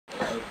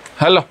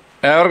Hello,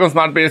 ഏവർക്കും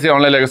smart P S C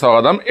ഓൺലൈനിലേക്ക്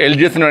സ്വാഗതം.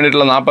 LGSന്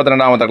വേണ്ടിയിട്ടുള്ള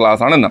 42ാമത്തെ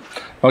ക്ലാസ്സാണ് ഇന്ന്.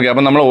 ഓക്കെ,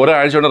 അപ്പം നമ്മൾ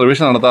ഒരാഴ്ച കൊണ്ട്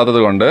റിവിഷൻ നടത്താത്തത്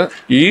കൊണ്ട്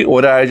ഈ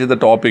ഒരാഴ്ചത്തെ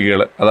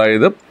ടോപ്പിക്കുകൾ,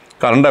 അതായത്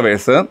കറണ്ട്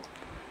അഫയേഴ്സ്,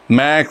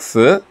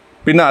 മാത്സ്,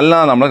 പിന്നെ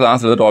അല്ലാതെ നമ്മൾ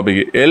ക്ലാസ് എടുത്ത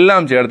ടോപ്പിക്ക്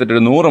എല്ലാം ചേർത്തിട്ട്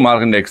ഒരു 100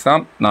 മാർക്കിൻ്റെ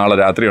എക്സാം നാളെ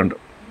രാത്രിയുണ്ട്.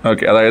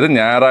 ഓക്കെ, അതായത്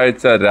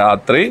ഞായറാഴ്ച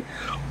രാത്രി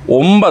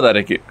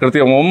 9:30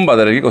 കൃത്യം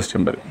 9:30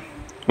 ക്വസ്റ്റ്യൻ വരും.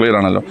 ക്ലിയർ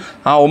ആണല്ലോ?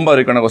 ആ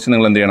 9:30 ക്വസ്റ്റ്യൻ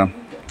നിങ്ങൾ എന്ത്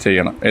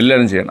ചെയ്യണം,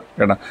 എല്ലാവരും ചെയ്യണം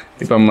കേട്ടോ.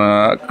 ഇപ്പം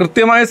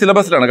കൃത്യമായ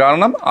സിലബസിലാണ്.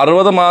 കാരണം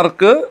 60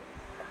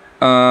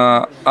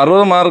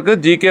 മാർക്ക്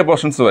GK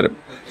പോർഷൻസ് വരും.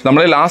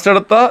 നമ്മൾ ലാസ്റ്റ്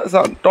എടുത്ത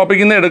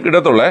ടോപ്പിക്കിൽ നിന്ന്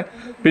എടുത്തുള്ളേ.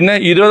 പിന്നെ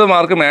 20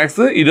 mark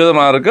maths, 20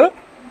 mark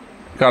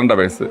current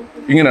affairs.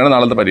 ഇങ്ങനെയാണ്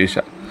നാളത്തെ പരീക്ഷ.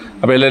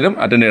 അപ്പോൾ എല്ലാവരും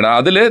അറ്റൻഡ് ചെയ്യണം.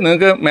 അതിൽ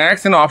നിങ്ങൾക്ക്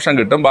മാത്സിന് ഓപ്ഷൻ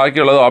കിട്ടും,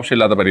 ബാക്കിയുള്ളത് ഓപ്ഷൻ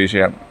ഇല്ലാത്ത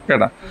പരീക്ഷയാണ്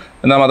കേട്ടോ.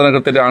 എന്നാൽ മാത്രമേ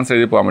കൃത്യമായിട്ട് ആൻസർ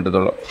എഴുതി പോകാൻ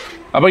പറ്റത്തുള്ളൂ.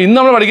 അപ്പോൾ ഇന്ന്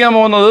നമ്മൾ പഠിക്കാൻ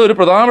പോകുന്നത് ഒരു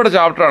പ്രധാനപ്പെട്ട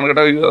ചാപ്റ്ററാണ്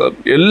കേട്ടോ.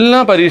 എല്ലാ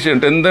പരീക്ഷയും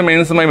 10th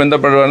മെയിൻസുമായി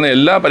ബന്ധപ്പെട്ട്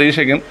എല്ലാ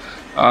പരീക്ഷയ്ക്കും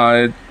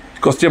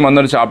ക്വസ്റ്റ്യൻ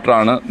വന്നൊരു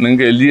ചാപ്റ്ററാണ്.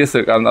 നിങ്ങൾക്ക് LGS,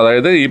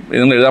 അതായത് ഈ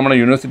നിങ്ങൾ എഴുതാൻ പോകുന്ന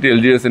യൂണിവേഴ്സിറ്റി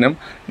LGSനും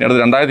അടുത്ത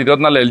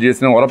 2024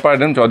 LGSനും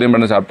ഉറപ്പായിട്ടും ചോദ്യം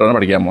വരുന്ന ചാപ്റ്ററാണ്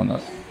പഠിക്കാൻ പോകുന്നത്.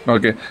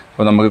 ഓക്കെ,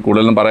 അപ്പോൾ നമുക്ക്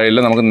കൂടുതലൊന്നും പറയില്ല,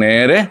 നമുക്ക്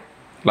നേരെ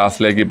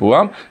ക്ലാസ്സിലേക്ക്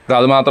പോവാം.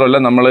 അതുമാത്രമല്ല,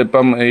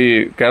 നമ്മളിപ്പം ഈ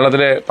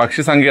കേരളത്തിലെ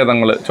പക്ഷി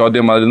സങ്കേതങ്ങൾ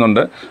ചോദ്യം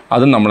വരുന്നുണ്ട്,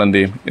 അതും നമ്മൾ എന്ത്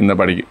ചെയ്യും, ഇന്ന്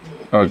പഠിക്കും.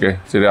 ഓക്കെ,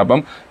 ശരി.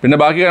 അപ്പം പിന്നെ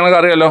ബാക്കി ഞങ്ങൾക്ക്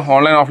അറിയാമല്ലോ,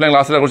 ഓൺലൈൻ ഓഫ്ലൈൻ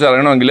ക്ലാസ്സിനെ കുറിച്ച്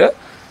അറിയണമെങ്കിൽ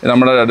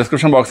നമ്മുടെ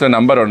ഡിസ്ക്രിപ്ഷൻ ബോക്സിൽ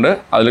നമ്പറുണ്ട്,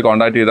 അതിൽ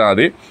കോൺടാക്ട് ചെയ്താൽ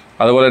മതി.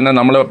 അതുപോലെ തന്നെ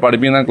നമ്മൾ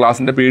പഠിപ്പിക്കുന്ന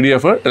ക്ലാസ്സിൻ്റെ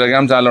PDF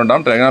ടെലഗ്രാം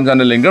ചാനലുണ്ടാകും. ടെലഗ്രാം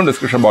ചാനൽ ലിങ്കും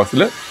ഡിസ്ക്രിപ്ഷൻ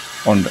ബോക്സിൽ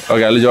ഉണ്ട്.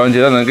 ഓക്കെ, അതിൽ ജോയിൻ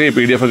ചെയ്താൽ നിങ്ങൾക്ക് ഈ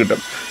PDF കിട്ടും.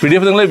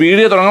 PDF നിങ്ങൾ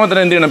വീഡിയോ തുടങ്ങുമ്പോൾ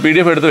തന്നെ എന്ത് ചെയ്യണം,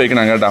 PDF എടുത്ത്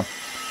വെക്കണം കേട്ടോ.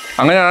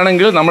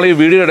 അങ്ങനെയാണെങ്കിൽ നമ്മൾ ഈ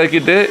വീഡിയോ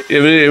ഇടയ്ക്കിട്ട്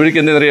എവിടേക്ക്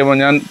എന്തെന്ന് അറിയാമോ,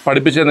 ഞാൻ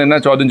പഠിപ്പിച്ചതെന്ന് തന്നെ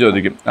ചോദ്യം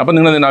ചോദിക്കും. അപ്പോൾ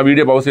നിങ്ങൾ ആ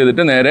വീഡിയോ പൗസ്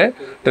ചെയ്തിട്ട് നേരെ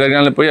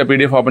ടെലഗ്രാമിൽ പോയി ആ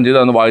PDF ഓപ്പൺ ചെയ്ത്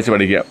അതൊന്ന് വായിച്ച്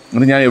പഠിക്കുക.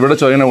 എന്നിട്ട് ഞാൻ എവിടെ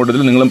ചോദിക്കുന്ന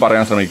കൂട്ടത്തിൽ നിങ്ങളും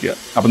പറയാൻ ശ്രമിക്കുക.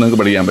 അപ്പോൾ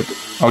നിങ്ങൾക്ക് പഠിക്കാൻ പറ്റും.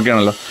 ഓക്കെ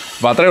ആണല്ലോ?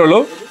 അപ്പോൾ അത്രയേ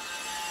ഉള്ളൂ.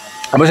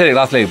 അപ്പോൾ ശരി,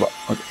 ക്ലാസ്സിലേക്ക് പോകാം.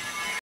 ഓക്കെ,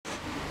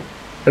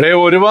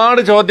 ഒരുപാട്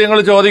ചോദ്യങ്ങൾ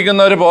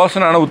ചോദിക്കുന്ന ഒരു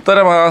പോർഷനാണ്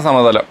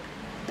ഉത്തരമഹാസമതലം.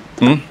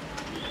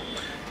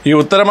 ഈ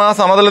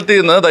ഉത്തരമഹാസമതലത്തിൽ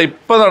നിന്ന്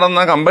ഇപ്പോൾ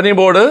നടന്ന കമ്പനി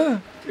ബോർഡ്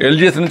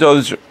LGSന്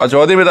ചോദിച്ചു. ആ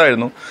ചോദ്യം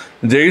ഇതായിരുന്നു: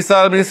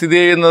 ജയ്സാൽമി സ്ഥിതി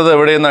ചെയ്യുന്നത്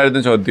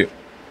എവിടെയെന്നായിരുന്നു ചോദ്യം.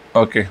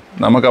 ഓക്കെ,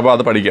 നമുക്കപ്പോൾ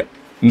അത് പഠിക്കാം.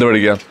 എന്ത്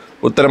പഠിക്കാം?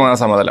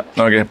 ഉത്തരമഹാസമതലം.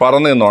 ഓക്കെ,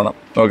 പറന്ന് നിന്നോണം.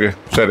 ഓക്കെ,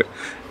 ശരി.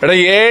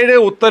 7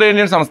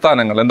 ഉത്തരേന്ത്യൻ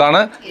സംസ്ഥാനങ്ങൾ, എന്താണ്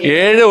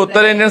 7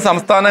 ഉത്തരേന്ത്യൻ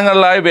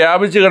സംസ്ഥാനങ്ങളിലായി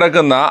വ്യാപിച്ചു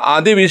കിടക്കുന്ന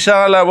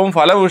അതിവിശാലവും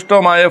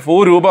ഫലപുഷ്ടവുമായ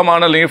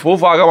ഭൂരൂപമാണ്, അല്ലെങ്കിൽ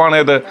ഭൂഭാഗമാണ്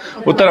ഏത്?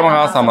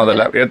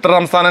 ഉത്തരമഹാസമതലം. എത്ര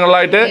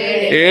സംസ്ഥാനങ്ങളിലായിട്ട്?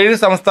 7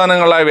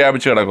 സംസ്ഥാനങ്ങളിലായി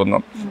വ്യാപിച്ചു കിടക്കുന്നു.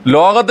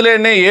 ലോകത്തിലെ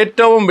തന്നെ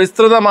ഏറ്റവും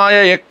വിസ്തൃതമായ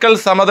എക്കൽ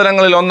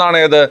സമതലങ്ങളിൽ ഒന്നാണ്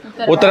ഏത്?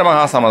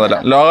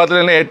 ഉത്തരമഹാസമതലം. ലോകത്തിലെ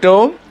തന്നെ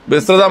ഏറ്റവും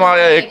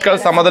വിസ്തൃതമായ എക്കൽ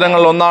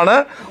സമതലങ്ങളിൽ ഒന്നാണ്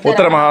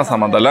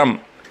ഉത്തരമഹാസമതലം.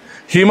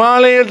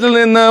 ഹിമാലയത്തിൽ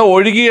നിന്ന്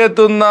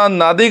ഒഴുകിയെത്തുന്ന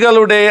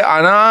നദികളുടെ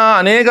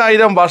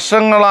അനേകായിരം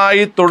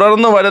വർഷങ്ങളായി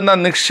തുടർന്നു വരുന്ന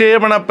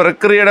നിക്ഷേപണ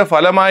പ്രക്രിയയുടെ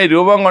ഫലമായി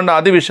രൂപം കൊണ്ട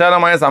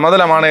അതിവിശാലമായ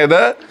സമതലമാണ്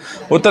ഇത്?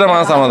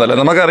 ഉത്തരമഹാസമതലം.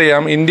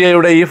 നമുക്കറിയാം,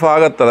 ഇന്ത്യയുടെ ഈ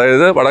ഭാഗത്ത്,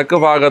 അതായത് വടക്ക്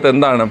ഭാഗത്ത്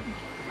എന്താണ്?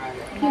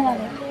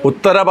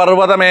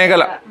 ഉത്തരപർവ്വത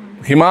മേഖല,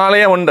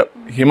 ഹിമാലയമുണ്ട്.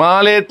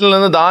 ഹിമാലയത്തിൽ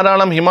നിന്ന്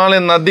ധാരാളം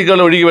ഹിമാലയൻ നദികൾ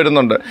ഒഴുകി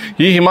വരുന്നുണ്ട്.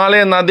 ഈ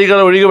ഹിമാലയൻ നദികൾ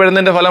ഒഴുകി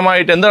വരുന്നതിൻ്റെ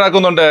ഫലമായിട്ട് എന്ത്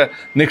നടക്കുന്നുണ്ട്?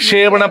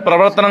 നിക്ഷേപണ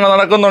പ്രവർത്തനങ്ങൾ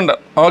നടക്കുന്നുണ്ട്.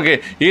 ഓക്കെ,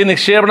 ഈ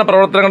നിക്ഷേപണ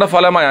പ്രവർത്തനങ്ങളുടെ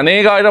ഫലമായി,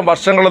 അനേകായിരം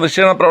വർഷങ്ങളുടെ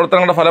നിക്ഷേപണ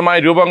പ്രവർത്തനങ്ങളുടെ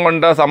ഫലമായി രൂപം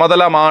കൊണ്ട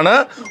സമതലമാണ്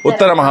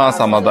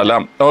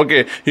ഉത്തരമഹാസമതലം.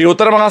 ഓക്കെ, ഈ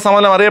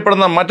ഉത്തരമഹാസമതലം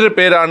അറിയപ്പെടുന്ന മറ്റൊരു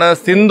പേരാണ്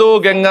സിന്ധു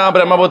ഗംഗ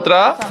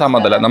ബ്രഹ്മപുത്ര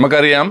സമതലം.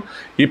 നമുക്കറിയാം,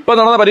 ഇപ്പം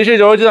നടന്ന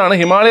പരീക്ഷ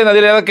ചോദിച്ചതാണ് ഹിമാലയൻ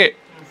നദികൾ ഏതൊക്കെ.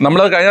 നമ്മൾ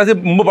കഴിഞ്ഞ ദിവസം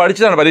മുമ്പ്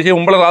പഠിച്ചതാണ്, പരീക്ഷ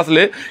മുമ്പുള്ള ക്ലാസ്സിൽ.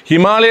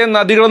 ഹിമാലയൻ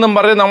നദികളെന്നും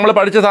പറഞ്ഞ് നമ്മൾ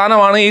പഠിച്ച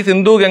സാധനമാണ് ഈ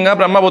സിന്ധു ഗംഗ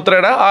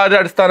ബ്രഹ്മപുത്രയുടെ ആ ഒരു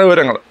അടിസ്ഥാന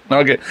വിവരങ്ങൾ.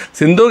 ഓക്കെ,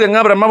 സിന്ധു ഗംഗ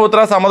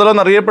ബ്രഹ്മപുത്ര സമതലം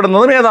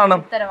എന്നറിയപ്പെടുന്നതും ഏതാണ്?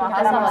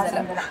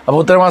 അപ്പോൾ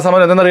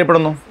ഉത്തരമഹാസമതലം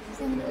എന്തെന്നറിയപ്പെടുന്നു?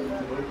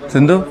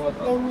 സിന്ധു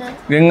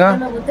ഗംഗ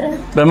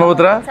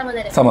ബ്രഹ്മപുത്ര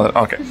സമതലം.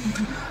 ഓക്കെ,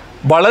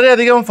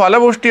 വളരെയധികം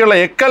ഫലപുഷ്ടിയുള്ള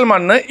എക്കൽ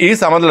മണ്ണ് ഈ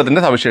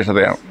സമതലത്തിൻ്റെ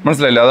സവിശേഷതയാണ്.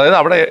 മനസ്സിലായില്ലേ? അതായത്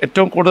അവിടെ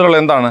ഏറ്റവും കൂടുതലുള്ള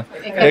എന്താണ്?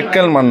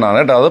 എക്കൽ മണ്ണാണ്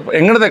കേട്ടോ. അത്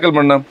എങ്ങനത്തെ എക്കൽ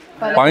മണ്ണ്?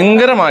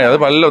 ഭയങ്കരമായ, അത്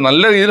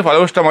നല്ല രീതിയിൽ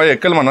ഫലപുഷ്ടമായ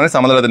എക്കൽ മണ്ണാണ് ഈ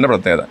സമതലത്തിൻ്റെ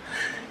പ്രത്യേകത.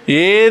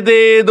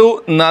 ഏതേതു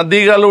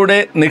നദികളുടെ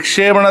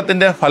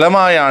നിക്ഷേപണത്തിൻ്റെ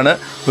ഫലമായാണ്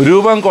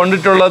രൂപം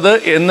കൊണ്ടിട്ടുള്ളത്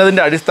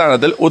എന്നതിൻ്റെ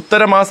അടിസ്ഥാനത്തിൽ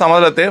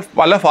ഉത്തരമഹാസമതലത്തെ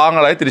പല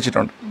ഭാഗങ്ങളായി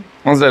തിരിച്ചിട്ടുണ്ട്.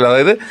 മനസ്സിലായില്ല?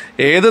 അതായത്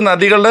ഏത്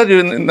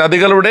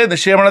നദികളുടെ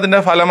നിക്ഷേപണത്തിൻ്റെ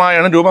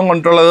ഫലമായാണ് രൂപം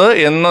കൊണ്ടിട്ടുള്ളത്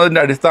എന്നതിൻ്റെ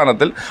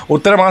അടിസ്ഥാനത്തിൽ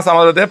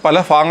ഉത്തരമഹാസമതലത്തെ പല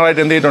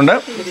ഭാഗങ്ങളായിട്ട് എന്ത് ചെയ്തിട്ടുണ്ട്?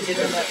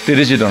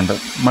 തിരിച്ചിട്ടുണ്ട്.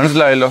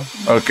 മനസ്സിലായല്ലോ?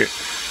 ഓക്കെ,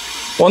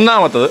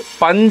 ഒന്നാമത്തത്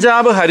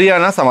പഞ്ചാബ്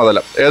ഹരിയാന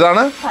സമതലം.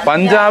 ഏതാണ്?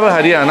 പഞ്ചാബ്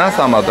ഹരിയാന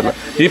സമതലം.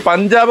 ഈ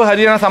പഞ്ചാബ്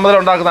ഹരിയാന സമതലം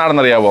ഉണ്ടാക്കുന്ന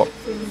ആണെന്നറിയാവോ?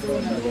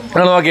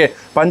 നോക്കിയേ,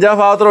 പഞ്ചാബ്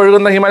ഭാഗത്ത്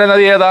ഒഴുകുന്ന ഹിമാലയ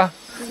നദി ഏതാ?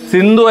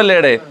 സിന്ധു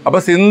അല്ലേടെ.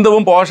 അപ്പോൾ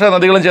സിന്ധുവും പോഷക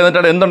നദികളും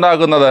ചേർന്നിട്ടാണ്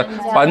എന്തുണ്ടാക്കുന്നത്?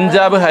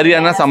 പഞ്ചാബ്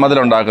ഹരിയാന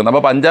സമതലം ഉണ്ടാക്കുന്നത്.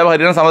 അപ്പോൾ പഞ്ചാബ്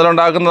ഹരിയാന സമതലം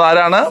ഉണ്ടാക്കുന്നത്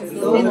ആരാണ്?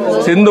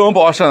 സിന്ധുവും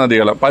പോഷക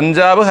നദികളും.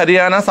 പഞ്ചാബ്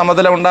ഹരിയാന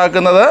സമതലം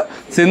ഉണ്ടാക്കുന്നത്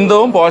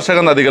സിന്ധുവും പോഷക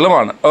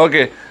നദികളുമാണ്.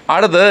 ഓക്കെ,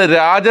 അടുത്ത്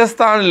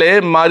രാജസ്ഥാനിലെ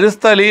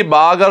മരുസ്ഥലി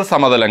ബാഗർ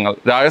സമതലങ്ങൾ.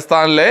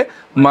 രാജസ്ഥാനിലെ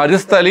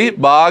മരുസ്ഥലി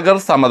ബാഗർ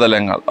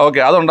സമതലങ്ങൾ. ഓക്കെ,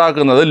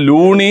 അതുണ്ടാക്കുന്നത്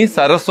ലൂണി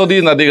സരസ്വതി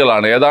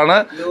നദികളാണ്. ഏതാണ്?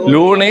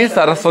 ലൂണി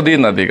സരസ്വതി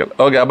നദികൾ.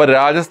 ഓക്കെ, അപ്പൊ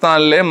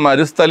രാജസ്ഥാനിലെ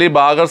മരുസ്ഥലി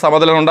ബാഗർ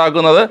സമതലം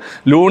ഉണ്ടാക്കുന്നത്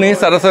ലൂണി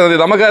സരസ്വതി നദി.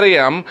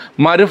 നമുക്കറിയാം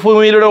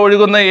മരുഭൂമിയിലൂടെ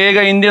ഒഴുകുന്ന ഏക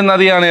ഇന്ത്യൻ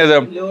നദിയാണ് ഏത്?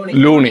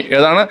 ലൂണി.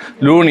 ഏതാണ്?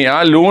 ലൂണി. ആ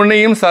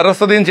ലൂണിയും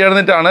സരസ്വതിയും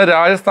ചേർന്നിട്ടാണ്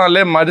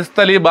രാജസ്ഥാനിലെ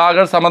മരുസ്ഥലി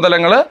ബാഗർ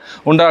സമതലങ്ങൾ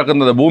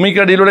ഉണ്ടാക്കുന്നത്.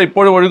 ഭൂമിക്കടിയിലൂടെ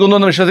ഇപ്പോഴും ഒഴുകുന്നു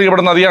എന്ന്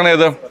വിശ്വസിക്കപ്പെടുന്ന നദിയാണ്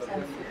ഏത്?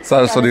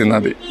 സരസ്വതി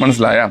നദി.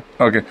 മനസ്സിലായ?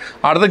 ഓക്കെ.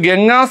 അടുത്ത്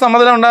ഗംഗാ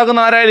സമതലം ഉണ്ടാക്കുന്ന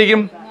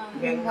ആരായിരിക്കും?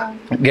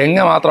 ഗംഗ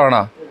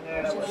മാത്രമാണോ?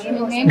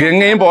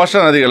 ഗംഗയും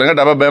പോഷക നദികളും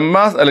കേട്ടോ. അപ്പൊ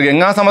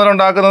ഗംഗാ സമതലം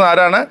ഉണ്ടാക്കുന്നത്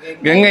ആരാണ്?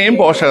 ഗംഗയും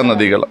പോഷക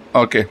നദികൾ.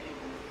 ഓക്കെ.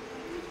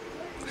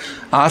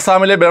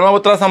 ആസാമിലെ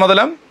ബ്രഹ്മപുത്ര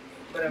സമതലം.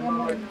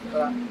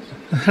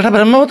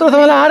 ബ്രഹ്മപുത്ര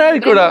സമതലം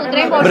ആരായിരിക്കും?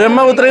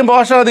 ബ്രഹ്മപുത്രയും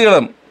പോഷക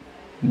നദികളും.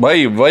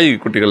 വൈ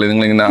കുട്ടികൾ,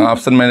 നിങ്ങളിങ്ങനെ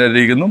ആബ്സെന്റ് മൈൻഡ്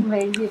ഇരിക്കുന്നു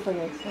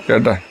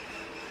കേട്ടോ.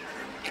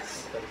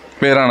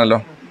 ക്ലിയർ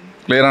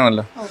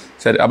ആണല്ലോ?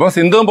 ശരി. അപ്പൊ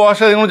സിന്ധുവും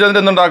പോഷക നദികളും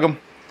ചേർന്നിട്ട് എന്തുണ്ടാക്കും?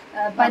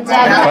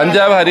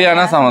 പഞ്ചാബ് ഹരിയാന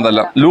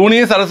സമതലം.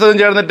 ലൂണിയും സരസ്വതിയും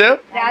ചേർന്നിട്ട്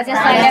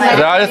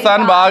രാജസ്ഥാൻ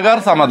ബാഗർ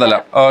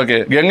സമതലം. ഓക്കെ.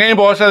 ഗംഗയും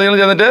പോഷക നദികളും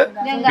ചേർന്നിട്ട്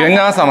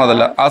ഗംഗാ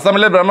സമതലം.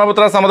 അസമിലെ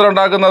ബ്രഹ്മപുത്ര സമതലം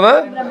ഉണ്ടാക്കുന്നത്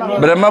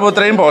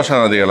ബ്രഹ്മപുത്രയും പോഷക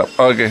നദികളും.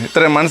 ഓക്കെ,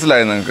 ഇത്രയും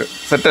മനസ്സിലായി നിങ്ങൾക്ക്?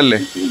 സെറ്റല്ലേ?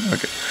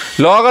 ഓക്കെ.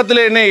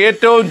 ലോകത്തിലെ തന്നെ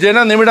ഏറ്റവും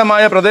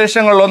ജനനിബിഡമായ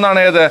പ്രദേശങ്ങളിൽ ഒന്നാണ്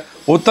ഏത്?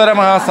 ഉത്തര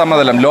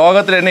മഹാസമതലം.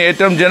 ലോകത്തിലെ തന്നെ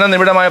ഏറ്റവും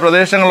ജനനിബിഡമായ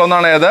പ്രദേശങ്ങളിൽ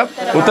ഒന്നാണ് ഏത്?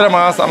 ഉത്തര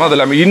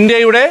മഹാസമതലം.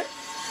 ഇന്ത്യയുടെ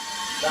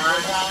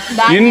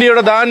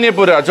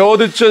ധാന്യപുര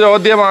ചോദിച്ച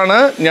ചോദ്യമാണ്.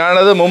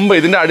 ഞാനത് മുമ്പ്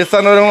ഇതിന്റെ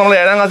അടിസ്ഥാന വിവരങ്ങൾ നമ്മൾ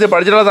 7ാം ക്ലാസ്സിൽ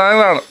പഠിച്ചിട്ടുള്ള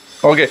സാധനങ്ങളാണ്.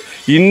 ഓക്കെ.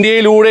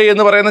 ഇന്ത്യയിലൂടെ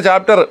എന്ന് പറയുന്ന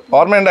ചാപ്റ്റർ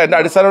ഓർമ്മയുണ്ട്? എൻ്റെ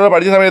അടിസ്ഥാന വിവരം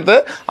പഠിച്ച സമയത്ത്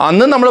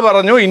അന്ന് നമ്മൾ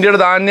പറഞ്ഞു ഇന്ത്യയുടെ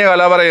ധാന്യ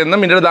കലവറ എന്നും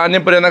ഇന്ത്യയുടെ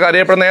ധാന്യപുര എന്നൊക്കെ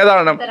അറിയപ്പെടുന്ന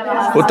ഏതാണ്?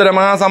 ഉത്തര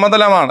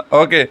മഹാസമതലമാണ്.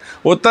 ഓക്കെ.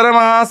 ഉത്തര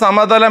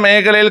മഹാസമതല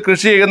മേഖലയിൽ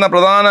കൃഷി ചെയ്യുന്ന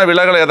പ്രധാന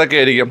വിളകൾ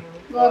ഏതൊക്കെയായിരിക്കും?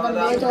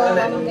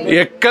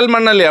 എക്കൽ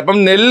മണ്ണല്ലേ. അപ്പം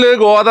നെല്ല്,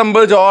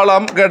 ഗോതമ്പ്,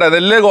 ചോളം കേട്ടോ.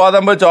 നെല്ല്,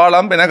 ഗോതമ്പ്,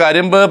 ചോളം, പിന്നെ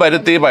കരിമ്പ്,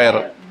 പരുത്തി, പയർ.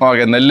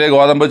 ഓക്കെ. നെല്ല്,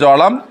 ഗോതമ്പ്,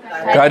 ചോളം,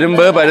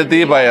 കരിമ്പ്, പരുത്തി,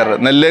 പയർ.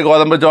 നെല്ല്,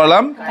 ഗോതമ്പ്,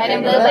 ചോളം.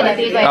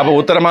 അപ്പൊ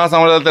ഉത്തര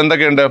മഹാസമതലത്തിൽ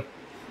എന്തൊക്കെയുണ്ട്?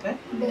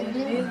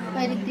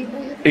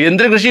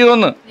 എന്തിന് കൃഷി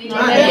ചെയ്യുമെന്ന്?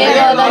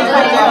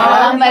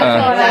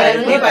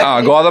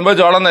 ഗോതമ്പ്,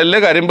 ചോളം, നെല്ല്,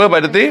 കരിമ്പ്,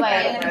 പരുത്തി,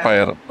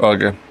 പയർ.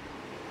 ഓക്കെ.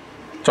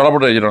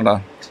 ചോളപ്പുട്ട് കഴിച്ചിട്ടുണ്ടോ?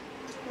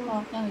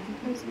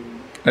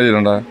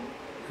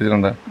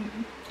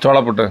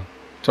 ചോളപ്പുട്ട്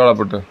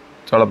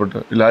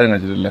ഇല്ല, ആരും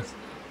കഴിച്ചിട്ടില്ല.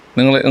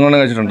 നിങ്ങൾ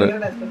കഴിച്ചിട്ടുണ്ട്?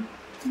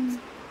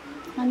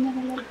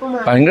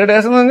 ഭയങ്കര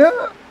ടേസ്റ്റ് എന്ന് പറഞ്ഞാൽ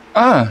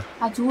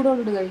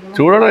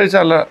ചൂടോടെ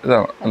കഴിച്ചാൽ നല്ല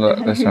ഇതാണ്, നല്ല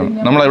ടേസ്റ്റാണ്.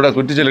 നമ്മളിവിടെ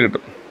കുറ്റിച്ചെല്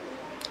കിട്ടും,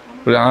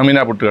 ഒരു ആമീന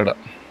പുട്ടുകട.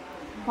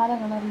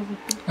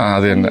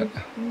 അത് തന്നെ.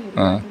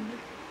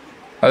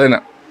 അത് തന്നെ.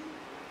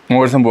 ഒരു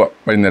ദിവസം പോവാം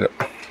വൈകുന്നേരം.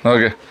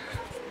 ഓക്കെ.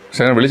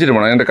 പക്ഷേ ഞാൻ വിളിച്ചിട്ട്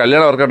പോകണം. എൻ്റെ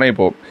കല്യാണം വർക്കാണെങ്കിൽ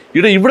പോകും.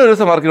 ഇവിടെ ഒരു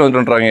ദിവസം വർക്കിന്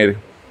വന്നിട്ടുണ്ട് അങ്ങേര്.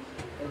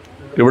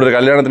 ഇവിടെ ഒരു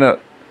കല്യാണത്തിന്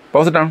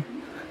പോസിറ്റാണ്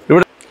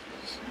ഇവിടെ.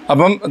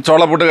 അപ്പം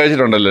ചോളപ്പുട്ട്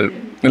കഴിച്ചിട്ടുണ്ടല്ലോ?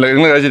 ഇല്ല,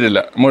 നിങ്ങൾ കഴിച്ചിട്ടില്ല.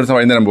 ഒരു ദിവസം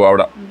വൈകുന്നേരം പോവാം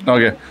അവിടെ.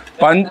 ഓക്കെ.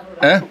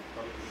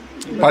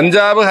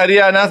 പഞ്ചാബ്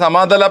ഹരിയാന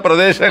സമതല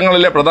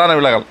പ്രദേശങ്ങളിലെ പ്രധാന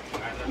വിളകൾ: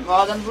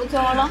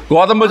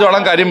 ഗോതമ്പ്,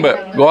 ചോളം,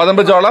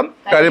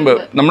 കരിമ്പ്.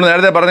 നമ്മൾ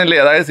നേരത്തെ പറഞ്ഞില്ലേ,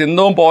 അതായത്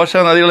സിന്ധുവും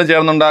പോഷക നദികളും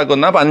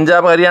ചേർന്നുണ്ടാക്കുന്ന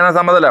പഞ്ചാബ് ഹരിയാന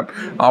സമതലം.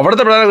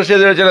 അവിടുത്തെ പ്രധാന കൃഷി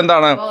എന്ന് ചോദിച്ചാൽ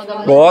എന്താണ്?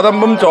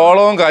 ഗോതമ്പും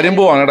ചോളവും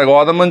കരിമ്പുമാണ് കേട്ടോ.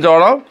 ഗോതമ്പും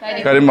ചോളവും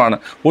കരിമ്പാണ്.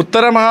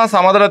 ഉത്തര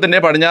മഹാസമതലത്തിന്റെ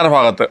പടിഞ്ഞാറ്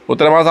ഭാഗത്ത്,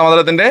 അത്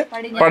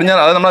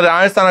നമ്മുടെ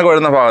രാജസ്ഥാനൊക്കെ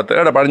വരുന്ന ഭാഗത്ത്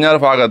കേട്ടോ,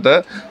 പടിഞ്ഞാറ് ഭാഗത്ത്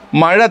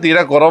മഴ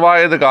തീരെ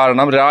കുറവായത്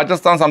കാരണം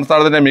രാജസ്ഥാൻ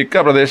സംസ്ഥാനത്തിന്റെ മിക്ക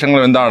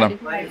പ്രദേശങ്ങളും എന്താണ്?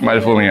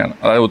 മരുഭൂമിയാണ്.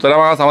 അതായത് ഉത്തര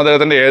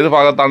മഹാസമതലത്തിന്റെ ഏത്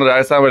ഭാഗത്താണ്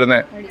രാജസ്ഥാൻ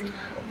വരുന്നത്?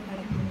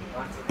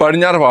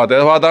 പടിഞ്ഞാറ് ഭാഗത്ത്.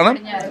 ഏത് ഭാഗത്താണ്?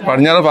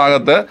 പടിഞ്ഞാറ്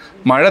ഭാഗത്ത്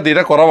മഴ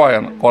തീരെ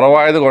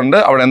കുറവായത് കൊണ്ട്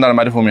അവിടെ എന്താണ്?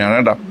 മരുഭൂമിയാണ്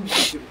കേട്ടോ.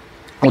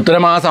 ഉത്തര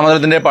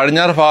മഹാസമുദ്രത്തിന്റെ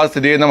പടിഞ്ഞാറ് ഭാഗത്ത്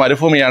സ്ഥിതി ചെയ്യുന്ന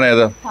മരുഭൂമിയാണ്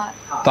ഏത്?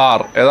 താർ.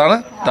 ഏതാണ്?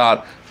 താർ.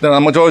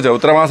 നമ്മൾ ചോദിച്ചത്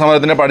ഉത്തര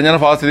മഹാസമുദ്രത്തിന്റെ പടിഞ്ഞാറ്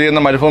ഭാഗത്ത് സ്ഥിതി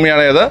ചെയ്യുന്ന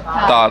മരുഭൂമിയാണ് ഏത്?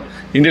 താർ.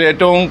 ഇന്ത്യയിൽ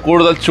ഏറ്റവും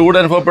കൂടുതൽ ചൂട്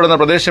അനുഭവപ്പെടുന്ന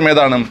പ്രദേശം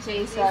ഏതാണ്?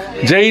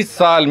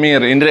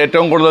 ജയ്സാൽമീർ. ഇന്ത്യയിൽ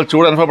ഏറ്റവും കൂടുതൽ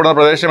ചൂട് അനുഭവപ്പെടുന്ന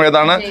പ്രദേശം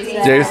ഏതാണ്?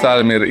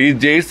 ജയ്സാൽമീർ. ഈ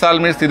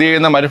ജയ്സാൽമീർ സ്ഥിതി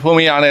ചെയ്യുന്ന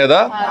മരുഭൂമിയാണ് ഏത്?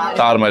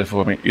 താർ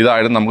മരുഭൂമി.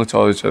 ഇതായിരുന്നു നമുക്ക്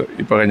ചോദിച്ചത്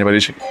ഇപ്പോൾ കഴിഞ്ഞ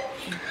പരീക്ഷയ്ക്ക്.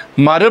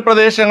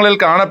 മരുപ്രദേശങ്ങളിൽ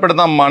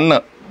കാണപ്പെടുന്ന മണ്ണ്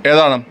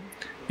ഏതാണ്?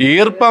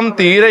 ഈർപ്പം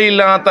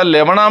തീരെയില്ലാത്ത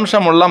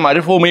ലവണാംശമുള്ള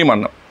മരുഭൂമി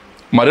മണ്ണ്.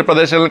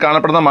 മരുപ്രദേശങ്ങളിൽ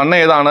കാണപ്പെടുന്ന മണ്ണ്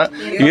ഏതാണ്?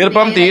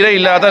 ഈർപ്പം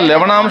തീരെയില്ലാത്ത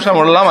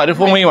ലവണാംശമുള്ള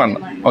മരുഭൂമി മണ്ണ്.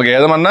 ഓക്കെ.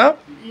 ഏത് മണ്ണ്?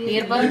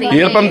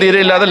 ഈർപ്പം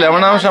തീരെയില്ലാത്ത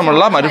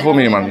ലവണാംശമുള്ള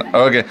മരുഭൂമി മണ്ണ്.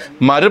 ഓക്കെ.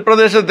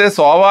 മരുപ്രദേശത്തെ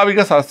സ്വാഭാവിക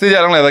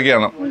സസ്യജാലങ്ങൾ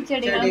ഏതൊക്കെയാണ്?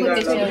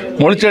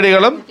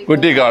 മുൾച്ചെടികളും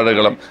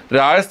കുറ്റിക്കാടുകളും.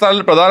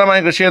 രാജസ്ഥാനിൽ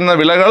പ്രധാനമായും കൃഷി ചെയ്യുന്ന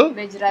വിളകൾ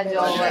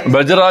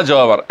ബജ്റ,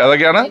 ജോവർ.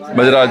 ഏതൊക്കെയാണ്?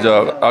 ബജ്റ,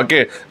 ജോവർ.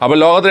 ഓക്കെ. അപ്പൊ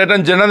ലോകത്തിലെ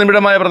ഏറ്റവും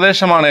ജനനിബിഡമായ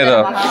പ്രദേശമാണ് ഏത്?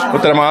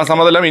 ഉത്തര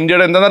മഹാസമുദ്രം.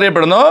 ഇന്ത്യയുടെ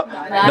എന്തെന്നറിയപ്പെടുന്നു?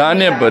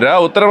 ധാന്യപുര.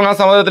 ഉത്തര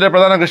മഹാസമുദ്രത്തിലെ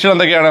പ്രധാന കൃഷികൾ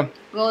എന്തൊക്കെയാണ്?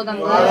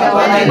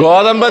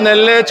 ഗോതമ്പ്,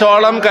 നെല്ല്,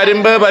 ചോളം,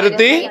 കരിമ്പ്,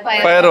 പരുത്തി,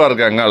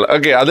 പയറുവർഗ്ഗങ്ങൾ.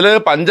 ഓക്കെ. അതില്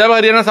പഞ്ചാബ്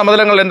ഹരിയാന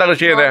സമതലങ്ങൾ എന്താ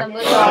കൃഷി ചെയ്യുന്നത്?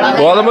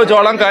 ഗോതമ്പ്,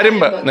 ചോളം,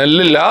 കരിമ്പ്.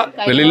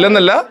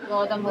 നെല്ലില്ലെന്നല്ല,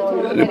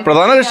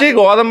 പ്രധാന കൃഷി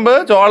ഗോതമ്പ്,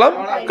 ചോളം,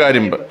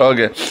 കരിമ്പ്.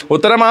 ഓക്കെ.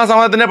 ഉത്തര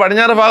മഹാസമുദ്രത്തിന്റെ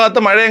പടിഞ്ഞാറ് ഭാഗത്ത്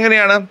മഴ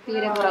എങ്ങനെയാണ്?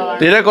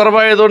 തീരെ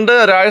കുറവായതുകൊണ്ട്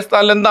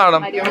രാജസ്ഥാനിൽ എന്താണ്?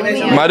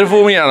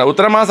 മരുഭൂമിയാണ്.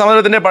 ഉത്തര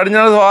മഹാസമുദ്രത്തിന്റെ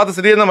പടിഞ്ഞാറ് ഭാഗത്ത്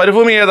സ്ഥിതി ചെയ്യുന്ന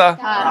മരുഭൂമി ഏതാ?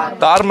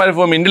 താർ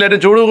മരുഭൂമി. ഇന്ത്യയിൽ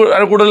ഏറ്റവും ചൂട്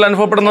കൂടുതൽ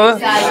അനുഭവപ്പെടുന്നത്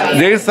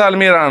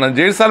ജയ്സാൽമീർ ആണ്.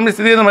 ജയ്സാൽമീർ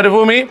സ്ഥിതി ചെയ്യുന്ന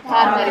മരുഭൂമി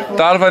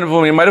താർ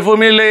മരുഭൂമി.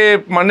 മരുഭൂമിയിലെ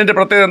മണ്ണിന്റെ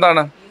പ്രത്യേകത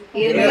എന്താണ്?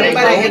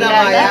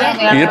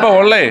 ഈർപ്പം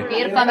ഉള്ളേ,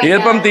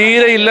 ഈർപ്പം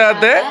തീരെ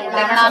ഇല്ലാത്ത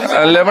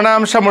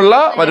ലവണാംശമുള്ള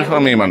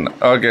മരുഭൂമി മണ്ണ്.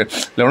 ഓക്കെ.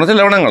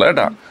 ലവണങ്ങൾ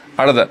കേട്ടാ.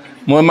 അടുത്ത്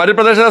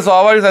മരുപ്രദേശത്തെ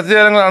സ്വാഭാവിക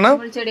സസ്യജാലങ്ങളാണ്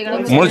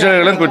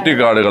മുൾച്ചെടികളും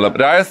കുറ്റിക്കാടുകളും.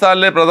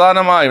 രാജസ്ഥാനിലെ പ്രധാന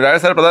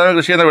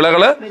കൃഷി ചെയ്യുന്ന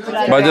വിളകള്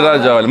ബജ്റ,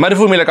 ജോവർ.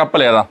 മരുഭൂമിയിലെ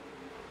കപ്പൽ ഏതാ?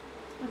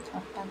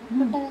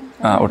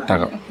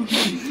 ഒട്ടകം.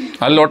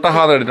 അല്ല,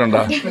 ഒട്ടഹാന്ന്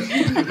കേട്ടിട്ടുണ്ടോ?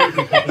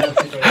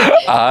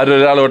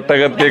 ആരൊരാൾ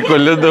ഒട്ടകത്തെ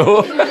കൊല്ലുന്നു.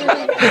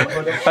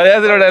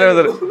 അദ്ദേഹത്തിനോട്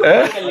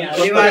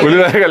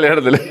പുലിവായ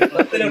കല്യാണത്തില്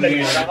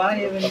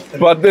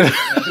 10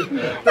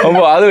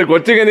 അത്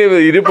കൊച്ചിങ്ങനെ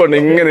ഇരിപ്പുണ്ട്.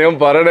 ഇങ്ങനെ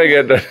പറയണേ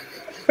കേട്ട.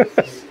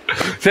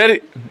 ശരി,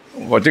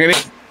 കൊച്ചിങ്ങനെ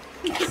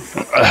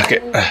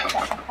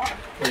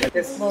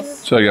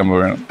ചോദിക്കാൻ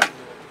പോവുകയാണ്.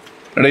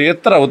 എടാ,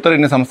 എത്ര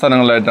ഉത്തരേന്ത്യൻ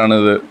സംസ്ഥാനങ്ങളിലായിട്ടാണ്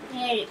ഇത്?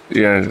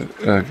 7.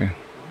 ഓക്കെ.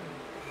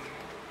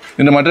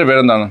 ഇതിന്റെ മറ്റൊരു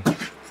പേരെന്താണ്?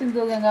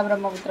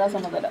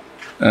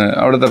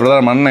 അവിടുത്തെ പ്രധാന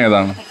മണ്ണ്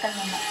ഏതാണ്?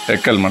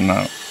 എക്കൽ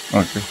മണ്ണാണ്.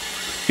 ഓക്കെ.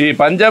 ഈ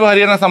പഞ്ചാബ്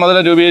ഹരിയാന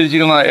സമതലം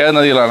രൂപീകരിച്ചിരിക്കുന്ന ഏത്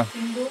നദികളാണ്?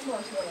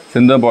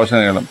 സിന്ധു,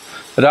 പോഷണകളും.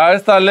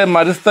 രാജസ്ഥാനിലെ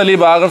മരുസ്ഥലി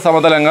ബാഗർ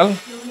സമതലങ്ങൾ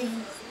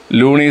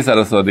ലൂണി,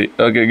 സരസ്വതി.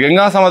 ഓക്കെ.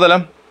 ഗംഗാ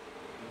സമതലം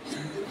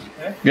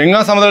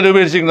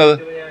രൂപീകരിച്ചിരിക്കുന്നത്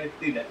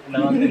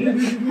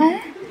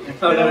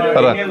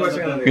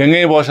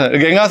ഗംഗയും പോഷ.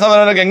 ഗംഗാ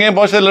സമതലം ഗംഗയും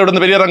പോഷണത്തിൽ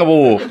ഇവിടുന്ന് പെരിയാറങ്ങ്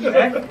പോവോ?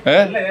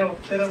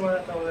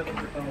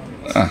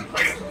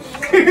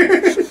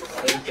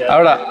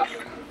 അവിടെ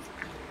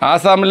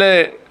ആസാമിലെ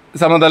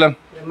സമതലം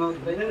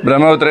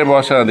ബ്രഹ്മപുത്രയും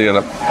പോഷക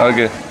നദികളും.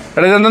 ഓക്കെ.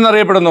 എടാ, ഇതെന്തെന്ന്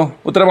അറിയപ്പെടുന്നു?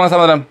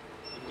 ഉത്തരമഹാസമതലം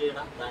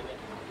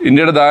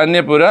ഇന്ത്യയുടെ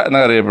ധാന്യപുര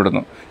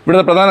എന്നറിയപ്പെടുന്നു.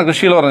 ഇവിടുത്തെ പ്രധാന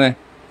കൃഷികൾ പറഞ്ഞേ.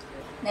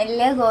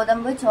 നെല്ല്,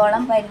 ഗോതമ്പ്,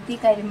 ചോളം, പരുത്തി,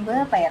 കരിമ്പ്,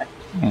 പയർ.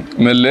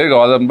 നെല്ല്,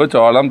 ഗോതമ്പ്,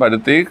 ചോളം,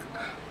 പരുത്തി,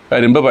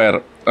 കരിമ്പ്, പയർ.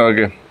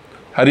 ഓക്കെ.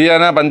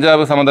 ഹരിയാന,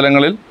 പഞ്ചാബ്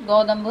സമതലങ്ങളിൽ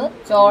ഗോതമ്പ്,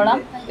 ചോളം,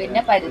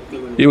 പിന്നെ പരുത്തി.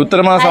 ഈ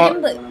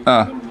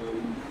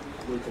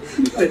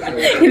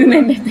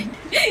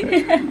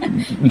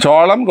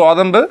ചോളം,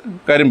 ഗോതമ്പ്,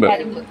 കരിമ്പ്.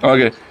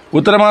 ഓക്കെ.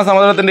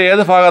 ഉത്തരമഹാസമുദ്രത്തിന്റെ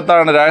ഏത്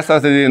ഭാഗത്താണ് രാജസ്ഥാൻ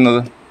സ്ഥിതി ചെയ്യുന്നത്?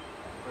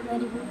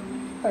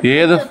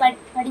 ഏത്?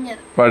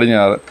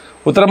 പടിഞ്ഞാറ്.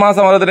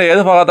 ഉത്തരമഹാസമുദ്രത്തിന്റെ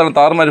ഏത് ഭാഗത്താണ്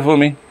താർ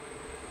മരുഭൂമി?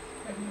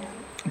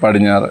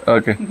 പടിഞ്ഞാറ്.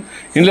 ഓക്കെ.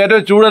 ഇന്ത്യയിൽ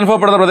ഏറ്റവും ചൂട്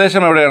അനുഭവപ്പെടുന്ന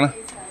പ്രദേശം എവിടെയാണ്?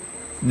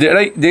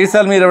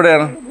 ജയ്സാൽമീർ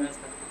എവിടെയാണ്?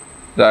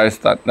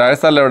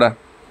 രാജസ്ഥാനിൽ എവിടെ?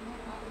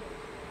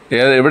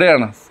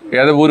 എവിടെയാണ്?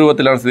 ഏത്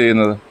ഭൂരൂപത്തിലാണ് സ്ഥിതി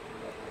ചെയ്യുന്നത്?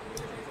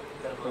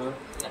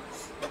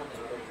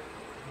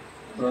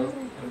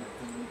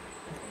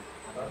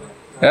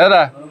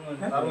 ഏതാ?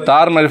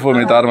 താർ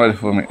മരുഭൂമി.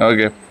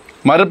 ഓക്കെ.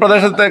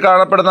 മരുപ്രദേശത്തെ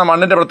കാണപ്പെടുന്ന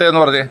മണ്ണിന്റെ പ്രത്യേകത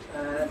എന്ന് പറഞ്ഞേ.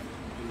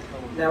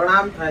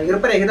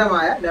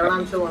 ഈർപ്പരഹിതമായ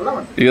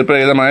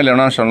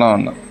ലവണാംശമുള്ള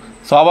മണ്ണ്.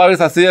 സ്വാഭാവിക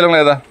സസ്യജാലങ്ങൾ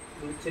ഏതാ?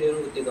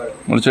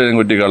 മുൾച്ചെടിയും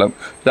കുറ്റിക്കാടും.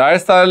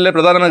 രാജസ്ഥാനിലെ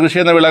പ്രധാനമായ കൃഷി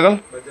ചെയ്യുന്ന വിളകൾ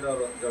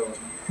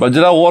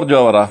bajra or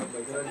ജോവറാ?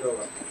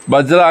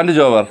 Bajra and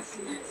jowar.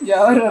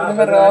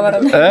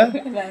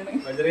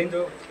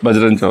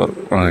 ബജ്റൻ Chor.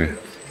 Okay.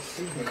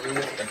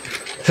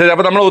 ശരി,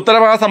 അപ്പോൾ നമ്മൾ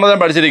ഉത്തരമഹാസമുദ്രം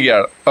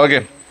പഠിച്ചിരിക്കുകയാണ്. ഓക്കെ.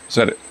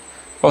 ശരി,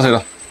 ഓ ശരി.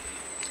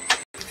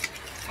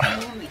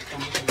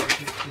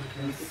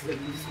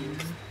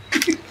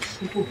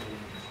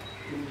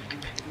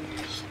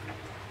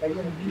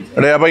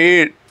 അപ്പോൾ ഈ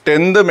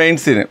 10th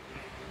മെയിൻസിന്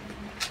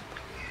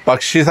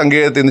പക്ഷി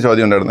സങ്കേതത്തിൽ നിന്ന്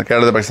ചോദ്യം ഉണ്ടായിരുന്നു.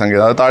 കേരളത്തിലെ പക്ഷി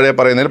സങ്കേതം, അത് താഴെ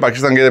പറയുന്നതിൽ പക്ഷി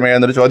സങ്കേതം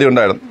എന്നൊരു ചോദ്യം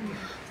ഉണ്ടായിരുന്നു.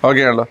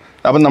 ഓക്കെ ആണല്ലോ.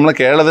 അപ്പം നമ്മൾ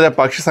കേരളത്തിലെ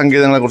പക്ഷി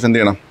സങ്കേതങ്ങളെക്കുറിച്ച് എന്ത്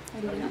ചെയ്യണം?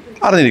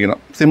 അറിഞ്ഞിരിക്കണം.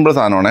 സിമ്പിൾ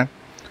സാധനമാണേ.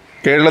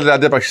 കേരളത്തിലെ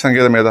ആദ്യ പക്ഷി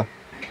സങ്കേതം ഏതാ?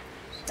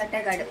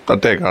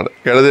 തട്ടേക്കാട്.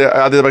 കേരളത്തിലെ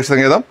ആദ്യ പക്ഷി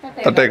സങ്കേതം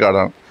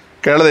തട്ടേക്കാടാണ്.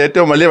 കേരളത്തിലെ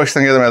ഏറ്റവും വലിയ പക്ഷി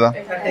സങ്കേതം ഏതാ?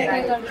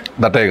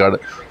 തട്ടേക്കാട്.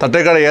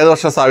 തട്ടേക്കാട് ഏത്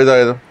വർഷം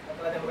സ്ഥാപിതമായത്?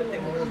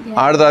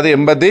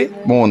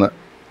 1983.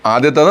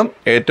 ആദ്യത്തതും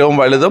ഏറ്റവും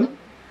വലുതും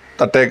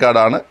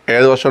തട്ടേക്കാടാണ്.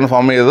 ഏത് വർഷമാണ്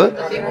ഫോം ചെയ്തത്?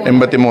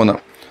 83.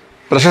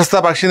 പ്രശസ്ത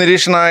പക്ഷി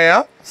നിരീക്ഷകനായ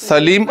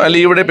സലീം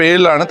അലിയുടെ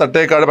പേരിലാണ്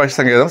തട്ടേക്കാട് പക്ഷി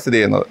സങ്കേതം സ്ഥിതി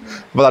ചെയ്യുന്നത്.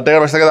 അപ്പോൾ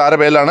തട്ടേക്കാട് പക്ഷി സങ്കേതം ആരുടെ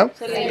പേരിലാണ്?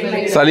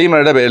 സലീം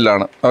അലിയുടെ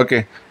പേരിലാണ്. ഓക്കെ.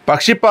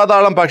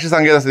 പക്ഷിപ്പാതാളം പക്ഷി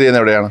സങ്കേതം സ്ഥിതി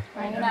ചെയ്യുന്നത് എവിടെയാണ്?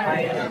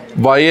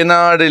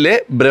 വയനാടിലെ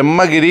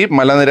ബ്രഹ്മഗിരി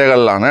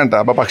മലനിരകളിലാണ് കേട്ടോ.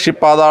 അപ്പോൾ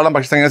പക്ഷിപ്പാതാളം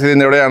പക്ഷി സങ്കേതം സ്ഥിതി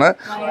ചെയ്യുന്നത് എവിടെയാണ്?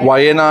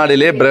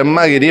 വയനാടിലെ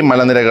ബ്രഹ്മഗിരി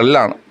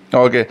മലനിരകളിലാണ്.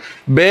 ഓക്കെ.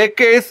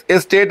 ബേക്കേഴ്സ്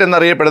എസ്റ്റേറ്റ്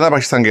എന്നറിയപ്പെടുന്ന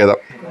പക്ഷി സങ്കേതം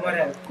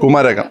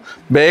കുമരകം.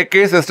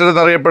 ബേക്കേഴ്സ് എസ്റ്റേറ്റ്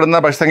എന്നറിയപ്പെടുന്ന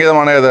പക്ഷി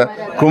സങ്കേതമാണ് ഏത്?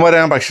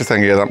 കുമരകം പക്ഷി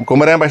സങ്കേതം.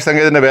 കുമരകം പക്ഷി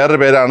സങ്കേതത്തിന്റെ വേറൊരു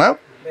പേരാണ്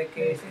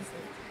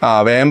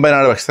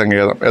വേമ്പനാട് പക്ഷി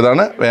സങ്കേതം.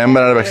 ഏതാണ്?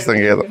 വേമ്പനാട് പക്ഷി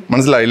സങ്കേതം.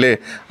 മനസ്സിലായില്ലേ?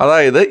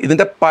 അതായത്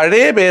ഇതിന്റെ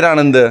പഴയ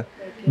പേരാണ് എന്ത്?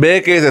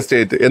 ബേക്കേഴ്സ്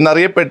എസ്റ്റേറ്റ്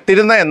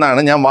എന്നറിയപ്പെട്ടിരുന്ന എന്നാണ്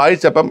ഞാൻ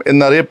വായിച്ചപ്പം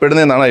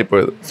എന്നറിയപ്പെടുന്നതെന്നാണ്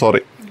ആയിപ്പോയത്.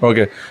 സോറി.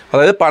 ഓക്കെ.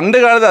 അതായത് പണ്ട്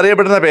കാലത്ത്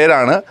അറിയപ്പെടുന്ന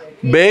പേരാണ്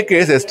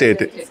ബേക്കേഴ്സ്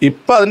എസ്റ്റേറ്റ്.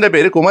 ഇപ്പം അതിൻ്റെ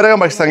പേര് കുമരകം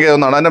പക്ഷി സങ്കേതം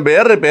എന്നാണ്. അതിൻ്റെ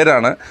വേറൊരു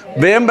പേരാണ്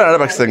വേമ്പനാട്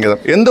പക്ഷി സങ്കേതം.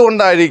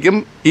 എന്തുകൊണ്ടായിരിക്കും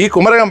ഈ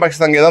കുമരകം പക്ഷി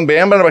സങ്കേതം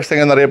വേമ്പനാട് പക്ഷി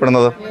സങ്കേതം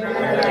എന്നറിയപ്പെടുന്നത്?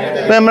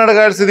 വേമ്പനാട്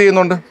കായൽ സ്ഥിതി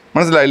ചെയ്യുന്നുണ്ട്.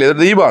 മനസ്സിലായില്ലേ? ഇതൊരു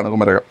ദ്വീപാണ്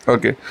കുമരകം.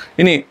 ഓക്കെ.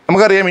 ഇനി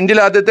നമുക്കറിയാം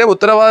ഇന്ത്യയിലെ ആദ്യത്തെ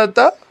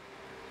ഉത്തരവാദിത്ത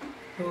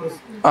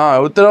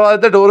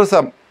ഉത്തരവാദിത്ത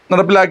ടൂറിസം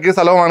നടപ്പിലാക്കിയ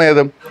സ്ഥലമാണ്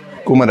ഏത്?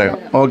 കുമരകം.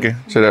 ഓക്കെ,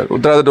 ശരി.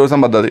 ഉത്തരവാദിത്ത ടൂറിസം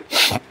പദ്ധതി.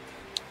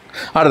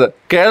 അടുത്ത്,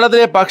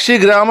 കേരളത്തിലെ പക്ഷി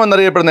ഗ്രാമം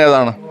എന്നറിയപ്പെടുന്ന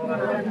ഏതാണ്?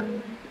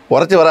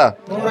 ഉറച്ചു പറ.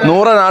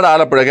 നൂറനാട്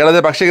ആലപ്പുഴ.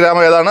 കേരളത്തിലെ പക്ഷി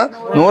ഗ്രാമം ഏതാണ്?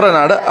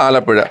 നൂറനാട്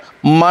ആലപ്പുഴ.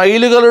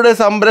 മയിലുകളുടെ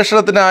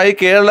സംരക്ഷണത്തിനായി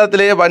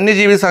കേരളത്തിലെ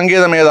വന്യജീവി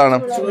സങ്കേതം ഏതാണ്?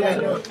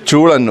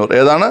 ചൂളന്നൂർ.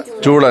 ഏതാണ്?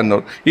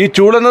 ചൂളന്നൂർ. ഈ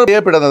ചൂളന്നൂർ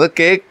അറിയപ്പെടുന്നത്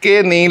KK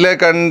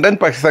നീലകണ്ഠൻ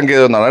പക്ഷി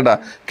സങ്കേതം എന്നാണ് കേട്ടോ.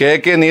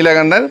 KK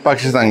നീലകണ്ഠൻ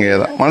പക്ഷി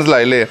സങ്കേതം.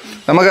 മനസ്സിലായില്ലേ?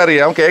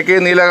 നമുക്കറിയാം KK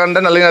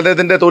നീലകണ്ഠൻ അല്ലെങ്കിൽ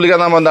അദ്ദേഹത്തിന്റെ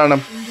തൂലികാനാമം എന്താണ്?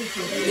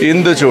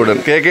 ഇന്ദുചൂടൻ.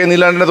 KK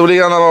നീലകണ്ഠന്റെ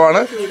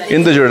തൂലികാനാമമാണ്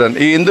ഇന്ദുചൂടൻ.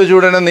 ഈ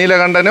ഇന്ദുചൂടനും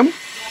നീലകണ്ഠനും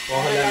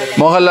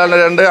മോഹൻലാലിന്റെ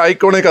 2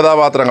 ഐക്കോണിക്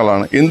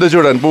കഥാപാത്രങ്ങളാണ്.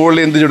 ഇന്ദുചൂടൻ,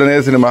 പൂവള്ളി ഇന്ദുചൂടൻ.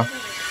 ഏത് സിനിമ?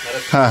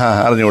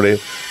 അറിഞ്ഞൂടെ?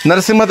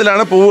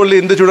 നരസിംഹത്തിലാണ് പൂവള്ളി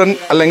ഇന്ദുചൂടൻ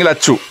അല്ലെങ്കിൽ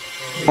അച്ചു.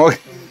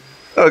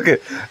 ഓക്കെ.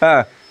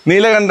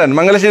 നീലകണ്ഠൻ,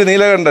 മംഗലശ്ശേരി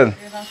നീലകണ്ഠൻ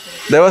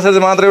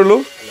ദേവസ്ഥത്തിൽ മാത്രമേ ഉള്ളൂ?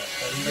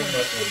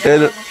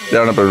 ഏത്?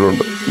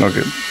 രാവണപ്രഭുണ്ട്.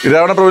 ഓക്കെ.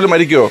 രാവണപ്രഭുവിൽ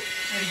മരിക്കുമോ?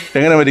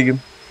 എങ്ങനെ മരിക്കും?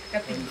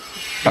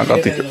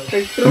 കത്തിക്കും.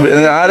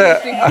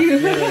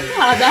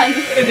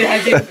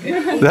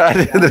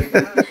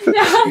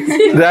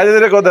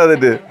 രാജേന്ദ്രനെ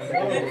കൊന്നതിട്ട്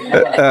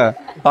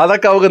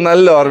അതൊക്കെ അവൾക്ക്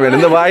നല്ല ഓർമ്മയാണ്.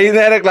 ഇന്ന്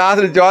വൈകുന്നേരം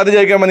ക്ലാസ്സിൽ ചോദ്യം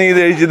ചോദിക്കാൻ നീ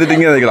ഇത് എഴുതിട്ട്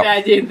ഇങ്ങനെ നിൽക്കണം.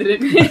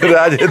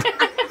 രാജേന്ദ്രൻ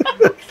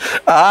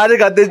ആര്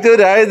കത്തിച്ചു?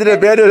 രാജേന്ദ്രന്റെ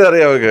പേര് വരെ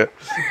അറിയാം അവൾക്ക്.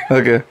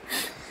 ഓക്കെ.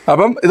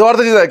 അപ്പം ഇത്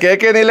ഓർത്ത് ചെയ്ത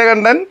KK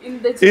Neelakantan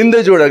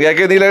Induchoodan. KK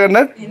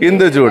Neelakantan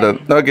Induchoodan.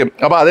 Okay.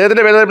 അപ്പൊ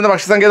അദ്ദേഹത്തിന്റെ പേരറിയപ്പെടുന്ന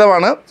പക്ഷി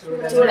സങ്കേതമാണ്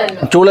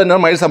ചൂളന്നൂർ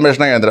മയിൽ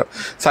സംരക്ഷണ കേന്ദ്രം.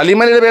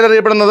 സലീമലിയുടെ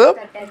പേരറിയപ്പെടുന്നത്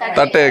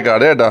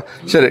തട്ടേക്കാട് കേട്ടോ.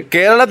 ശരി.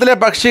 കേരളത്തിലെ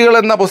പക്ഷികൾ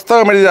എന്ന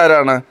പുസ്തകം എഴുതിയ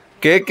ആരാണ്?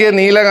 KK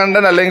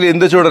നീലകണ്ഠൻ അല്ലെങ്കിൽ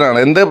ഇന്ദുചൂടനാണ്.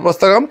 എന്ത്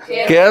പുസ്തകം?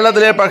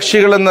 കേരളത്തിലെ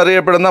പക്ഷികൾ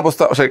എന്നറിയപ്പെടുന്ന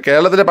പുസ്തകം. പക്ഷേ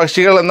കേരളത്തിലെ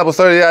പക്ഷികൾ എന്ന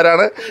പുസ്തകം എഴുതിയ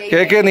ആരാണ്?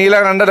 KK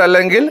നീലകണ്ഠൻ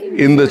അല്ലെങ്കിൽ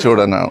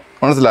ഇന്ദുചൂടനാണ്.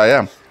 മനസ്സിലായ?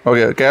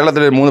 ഓക്കെ.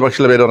 കേരളത്തിലെ 3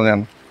 പക്ഷികളുടെ പേര്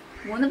പറഞ്ഞാണ്.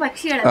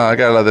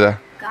 കേരളത്തിലെ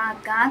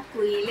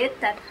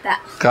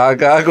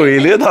കാക്ക,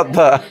 കുയില്, തത്ത.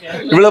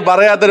 ഇവിടെ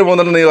പറയാത്തൊരു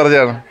 3 നീ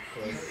പറഞ്ഞാണ്.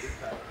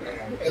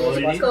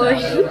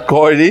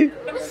 കോഴി,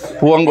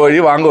 പൂവൻകോഴി,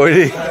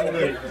 വാങ്കോഴി,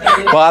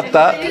 പാത്ത,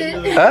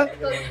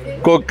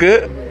 കൊക്ക്,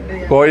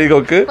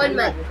 കോഴിക്കൊക്ക്,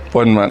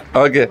 പൊന്മാൻ.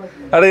 ഓക്കെ.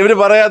 അതെ, ഇവര്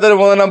പറയാത്തൊരു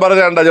 3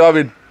 പറഞ്ഞാണ്ട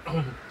ജോബിൻ.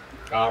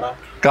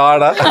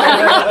 കാട,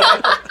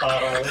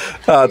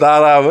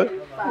 താറാവ്,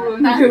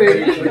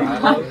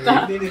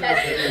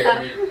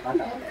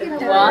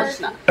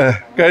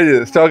 കഴിഞ്ഞ്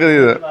സ്റ്റോക്ക്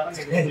ചെയ്ത്.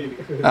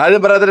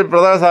 ആദ്യം പറയാത്തൊരു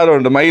പ്രധാന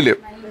സാധനമുണ്ട്, മയില്.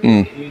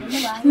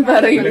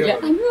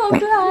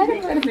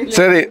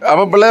 ശരി.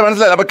 അപ്പൊ പിള്ളേർ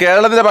മനസ്സിലായി. അപ്പൊ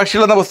കേരളത്തിലെ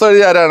പക്ഷികൾ എന്ന പുസ്തകം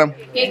എഴുതിയ ആരാണ്?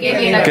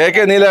 KK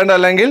നീലകണ്ഠൻ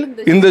അല്ലെങ്കിൽ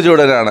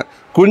ഇന്ദുചൂടനാണ്.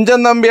 കുഞ്ചൻ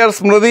നമ്പ്യാർ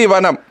സ്മൃതി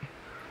വനം.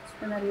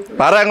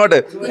 പറ അങ്ങോട്ട്.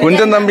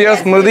 കുഞ്ചൻ നമ്പ്യാർ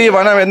സ്മൃതി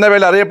വനം എന്ന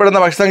പേരിൽ അറിയപ്പെടുന്ന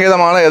പക്ഷി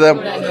സങ്കേതമാണ് ഏത്?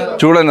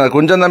 ചൂളന്നൂർ.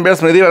 കുഞ്ചൻ നമ്പ്യാർ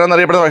സ്മൃതി വനം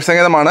എന്നറിയപ്പെടുന്ന പക്ഷി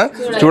സങ്കേതമാണ്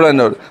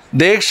ചൂളന്നൂർ.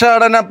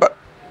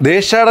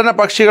 ദേശാടന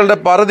പക്ഷികളുടെ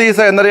പറുദീസ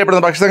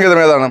എന്നറിയപ്പെടുന്ന പക്ഷി സങ്കേതം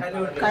ഏതാണ്?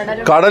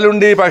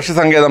 കടലുണ്ടി പക്ഷി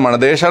സങ്കേതമാണ്.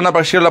 ദേശാടന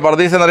പക്ഷികളുടെ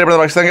പറുദീസ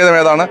എന്നറിയപ്പെടുന്ന പക്ഷി സങ്കേതം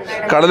ഏതാണ്?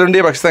 കടലുണ്ടി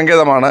പക്ഷി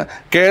സങ്കേതമാണ്.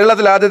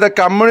 കേരളത്തിൽ ആദ്യത്തെ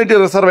കമ്മ്യൂണിറ്റി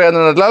റിസർവ്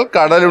എന്ന് പറഞ്ഞാൽ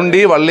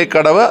കടലുണ്ടി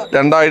വള്ളിക്കടവ്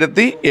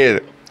 2007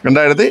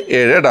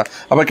 കേട്ടോ.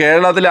 അപ്പൊ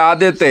കേരളത്തിലെ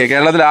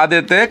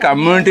ആദ്യത്തെ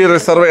കമ്മ്യൂണിറ്റി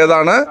റിസർവ്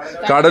ഏതാണ്?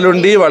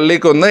 കടലുണ്ടി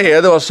വള്ളിക്കുന്ന്.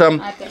 ഏത് വർഷം?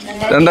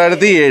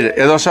 2007.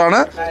 ഏത് വർഷമാണ്?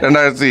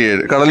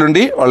 2007.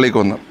 കടലുണ്ടി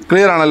വള്ളിക്കുന്ന്.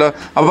 ക്ലിയർ ആണല്ലോ?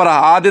 അപ്പൊ പറ.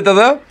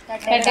 ആദ്യത്തത്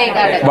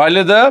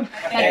വലുത്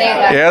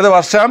ഏത്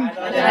വർഷം?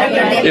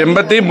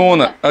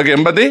 83. ഓക്കെ,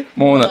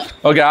 83.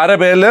 ഓക്കെ. ആരുടെ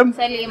പേരിലും?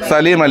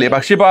 സലീം അലി.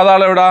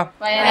 പക്ഷിപാതാളം എവിടാ?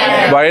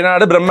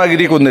 വയനാട്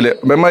ബ്രഹ്മഗിരി കുന്നില്,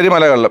 ബ്രഹ്മഗിരി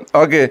മലകളിലും.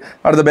 ഓക്കെ.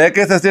 അടുത്ത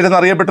ബേക്കേഴ്സ് എസ്റ്റേറ്റ്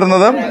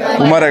എന്നറിയപ്പെട്ടിരുന്നത്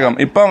കുമരകം.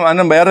 ഇപ്പം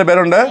അതിന് വേറെ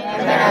പേരുണ്ട്,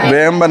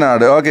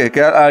 വേമ്പനാട്. ഓക്കെ.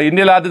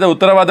 ഇന്ത്യയിലെ ആദ്യത്തെ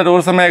ഉത്തരവാദിത്ത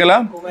ടൂറിസം മേഖല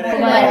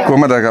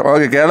കുമരകം.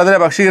 ഓക്കെ. കേരളത്തിലെ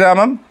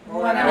പക്ഷിഗ്രാമം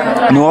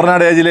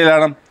നൂറനാട് ഏത്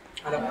ജില്ലയിലാണ്?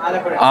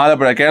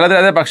 ആലപ്പുഴ. കേരളത്തിലെ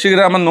ആദ്യത്തെ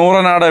പക്ഷിഗ്രാമം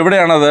നൂറനാട്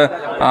എവിടെയാണത്?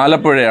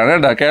 ആലപ്പുഴയാണ്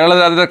കേട്ടോ.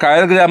 കേരളത്തിലെ ആദ്യത്തെ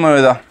കയർ ഗ്രാമം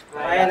ഏതാ?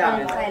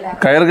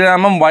 കയർ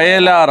ഗ്രാമം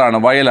വയലാറാണ്.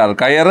 വയലാർ.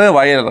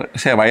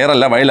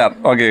 വയറല്ല, വയലാർ.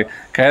 ഓക്കെ.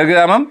 കയർ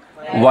ഗ്രാമം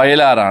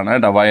വയലാറാണ്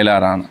കേട്ടോ.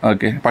 വയലാറാണ്.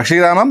 ഓക്കെ.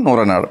 പക്ഷിഗ്രാമം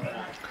നൂറനാട്.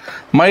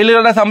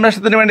 മയിലുകളുടെ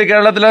സംരക്ഷണത്തിന് വേണ്ടി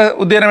കേരളത്തിലെ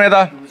ഉദ്യാനം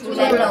ഏതാ?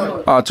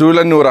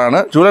 ചൂലന്നൂറാണ്.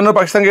 ചൂലന്നൂർ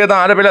പക്ഷി സങ്കേതം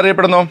ആരുടെ പേരിൽ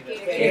അറിയപ്പെടുന്നു?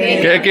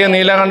 KK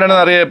നീലകണ്ഠന്റെ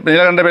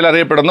പേരിൽ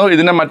അറിയപ്പെടുന്നു.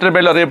 ഇതിന്റെ മറ്റൊരു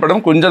പേരിൽ അറിയപ്പെടും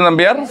കുഞ്ചൻ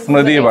നമ്പ്യാർ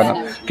സ്മൃതി വനം.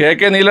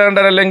 KK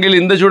നീലകണ്ഠൻ അല്ലെങ്കിൽ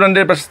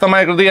ഇന്ദുചൂടന്റെ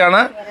പ്രശസ്തമായ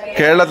കൃതിയാണ്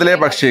കേരളത്തിലെ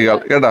പക്ഷികൾ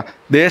കേട്ടോ.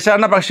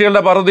 ദേശാടന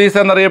പക്ഷികളുടെ പറുദീസ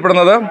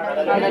എന്നറിയപ്പെടുന്നത്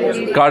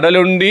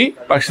കടലുണ്ടി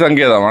പക്ഷി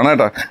സങ്കേതമാണ്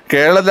കേട്ടോ.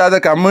 കേരളത്തിലെ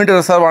ആദ്യ കമ്മ്യൂണിറ്റി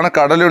റിസർവ് ആണ്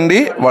കടലുണ്ടി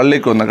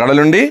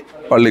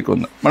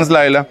വള്ളിക്കുന്ന്.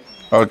 മനസ്സിലായില്ല?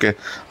 ഓക്കെ.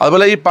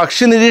 അതുപോലെ ഈ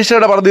പക്ഷി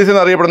നിരീക്ഷകരുടെ പറുദീസ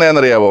എന്നറിയപ്പെടുന്നത്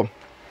എന്നറിയാവോ?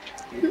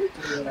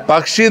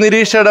 പക്ഷി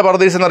നിരീക്ഷകരുടെ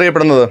പറുദീസ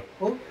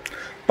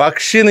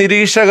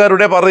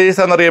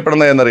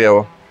എന്നറിയപ്പെടുന്നത്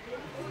എന്നറിയാവോ?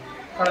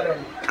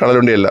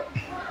 കടലുണ്ടിയല്ല.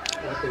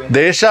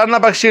 ദേശാടന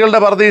പക്ഷികളുടെ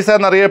പറുദീസ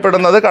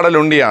എന്നറിയപ്പെടുന്നത്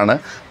കടലുണ്ടിയാണ്.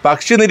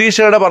 പക്ഷി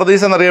നിരീക്ഷകരുടെ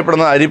പറുദീസ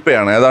എന്നറിയപ്പെടുന്നത്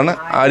അരിപ്പയാണ്. ഏതാണ്?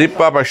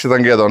 അരിപ്പ പക്ഷി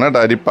സങ്കേതമാണ് കേട്ടോ.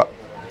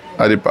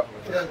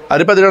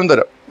 അരിപ്പ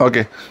തിരുവനന്തപുരം.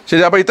 ഓക്കെ,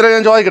 ശരി. അപ്പോൾ ഇത്രയും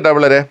ഞാൻ ചോദിക്കട്ടെ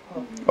പിള്ളേരെ?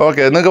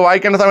 ഓക്കെ. നിങ്ങൾക്ക്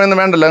വായിക്കേണ്ട സമയമൊന്നും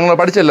വേണ്ടല്ലോ, നിങ്ങൾ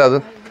പഠിച്ചല്ലോ. അത്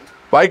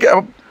വായിക്കാൻ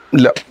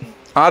ഇല്ല.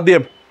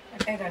 ആദ്യം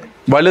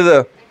വലുത്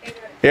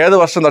ഏത്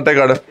വർഷം?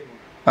 തട്ടേക്കാട്.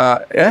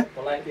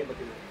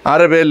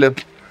 ആരുടെ പേരിൽ?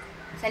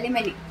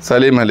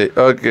 സലീം അലി.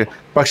 ഓക്കെ.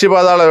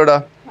 പക്ഷിപാതാളം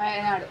എവിടെ?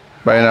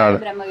 വയനാട്.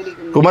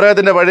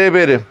 കുമരകത്തിന്റെ പഴയ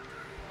പേര്?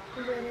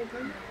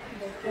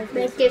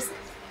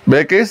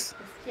 Baker's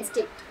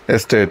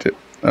estate.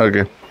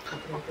 ഓക്കെ.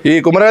 ഈ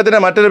കുമരകത്തിന്റെ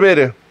മറ്റൊരു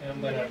പേര്?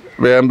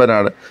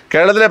 വേമ്പനാട്.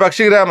 കേരളത്തിലെ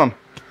പക്ഷിഗ്രാമം?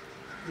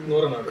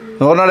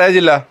 നൂറിനാട്. ഏത്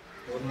ജില്ല?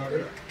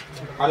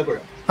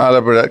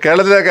 ആലപ്പുഴ.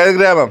 കേരളത്തിലെ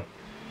കൈഗ്രാമം?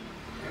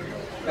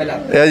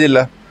 ഏത്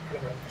ജില്ല?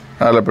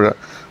 ആലപ്പുഴ.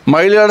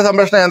 മയിലുകളുടെ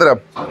സംരക്ഷണ കേന്ദ്രം?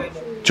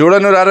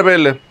 ചൂടന്നൂർ. ആരുടെ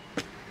പേരില്?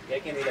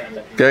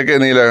 KK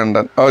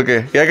Neelakantan.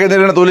 Okay. KK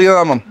Neelakantan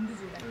തൂലികാനാമം?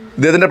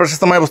 ഇദ്ദേഹത്തിന്റെ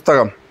പ്രശസ്തമായ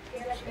പുസ്തകം?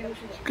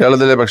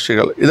 കേരളത്തിലെ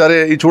പക്ഷികൾ.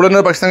 ഈ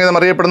ചൂടന്നൂർ പക്ഷി സങ്കേതം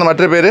അറിയപ്പെടുന്ന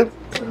മറ്റൊരു പേര്?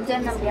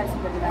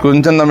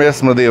 കുഞ്ചൻ നമ്പ്യാർ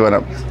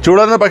സ്മൃതിവനം.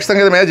 ചൂടന്നൂർ പക്ഷി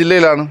സങ്കേതം ഏത്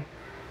ജില്ലയിലാണ്?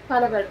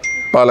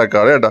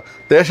 പാലക്കാട്. കേട്ടോ.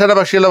 ദേശീയ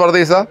പക്ഷികളുടെ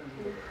പ്രതീസ?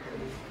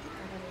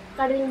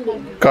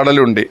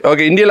 കടലുണ്ടി.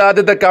 ഓക്കെ. ഇന്ത്യയിലെ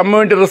ആദ്യത്തെ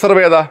കമ്മ്യൂണിറ്റി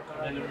റിസർവ് ഏതാ?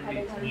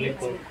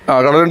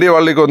 കടലുണ്ടി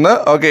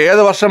വള്ളിക്കുന്ന്. ഓക്കെ.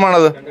 ഏത്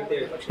വർഷമാണത്?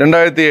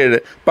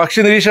 2007.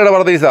 പക്ഷി നിരീക്ഷയുടെ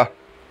പ്രതീസ?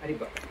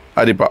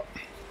 അരിപ്പ.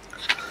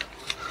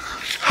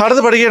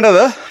 അടുത്ത്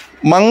പഠിക്കേണ്ടത്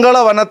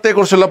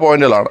മംഗളവനത്തെക്കുറിച്ചുള്ള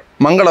പോയിന്റുകളാണ്.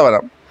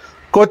 മംഗളവനം.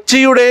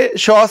 കൊച്ചിയുടെ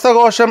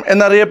ശ്വാസകോശം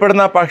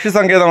എന്നറിയപ്പെടുന്ന പക്ഷി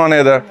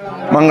സങ്കേതമാണേത്?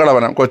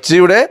 മംഗളവനം.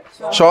 കൊച്ചിയുടെ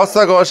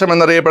ശ്വാസകോശം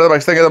എന്നറിയപ്പെടുന്ന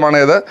പക്ഷി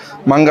സങ്കേതമാണേത്?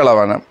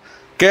 മംഗളവനം.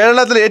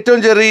 കേരളത്തിൽ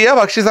ഏറ്റവും ചെറിയ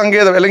പക്ഷി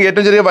സങ്കേതം അല്ലെങ്കിൽ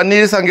ഏറ്റവും ചെറിയ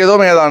വന്യജീവി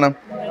സങ്കേതവും ഏതാണ്?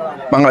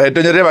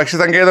 ഏറ്റവും ചെറിയ പക്ഷി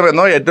സങ്കേതം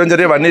എന്നോ ഏറ്റവും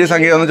ചെറിയ വന്യജീവി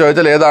സങ്കേതം എന്ന്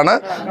ചോദിച്ചാൽ ഏതാണ്?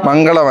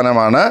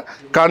 മംഗളവനമാണ്.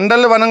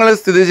 കണ്ടൽ വനങ്ങളിൽ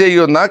സ്ഥിതി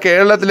ചെയ്യുന്ന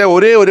കേരളത്തിലെ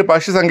ഒരേ ഒരു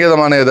പക്ഷി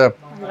സങ്കേതമാണ് ഏത്?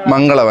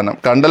 മംഗളവനം.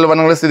 കണ്ടൽ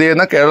വനങ്ങളിൽ സ്ഥിതി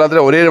ചെയ്യുന്ന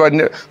കേരളത്തിലെ ഒരേ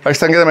പക്ഷി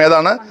സങ്കേതം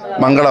ഏതാണ്?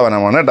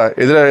 മംഗളവനമാണ്.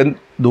 കേട്ടോ. ഇതിൽ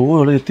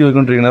ദൂരം എത്തി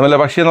പോയിക്കൊണ്ടിരിക്കുന്നത് വല്ല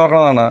പക്ഷിയെ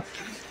നോക്കണതാണ്.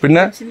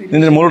 പിന്നെ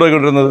നിന്റെ മൂട്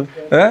പോയിക്കൊണ്ടിരുന്നത്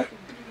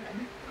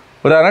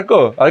ഒരു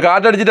അനക്കോ? അത്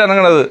കാറ്റടിച്ചിട്ട്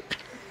അനങ്ങണത്.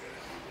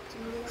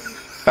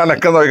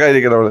 അനക്കം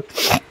നോക്കാതിരിക്കണം അവള്.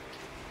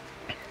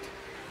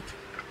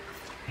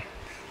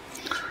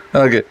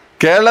 ഓക്കെ.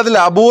 കേരളത്തിലെ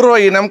അപൂർവ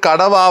ഇനം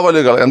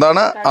കടവാവലുകൾ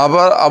എന്താണ്?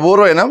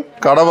 അപൂർവ ഇനം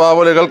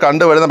കടവാവലുകൾ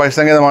കണ്ടുവരുന്ന പക്ഷി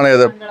സങ്കേതമാണ്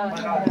ഏത്?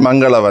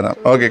 മംഗളവനം.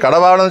 ഓക്കെ.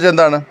 കടവാവലെന്ന് വെച്ചാൽ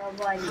എന്താണ്?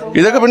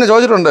 ഇതൊക്കെ പിന്നെ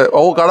ചോദിച്ചിട്ടുണ്ട്.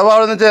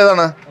 കടവാവലെന്ന് വെച്ചാൽ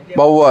ഏതാണ്?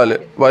 വവ്വാല്.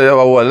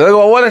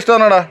 നിനക്ക് വവ്വാൽ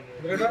ഇഷ്ടമാണോടാ?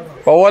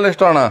 വവ്വാൽ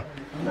ഇഷ്ടമാണോ?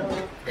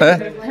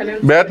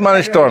 ബാറ്റ്മാൻ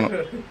ഇഷ്ടമാണ്.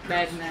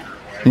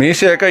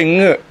 മീശയൊക്കെ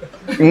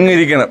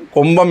ഇങ്ങിരിക്കണം.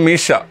 കൊമ്പം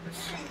മീശ.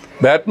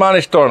 ബാറ്റ്മാൻ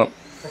ഇഷ്ടമാണ്.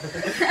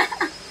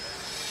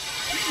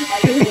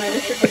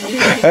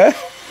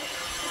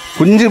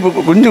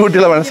 കുഞ്ഞു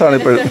കുട്ടികളെ മനസ്സാണ്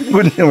ഇപ്പോഴും.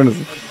 കുഞ്ഞു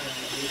മനസ്സ്.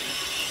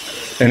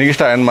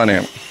 എനിക്കിഷ്ടം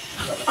അയൺമാനെയാണ്.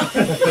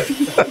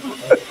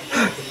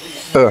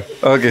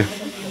 ഓക്കെ.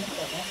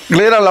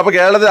 ക്ലിയർ ആണല്ലോ. അപ്പോൾ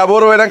കേരളത്തിൽ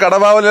അപൂർവനം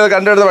കടവാവലുകൾ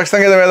കണ്ടുവരുന്ന പക്ഷി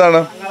സങ്കേതം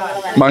ഏതാണ്?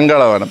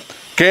 മംഗളവനം.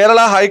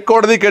 കേരള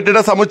ഹൈക്കോടതി കെട്ടിട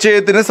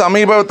സമുച്ചയത്തിന്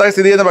സമീപത്തായി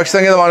സ്ഥിതി ചെയ്യുന്ന പക്ഷി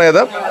സങ്കേതമാണ്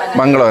ഏത്?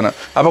 മംഗളവനം.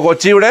 അപ്പോൾ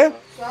കൊച്ചിയുടെ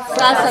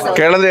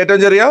കേരളത്തിലെ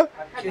ഏറ്റവും ചെറിയ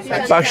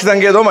പക്ഷി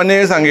സങ്കേതവും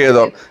വന്യജീവി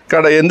സങ്കേതവും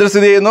എന്തിൽ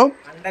സ്ഥിതി ചെയ്യുന്നു?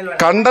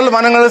 കണ്ടൽ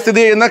വനങ്ങളിൽ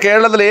സ്ഥിതി ചെയ്യുന്ന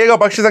കേരളത്തിലെ ഏക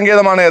പക്ഷി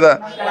സങ്കേതമാണ് ഏത്?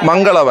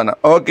 മംഗളവനം.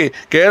 ഓക്കെ.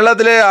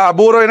 കേരളത്തിലെ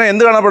അപൂർവനം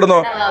എന്ത്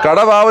കാണപ്പെടുന്നു?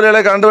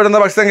 കടവാവലുകളെ കണ്ടുവരുന്ന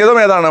പക്ഷി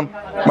സങ്കേതം ഏതാണ്?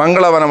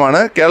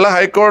 മംഗളവനമാണ്. കേരള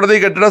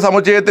ഹൈക്കോടതി കെട്ടിട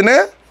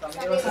സമുച്ചയത്തിന്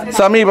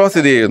സമീപം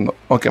സ്ഥിതി ചെയ്യുന്നു.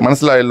 ഓക്കെ.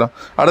 മനസ്സിലായല്ലോ.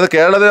 അടുത്ത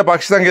കേരളത്തിലെ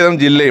പക്ഷി സങ്കേതം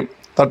ജില്ലയും?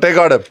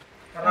 തട്ടേക്കാട്,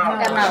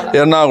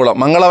 എറണാകുളം.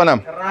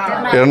 മംഗളവനം,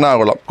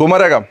 എറണാകുളം.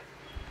 കുമരകം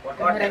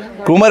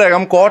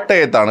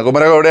കോട്ടയത്താണ്.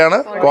 കുമരകം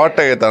എവിടെയാണ്?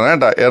 കോട്ടയത്താണ്.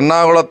 കേട്ടോ.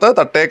 എറണാകുളത്ത്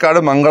തട്ടേക്കാട്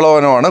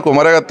മംഗളവനമാണ്.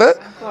 കുമരകത്ത്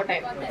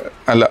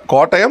അല്ല,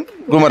 കോട്ടയം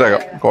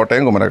കുമരകം.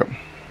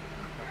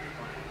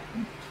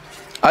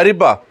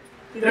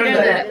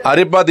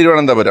 അരിപ്പ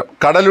തിരുവനന്തപുരം.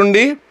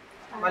 കടലുണ്ടി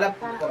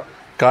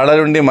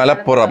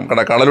മലപ്പുറം.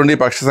 കടലുണ്ടി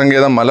പക്ഷി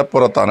സങ്കേതം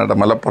മലപ്പുറത്താണ്. കേട്ടോ.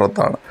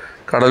 മലപ്പുറത്താണ്.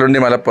 കടലുണ്ടി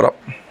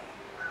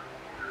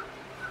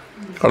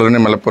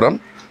മലപ്പുറം.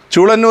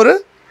 ചൂളന്നൂർ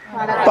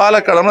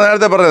പാലക്കാട്. നമ്മൾ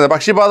നേരത്തെ പറഞ്ഞത്.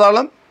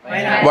 പക്ഷിപാതാളം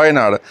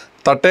വയനാട്.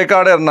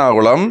 തട്ടേക്കാട്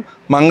എറണാകുളം,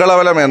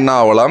 മംഗളവനം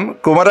എറണാകുളം,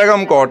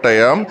 കുമരകം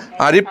കോട്ടയം,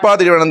 അരിപ്പ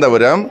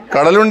തിരുവനന്തപുരം,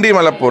 കടലുണ്ടി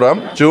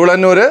മലപ്പുറം,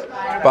 ചൂളന്നൂർ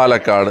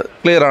പാലക്കാട്.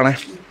 ക്ലിയർ ആണേ?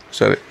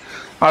 ശരി.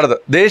 അടുത്ത്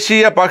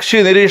ദേശീയ പക്ഷി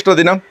നിരീക്ഷണ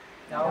ദിനം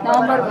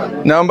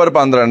നവംബർ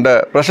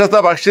 12. പ്രശസ്ത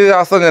പക്ഷി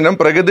ശാസ്ത്രജ്ഞനും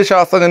പ്രകൃതി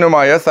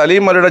ശാസ്ത്രജ്ഞനുമായ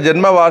സലീം അലിയുടെ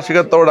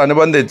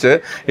ജന്മവാർഷികത്തോടനുബന്ധിച്ച്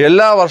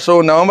എല്ലാ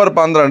വർഷവും നവംബർ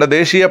 12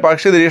 ദേശീയ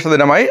പക്ഷി നിരീക്ഷണ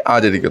ദിനമായി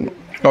ആചരിക്കുന്നു.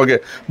 Okay.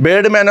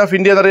 Bird man of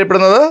India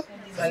എന്നറിയപ്പെടുന്നത്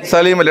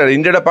സലീം അലിയാണ്.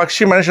 ഇന്ത്യയുടെ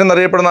പക്ഷി മനുഷ്യൻ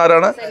എന്നറിയപ്പെടുന്ന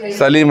ആരാണ്?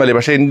 സലീം അലി.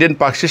 പക്ഷേ ഇന്ത്യൻ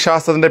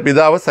പക്ഷിശാസ്ത്രത്തിന്റെ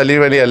പിതാവ്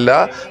സലീം അലി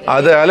അല്ല.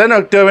 അത് അലൻ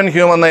ഒക്ടോവിയൻ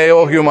ഹ്യൂം എന്ന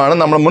AO ഹ്യൂമാണ്.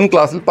 നമ്മൾ മുൻ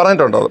ക്ലാസ്സിൽ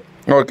പറഞ്ഞിട്ടുണ്ടത്.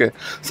 ഓക്കെ.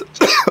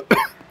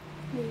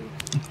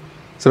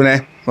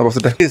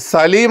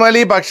 സലീം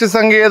അലി പക്ഷി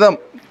സങ്കേതം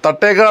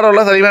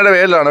തട്ടേക്കാടുള്ള സലീമയുടെ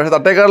പേരിലാണ്. പക്ഷെ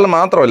തട്ടേക്കാടിൽ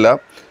മാത്രമല്ല,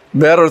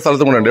 വേറൊരു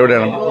സ്ഥലത്തും കൂടെ ഉണ്ട്.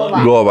 എവിടെയാണ്?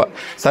 ഗോവ.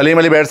 സലീം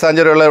അലി ബേർഡ്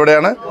സാഞ്ചുറി ഉള്ള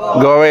എവിടെയാണ്?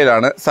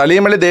 ഗോവയിലാണ്.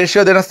 സലീം അലി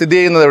ദേശീയോദ്യാനം സ്ഥിതി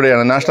ചെയ്യുന്നത്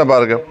എവിടെയാണ്? National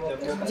park.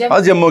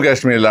 അത് ജമ്മു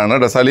കാശ്മീരിലാണ്.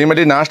 കേട്ടോ. സലീം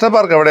അലി നാഷണൽ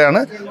പാർക്ക്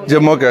എവിടെയാണ്?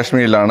 Jammu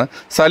കാശ്മീരിലാണ്.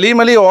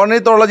 Saleem Ali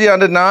ornithology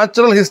and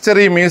natural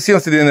history museum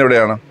സ്ഥിതി ചെയ്യുന്നത്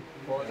എവിടെയാണ്?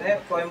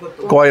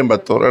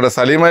 കോയമ്പത്തൂർ. കേട്ടോ.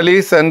 Saleem Ali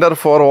centre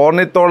for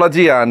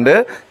ornithology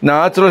and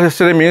natural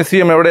history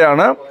museum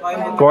എവിടെയാണ്?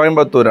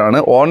 കോയമ്പത്തൂരാണ്.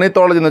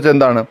 ഓർണിത്തോളജി എന്ന് വെച്ചാൽ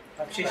എന്താണ്?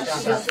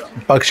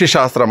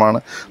 പക്ഷിശാസ്ത്രമാണ്.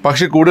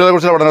 പക്ഷിക്കൂടുകളെ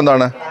കുറിച്ചുള്ള പഠനം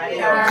എന്താണ്?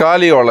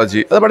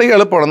 കാലിയോളജി. അത് പഠിക്കാൻ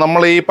എളുപ്പമാണ്.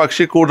 നമ്മൾ ഈ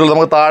പക്ഷിക്കൂടുകൾ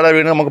നമുക്ക് താഴെ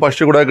വീണ് നമുക്ക്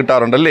പക്ഷിക്കൂടൊക്കെ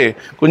കിട്ടാറുണ്ട് അല്ലേ?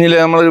 കുഞ്ഞിലെ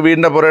നമ്മൾ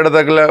വീടിൻ്റെ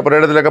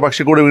പുരയിടത്തിലൊക്കെ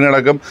പക്ഷിക്കൂട് വീണ്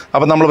കിടക്കും.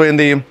 അപ്പം നമ്മൾ പോയി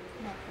എന്ത് ചെയ്യും?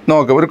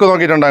 നോക്കും. ഒരുക്കം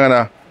നോക്കിയിട്ടുണ്ട്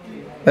അങ്ങനെ?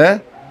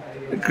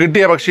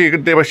 കിട്ടിയ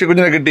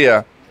പക്ഷിക്കുഞ്ഞിനെ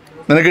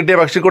നിനക്ക് കിട്ടിയ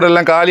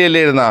പക്ഷിക്കൂടെല്ലാം കാലിയല്ലേ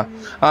ഇരുന്നാ?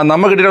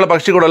 നമുക്ക് കിട്ടിയുള്ള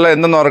പക്ഷിക്കൂടെല്ലാം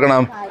എന്തെന്ന്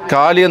ഓർക്കണം?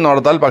 കാലി എന്ന്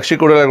ഓർത്താൽ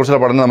പക്ഷിക്കൂടുകളെ കുറിച്ചുള്ള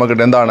പഠനം നമുക്ക്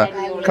കിട്ടും. എന്താണ്?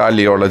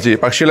 കാലിയോളജി.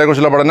 പക്ഷികളെ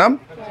കുറിച്ചുള്ള പഠനം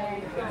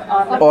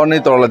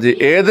ഓർണിത്തോളജി.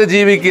 ഏത്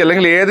ജീവിക്ക്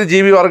അല്ലെങ്കിൽ ഏത്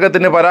ജീവി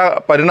വർഗത്തിന്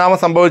പരിണാമം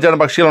സംഭവിച്ചാണ്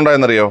പക്ഷികൾ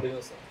ഉണ്ടായെന്നറിയോ?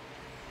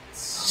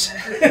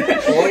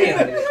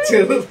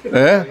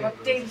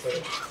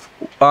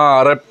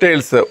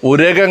 റെപ്റ്റൈൽസ്,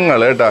 ഉരകങ്ങൾ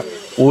കേട്ടാ.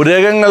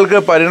 ഉരകങ്ങൾക്ക്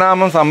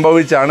പരിണാമം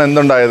സംഭവിച്ചാണ്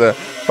എന്തുണ്ടായത്?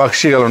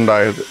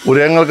 പക്ഷികളുണ്ടായത്.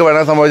 ഉരകങ്ങൾക്ക്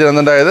പരിണാമം സംഭവിച്ചാണ്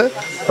എന്തുണ്ടായത്?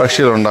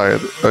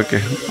 പക്ഷികളുണ്ടായത്. ഓക്കെ,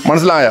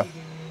 മനസ്സിലായോ?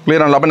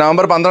 ക്ലിയർ ആണല്ലോ? അപ്പം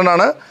നവംബർ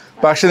 12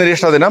 പക്ഷി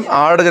നിരീക്ഷണ ദിനം.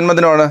 ആരുടെ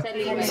ജന്മദിനമാണ്?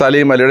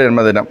 സലീം അലിയുടെ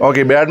ജന്മദിനം.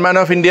 Okay, Batman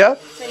of India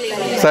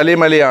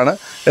Saleem അലിയാണ്.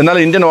 എന്നാൽ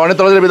ഇന്ത്യൻ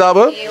ഓർണിത്തോളജിയുടെ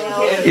പിതാവ്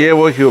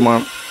എ.ഒ.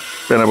 ഹ്യൂമാണ്.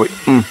 പിന്നെ പോയി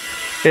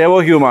എ.ഒ.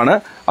 ഹ്യൂമാണ്.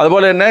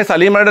 അതുപോലെ തന്നെ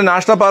സലീം അലിയുടെ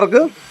national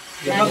park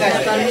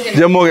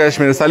Jammu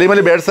Kashmir. Saleem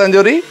Ali bird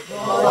sanctuary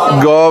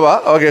Goa.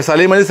 Okay,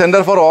 Saleem Ali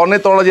centre for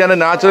ornithology and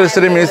natural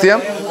history museum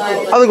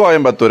അത്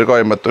കോയമ്പത്തൂർ.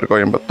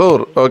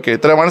 ഓക്കെ,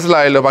 ഇത്ര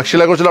മനസ്സിലായല്ലോ.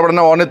 പക്ഷികളെ കുറിച്ചുള്ള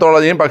പഠനം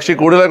ഓർണിത്തോളജിയും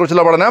പക്ഷിക്കൂടുകളെ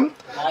കുറിച്ചുള്ള പഠനം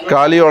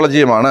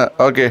കാലിയോളജിയുമാണ്.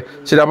 ഓക്കെ,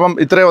 ശരി. അപ്പം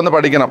ഇത്രയും ഒന്ന്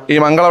പഠിക്കണം. ഈ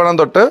മംഗളവനം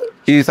തൊട്ട്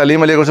ഈ സലീം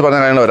അലിയെ കുറിച്ച് പറഞ്ഞ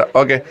കാര്യങ്ങൾ വരാം.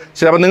 ഓക്കെ,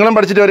 ശരി. അപ്പം നിങ്ങളും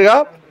പഠിച്ചിട്ട് വരിക.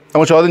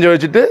 നമുക്ക് ചോദ്യം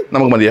ചോദിച്ചിട്ട്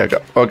നമുക്ക്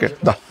മതിയാക്കാം. ഓക്കെ,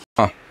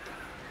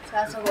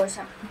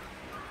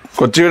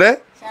 കൊച്ചിയുടെ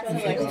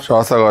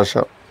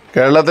ശ്വാസകോശം.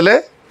 കേരളത്തിലെ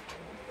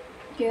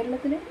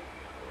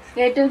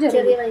ഏറ്റവും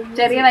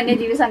ചെറിയ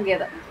വന്യജീവി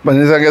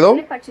സങ്കേതവും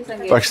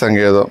പക്ഷി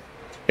സങ്കേതവും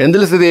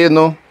എന്തിൽ സ്ഥിതി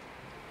ചെയ്യുന്നു?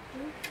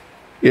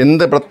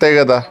 എന്ത്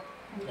പ്രത്യേകത?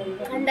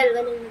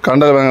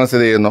 കണ്ടൽ വനങ്ങൾ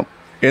സ്ഥിതി ചെയ്യുന്നു.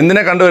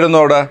 എന്തിനെ കണ്ടുവരുന്നു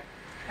അവിടെ?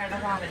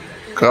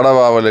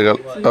 കടവാവലുകൾ.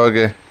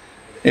 ഓക്കെ,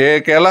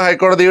 കേരള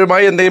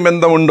ഹൈക്കോടതിയുമായി എന്തെങ്കിലും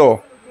ബന്ധമുണ്ടോ?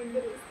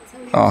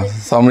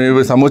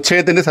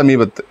 സമുച്ചയത്തിന്റെ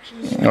സമീപത്ത്.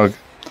 ഓക്കെ,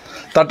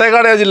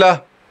 തട്ടേക്കാട് ഏത് ജില്ല?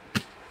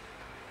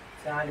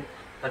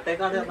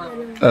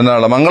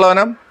 എറണാകുളം.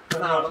 മംഗളവനം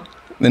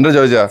നിന്റെ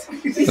ചോദിച്ചാ?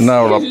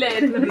 എറണാകുളം.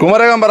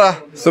 കുമരകം പറ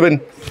സുബിൻ.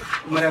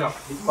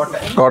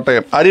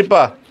 കോട്ടയം. അരിപ്പ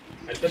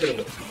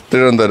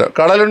തിരുവനന്തപുരം.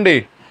 കടലുണ്ടി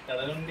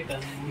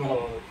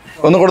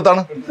ഒന്ന്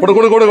കൊടുത്താണ്.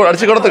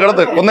 അടിച്ച്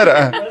കിടത്ത് കൊന്നേരാ.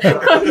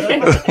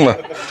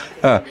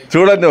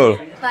 ചൂടന്നൂർ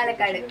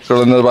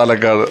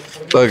പാലക്കാട്.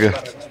 ഓക്കെ,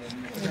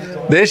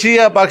 ദേശീയ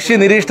പക്ഷി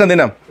നിരീക്ഷണ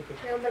ദിനം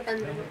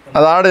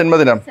അതാണ്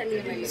ജന്മദിനം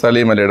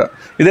സലീം അലിയുടെ.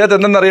 ഇദ്ദേഹത്തെ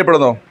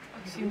എന്തെന്നറിയപ്പെടുന്നു?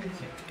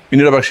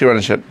 ഇന്ത്യയുടെ പക്ഷി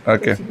മനുഷ്യൻ.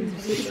 ഓക്കെ,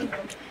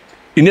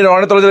 ഇന്ത്യൻ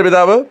ഓർണിത്തോളജിയുടെ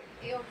പിതാവ്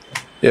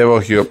എ.ഒ.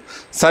 Hume.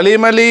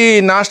 Saleem Ali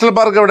national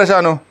park എവിടെ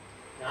Shanu?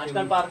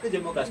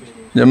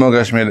 Jammu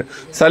Kashmir.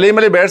 Saleem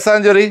Ali bird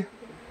sanctuary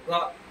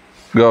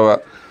Goa.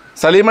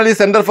 Saleem Ali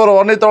centre for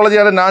ornithology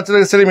and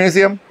natural history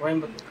museum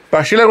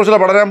പക്ഷികളെ കുറിച്ചുള്ള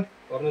പഠനം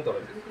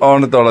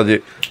ഓർണിത്തോളജി.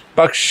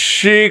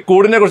 പക്ഷി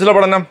കൂടിനെ കുറിച്ചുള്ള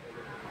പഠനം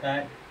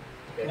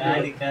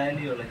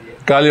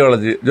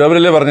കാലിയോളജി.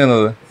 ജോബിലല്ലേ പറഞ്ഞു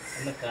തന്നത്?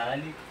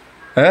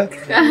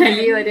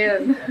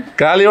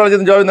 കാലിയോളജി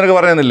ജോബി നിനക്ക്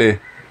പറഞ്ഞു തന്നില്ലേ?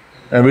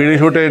 വീഡിയോ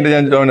ഷൂട്ട് ചെയ്തിട്ട്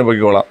ഞാൻ ജോബിനെ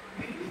പൊയ്ക്കോളാം.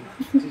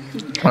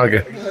 ഓക്കെ,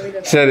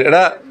 ശരി.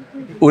 എടാ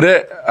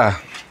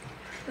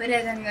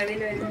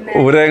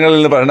ഉരകങ്ങളിൽ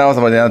നിന്ന് പരിണാമം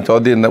സംഭവിച്ചു. ഞാൻ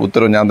ചോദ്യം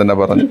ഉത്തരവ് ഞാൻ തന്നെ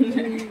പറഞ്ഞു.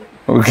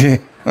 ഓക്കെ,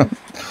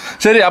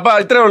 ശരി. അപ്പോൾ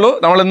ഇത്രയേ ഉള്ളൂ.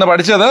 നമ്മൾ ഇന്ന്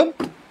പഠിച്ചത്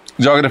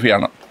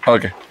ജോഗ്രഫിയാണ്.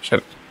 ഓക്കെ,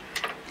 ശരി.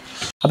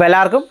 അപ്പോൾ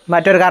എല്ലാവർക്കും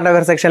മറ്റൊരു കറണ്ട്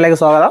അഫെയർ സെക്ഷനിലേക്ക്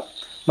സ്വാഗതം.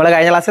 നമ്മൾ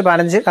കഴിഞ്ഞ ക്ലാസ്സിൽ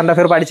 15 കറണ്ട്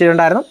അഫെയർ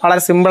പഠിച്ചിട്ടുണ്ടായിരുന്നു.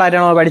 വളരെ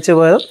സിമ്പിളായിട്ടാണ് നമ്മൾ പഠിച്ചു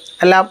പോയത്.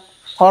 എല്ലാം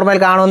ഓർമ്മയിൽ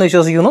കാണുമെന്ന്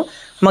വിശ്വസിക്കുന്നു.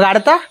 നമുക്ക്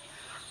അടുത്ത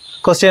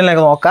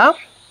ക്വസ്റ്റ്യനിലേക്ക് നോക്കാം.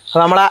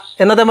 അപ്പോൾ നമ്മൾ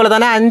ഇന്നത്തെ പോലെ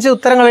തന്നെ 5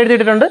 ഉത്തരങ്ങൾ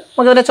എഴുതിയിട്ടുണ്ട്.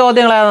 നമുക്കിതിൻ്റെ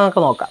ചോദ്യങ്ങളാണ്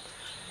നമുക്ക് നോക്കാം.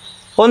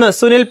 ഒന്ന്,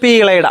 സുനിൽ പി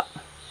ഇളയിടം.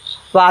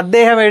 അപ്പോൾ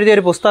അദ്ദേഹം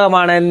എഴുതിയൊരു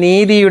പുസ്തകമാണ്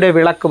നീതിയുടെ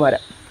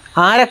വിളക്കുമരം.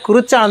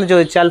 ആരെക്കുറിച്ചാണെന്ന്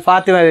ചോദിച്ചാൽ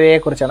ഫാത്തിമ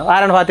ബീവിയെക്കുറിച്ചാണ്.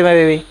 ആരാണ് ഫാത്തിമ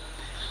ബീവി?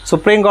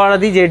 സുപ്രീം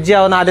കോടതി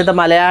ജഡ്ജിയാവുന്ന ആദ്യത്തെ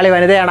മലയാളി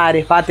വനിതയാണ്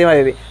ആര്? ഫാത്തിമ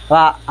ബീവി.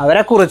 അപ്പോൾ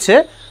അവരെക്കുറിച്ച്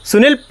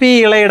സുനിൽ പി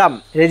ഇളയിടം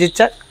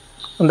രചിച്ച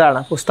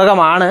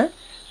പുസ്തകമാണ്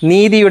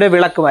നീതിയുടെ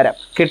വിളക്കുമരം.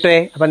 കിട്ടുവേ?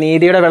 അപ്പം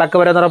നീതിയുടെ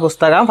വിളക്കുമരം എന്ന് പറഞ്ഞ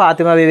പുസ്തകം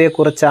ഫാത്തിമ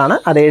ബീവിയെക്കുറിച്ചാണ്.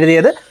 അത്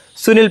എഴുതിയത്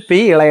സുനിൽ പി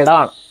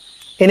ഇളയിടമാണ്.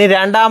 ഇനി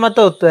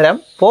രണ്ടാമത്തെ ഉത്തരം,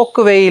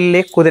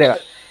 പോക്കുവെയിലിലെ കുതിരകൾ.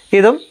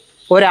 ഇതും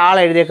ഒരാൾ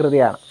എഴുതിയ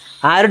കൃതിയാണ്.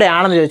 ആരുടെ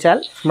ആണെന്ന് ചോദിച്ചാൽ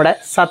നമ്മുടെ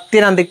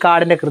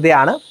സത്യനന്ദിക്കാടിൻ്റെ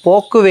കൃതിയാണ്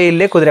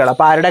പോക്കുവെയിലിലെ കുതിരകൾ.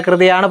 അപ്പോൾ ആരുടെ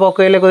കൃതിയാണ്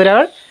പോക്കുവെയിലിലെ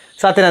കുതിരകൾ?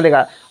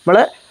 സത്യനന്ദിക്കാട്. നമ്മൾ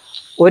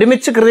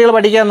ഒരുമിച്ച് കൃതികൾ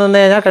പഠിക്കാൻ നിന്ന്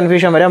കഴിഞ്ഞാൽ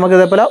കൺഫ്യൂഷൻ വരും. നമുക്ക്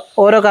ഇതേപോലെ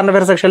ഓരോ കറണ്ട്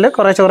അഫെയർ സെക്ഷനിൽ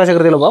കുറച്ച്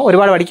കൃതികൾ പോകും.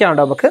 ഒരുപാട്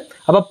പഠിക്കാനുണ്ട് നമുക്ക്.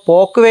 അപ്പോൾ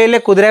പോക്കുവെയിലിലെ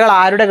കുതിരകൾ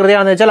ആരുടെ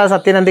കൃതിയാണെന്ന് വെച്ചാൽ അത്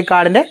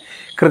സത്യനന്ദിക്കാടിൻ്റെ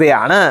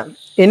കൃതിയാണ്.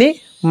 ഇനി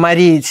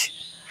മരീച്ച്.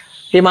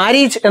 ഈ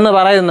മാരീച്ച് എന്ന്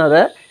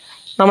പറയുന്നത്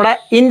നമ്മുടെ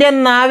ഇന്ത്യൻ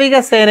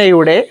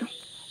നാവികസേനയുടെ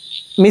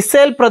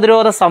മിസൈൽ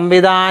പ്രതിരോധ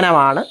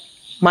സംവിധാനമാണ്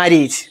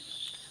മാരീച്ച്.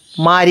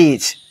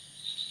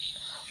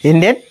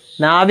 ഇന്ത്യൻ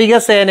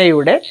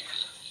നാവികസേനയുടെ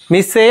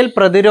മിസൈൽ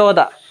പ്രതിരോധ,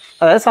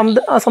 അതായത്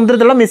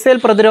സമുദ്രത്തിലുള്ള മിസൈൽ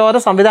പ്രതിരോധ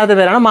സംവിധാനത്തിൻ്റെ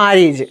പേരാണ്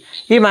മാരീച്ച്.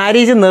 ഈ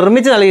മാരീച്ച്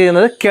നിർമ്മിച്ച്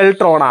നൽകിയിരുന്നത്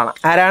കെൽട്രോണാണ്.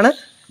 ആരാണ്?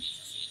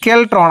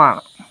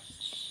 കെൽട്രോണാണ്.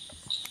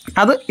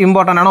 അത്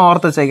ഇമ്പോർട്ടൻ്റ് ആണ്,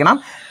 ഓർത്ത് വെച്ചേക്കണം.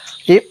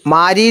 ഈ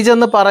മാരീജ്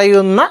എന്ന്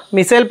പറയുന്ന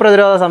മിസൈൽ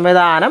പ്രതിരോധ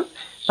സംവിധാനം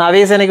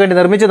നാവികസേനയ്ക്ക് വേണ്ടി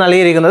നിർമ്മിച്ച്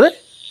നൽകിയിരിക്കുന്നത്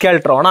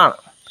കെൽട്രോണാണ്.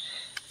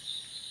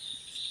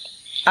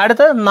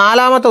 അടുത്ത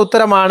 4ാമത്തെ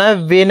ഉത്തരമാണ്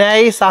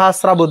വിനയ്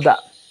സഹസ്രബുദ്ധ.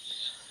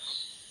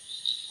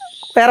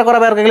 വേറെ കുറേ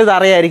പേർക്കെങ്കിലും ഇത്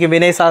അറിയായിരിക്കും.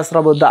 വിനയ്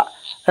സഹസ്രബുദ്ധ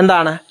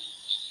എന്താണ്?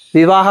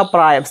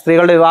 വിവാഹപ്രായം,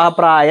 സ്ത്രീകളുടെ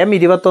വിവാഹപ്രായം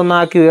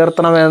 21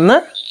 ഉയർത്തണമെന്ന്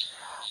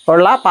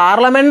ഉള്ള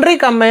പാർലമെൻ്ററി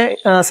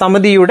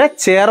സമിതിയുടെ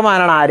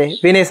ചെയർമാനാണ് ആര്?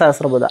 വിനയ്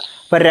സഹസ്രബുദ്ധ.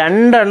 അപ്പോൾ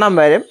 2 എണ്ണം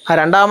വരും.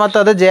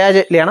 2ാമത്തത് ജയ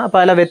ജെറ്റ്ലിയാണ്. അപ്പോൾ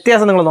അതിലെ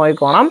വ്യത്യാസം നിങ്ങൾ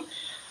നോക്കിക്കോണം.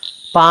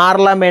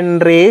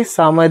 പാർലമെൻ്ററി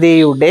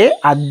സമിതിയുടെ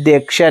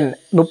അധ്യക്ഷൻ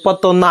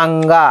 31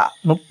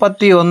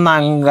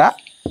 അംഗ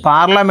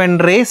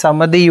പാർലമെൻ്ററി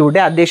സമിതിയുടെ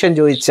അധ്യക്ഷൻ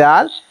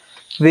ചോദിച്ചാൽ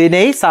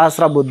വിനയ്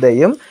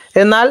സഹസ്രബുദ്ധയും,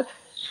 എന്നാൽ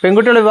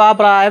പെൺകുട്ടികളുടെ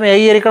വിവാഹപ്രായം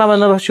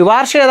ഏകീകരിക്കണമെന്ന്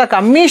ശുപാർശ ചെയ്ത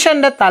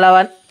കമ്മീഷൻ്റെ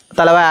തലവൻ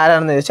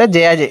ആരാണെന്ന് ചോദിച്ചാൽ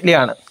ജയ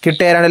ജെറ്റ്ലിയാണ്.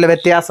 കിട്ടിയ 2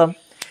 വ്യത്യാസം.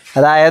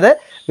 അതായത്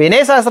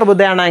വിനയ്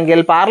സഹസ്രബുദ്ധയാണെങ്കിൽ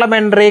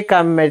പാർലമെൻ്ററി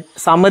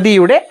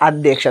സമിതിയുടെ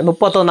അധ്യക്ഷൻ,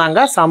 31 അംഗ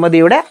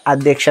സമിതിയുടെ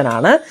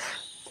അധ്യക്ഷനാണ്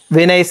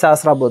വിനയ്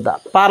സഹസ്രബുദ്ധ,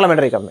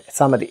 പാർലമെൻ്ററി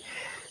സമിതി.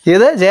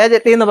 ഇത് ജയ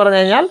ജെറ്റ്ലി എന്ന് പറഞ്ഞു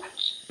കഴിഞ്ഞാൽ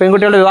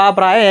പെൺകുട്ടികളുടെ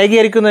വിവാഹപ്രായം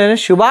ഏകീകരിക്കുന്നതിന്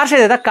ശുപാർശ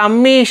ചെയ്ത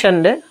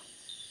കമ്മീഷൻ്റെ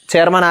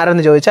ചെയർമാൻ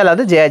ആരെന്ന് ചോദിച്ചാൽ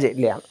അത് ജയ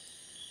ജെറ്റ്ലിയാണ്.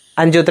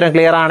 5 ഉത്തരം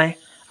ക്ലിയർ ആണേ.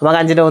 നമുക്ക്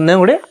 5ൻ്റെ ഒന്നും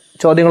കൂടി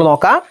ചോദ്യങ്ങൾ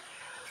നോക്കാം.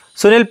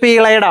 സുനിൽ പി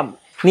ഇളയിടം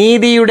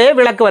നീതിയുടെ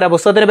വിളക്ക് മരം,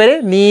 പുസ്തകത്തിൻ്റെ പേര്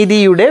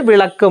നീതിയുടെ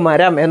വിളക്ക്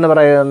മരം എന്ന്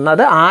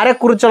പറയുന്നത്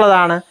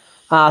ആരെക്കുറിച്ചുള്ളതാണ്?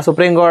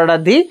 സുപ്രീം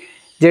കോടതി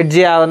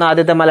ജഡ്ജിയാവുന്ന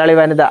ആദ്യത്തെ മലയാളി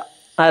വനിത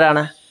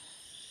ആരാണ്?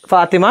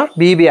 ഫാത്തിമ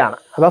ബീബിയാണ്.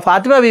 അപ്പോൾ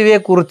ഫാത്തിമ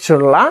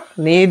ബീബിയെക്കുറിച്ചുള്ള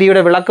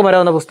നീതിയുടെ വിളക്ക്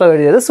മരം എന്ന പുസ്തകം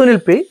എഴുതിയത് സുനിൽ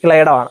പി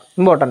ഇളയിടമാണ്.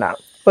 ഇമ്പോർട്ടൻ്റ് ആണ്,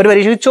 ഒരു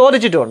പരീക്ഷയ്ക്ക്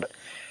ചോദിച്ചിട്ടുമുണ്ട്.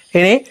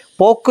 ഇനി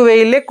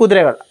പോക്കുവെയിലെ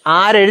കുതിരകൾ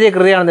ആരെഴുതിയ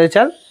കൃതിയാണെന്ന്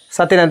ചോദിച്ചാൽ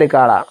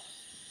സത്യനന്ദിക്കാടാണ്.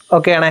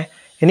 ഓക്കെ ആണേ.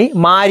 ഇനി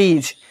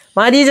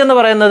മാരീജ് എന്ന്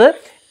പറയുന്നത്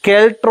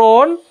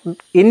കെൽട്രോൺ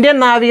ഇന്ത്യൻ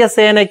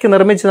നാവികസേനയ്ക്ക്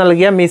നിർമ്മിച്ച്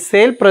നൽകിയ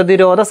മിസൈൽ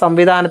പ്രതിരോധ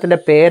സംവിധാനത്തിൻ്റെ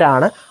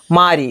പേരാണ്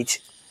മാരീജ്.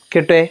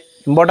 കിട്ടുവേ,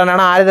 ഇമ്പോർട്ടൻ്റ്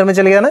ആണ്. ആര്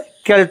നിർമ്മിച്ച് നൽകിയതാണ്?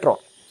 കെൽട്രോൺ.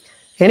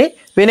 ഇനി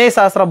വിനയ്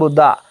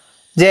സഹസ്രബുദ്ധ,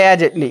 ജയ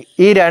ജെറ്റ്ലി,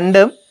 ഈ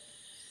 2ഉം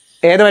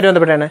ഏതുമായിട്ട്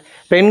ബന്ധപ്പെട്ടാണ്?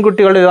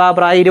 പെൺകുട്ടികളുടെ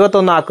വിവാഹപ്രായം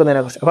 21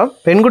 ആക്കുന്നതിനെക്കുറിച്ച്. അപ്പം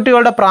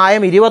പെൺകുട്ടികളുടെ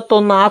പ്രായം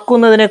 21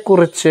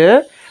 ആക്കുന്നതിനെക്കുറിച്ച്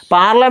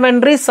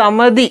പാർലമെൻ്ററി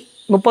സമിതി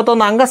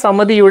 31 അംഗ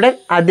സമിതിയുടെ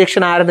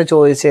അധ്യക്ഷൻ ആരെന്ന്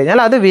ചോദിച്ചു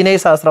കഴിഞ്ഞാൽ അത്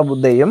വിനയ്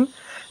സഹസ്രബുദ്ധയും,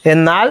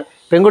 എന്നാൽ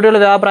പെൺകുട്ടികളുടെ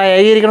വിവാഹപ്രായം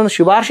ഏകീകരിക്കണമെന്ന്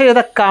ശുപാർശ ചെയ്ത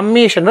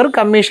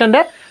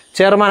കമ്മീഷൻ്റെ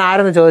ചെയർമാൻ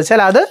ആരെന്ന്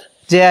ചോദിച്ചാൽ അത്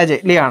ജയ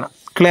ജെറ്റ്ലിയാണ്.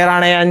 ക്ലിയർ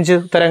ആണ് 5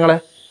 ഉത്തരങ്ങൾ.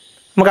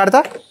 നമുക്ക് അടുത്ത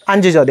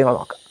 5 ചോദ്യങ്ങൾ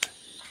നോക്കാം.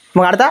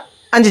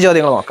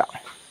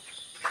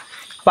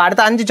 അപ്പോൾ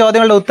അടുത്ത 5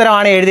 ചോദ്യങ്ങളുടെ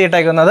ഉത്തരമാണ്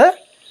എഴുതിയിട്ടേക്കുന്നത്.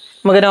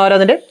 നമുക്കിനി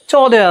ഓരോന്നിൻ്റെ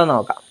ചോദ്യം ഏതെന്ന്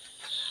നോക്കാം.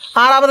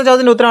 6ാമത്തെ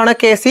ചോദ്യത്തിൻ്റെ ഉത്തരമാണ്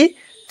KC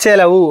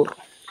ചെലവൂർ.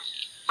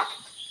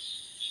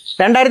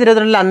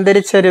 2022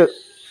 അന്തരിച്ചൊരു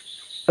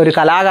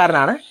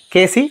കലാകാരനാണ്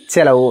KC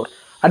ചെലവൂർ.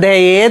 അദ്ദേഹം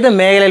ഏത്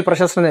മേഖലയിൽ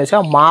പ്രശസ്തനെന്ന്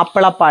ചോദിച്ചാൽ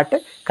മാപ്പിളപ്പാട്ട്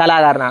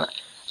കലാകാരനാണ്.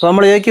 അപ്പോൾ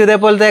നമ്മൾ ചോദിക്കും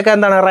ഇതേപോലത്തെയൊക്കെ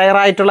എന്താണ്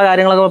റയറായിട്ടുള്ള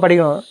കാര്യങ്ങളൊക്കെ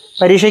പഠിക്കുന്നത്,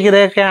 പരീക്ഷയ്ക്ക്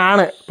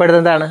ഇതൊക്കെയാണ്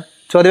പെടുന്നതാണ്.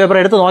 ചോദ്യപേപ്പർ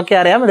എടുത്ത്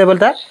നോക്കിയാൽ അറിയാം.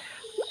 ഇതേപോലത്തെ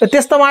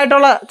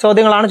വ്യത്യസ്തമായിട്ടുള്ള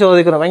ചോദ്യങ്ങളാണ്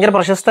ചോദിക്കുന്നത്. ഭയങ്കര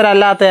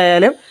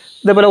പ്രശസ്തരല്ലാത്തയായാലും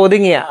ഇതേപോലെ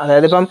ഒതുങ്ങിയ,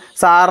 അതായത് ഇപ്പം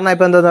സാറിന്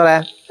ഇപ്പം എന്താ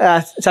പറയുക,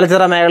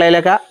 ചലച്ചിത്ര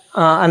മേഖലയിലൊക്കെ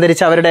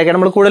അന്തരിച്ച് അവരുടെയൊക്കെ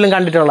നമ്മൾ കൂടുതലും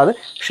കണ്ടിട്ടുള്ളത്.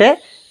 പക്ഷേ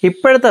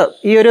ഇപ്പോഴത്തെ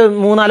ഈ ഒരു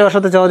 3-4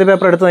 വർഷത്തെ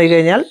ചോദ്യപേപ്പർ എടുത്ത്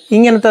നോക്കിക്കഴിഞ്ഞാൽ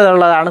ഇങ്ങനത്തെ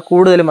ഉള്ളതാണ്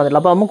കൂടുതലും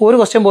വന്നിട്ടുള്ളത്. അപ്പോൾ നമുക്ക് ഒരു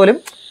ക്വസ്റ്റ്യൻ പോലും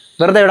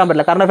വെറുതെ വിടാൻ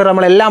പറ്റില്ല, കാരണം ഇപ്പോൾ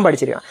നമ്മളെല്ലാം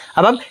പഠിച്ചിരിക്കണം.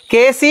 അപ്പം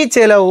KC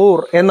ചെലവൂർ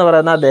എന്ന്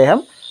പറയുന്ന അദ്ദേഹം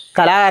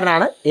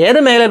കലാകാരനാണ്. ഏത്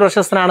മേഖലയിൽ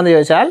പ്രശസ്തനാണെന്ന്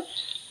ചോദിച്ചാൽ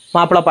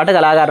മാപ്പിളപ്പാട്ട്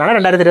കലാകാരനാണ്.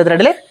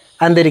 2022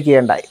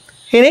 അന്തരിക്കുകയുണ്ടായി.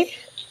 ഇനി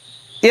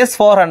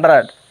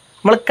S-400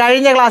 നമ്മൾ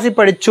കഴിഞ്ഞ ക്ലാസ്സിൽ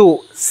പഠിച്ചു.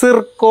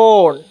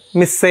 സിർക്കോൺ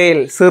മിസൈൽ,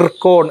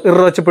 സിർക്കോൺ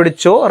ഇറുവച്ച്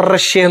പിടിച്ചു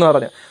റഷ്യ എന്ന്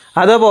പറഞ്ഞു.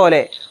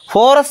 അതുപോലെ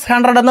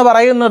 4S-100 എന്ന്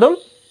പറയുന്നതും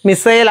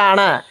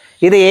മിസൈലാണ്.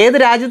 ഇത് ഏത്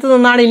രാജ്യത്ത്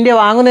നിന്നാണ് ഇന്ത്യ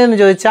വാങ്ങുന്നതെന്ന്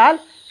ചോദിച്ചാൽ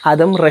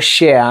അതും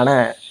റഷ്യയാണ്.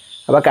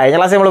 അപ്പോൾ കഴിഞ്ഞ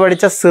ക്ലാസ്സിൽ നമ്മൾ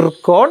പഠിച്ച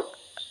സിർക്കോൺ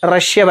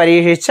റഷ്യ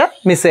പരീക്ഷിച്ച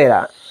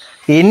മിസൈലാണ്.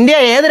 ഇന്ത്യ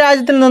ഏത്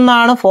രാജ്യത്തിൽ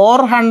നിന്നാണ്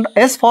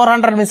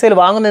S-400 മിസൈൽ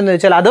വാങ്ങുന്നതെന്ന്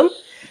ചോദിച്ചാൽ അതും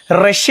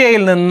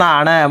റഷ്യയിൽ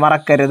നിന്നാണ്.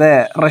 മറക്കരുത്,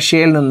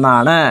 റഷ്യയിൽ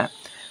നിന്നാണ്.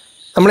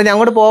 നമ്മളിനി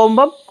അങ്ങോട്ട്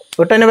പോകുമ്പം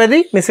ഒട്ടനവധി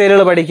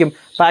മിസൈലുകൾ പഠിക്കും.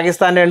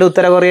 പാകിസ്ഥാൻ്റെ ഉണ്ട്,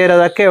 ഉത്തര കൊറിയയുടെ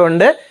അതൊക്കെ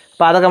ഉണ്ട്.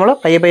 അപ്പോൾ അതൊക്കെ നമ്മൾ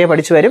പയ്യെ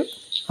പഠിച്ചു വരും.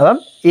 അപ്പം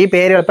ഈ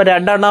പേരുകൾ ഇപ്പോൾ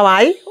 2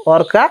 എണ്ണമായി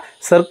ഓർക്കുക.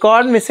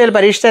 സിർക്കോൺ മിസൈൽ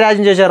പരീക്ഷിച്ച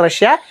രാജ്യം ചോദിച്ചാൽ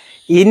റഷ്യ.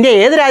 ഇന്ത്യ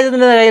ഏത്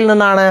രാജ്യത്തിൻ്റെ കയ്യിൽ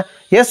നിന്നാണ്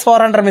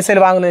S-400 മിസൈൽ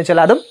വാങ്ങുന്നതെന്ന്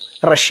വെച്ചാൽ അതും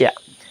റഷ്യ.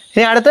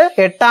 ഇനി അടുത്ത്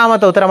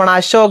 8ാമത്തെ ഉത്തരമാണ്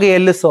അശോക്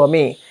എൽ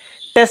സ്വാമി.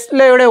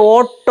 ടെസ്ലയുടെ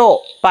ഓട്ടോ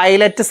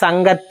പൈലറ്റ്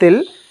സംഘത്തിൽ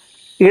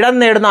ഇടം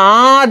നേടുന്ന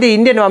ആദ്യ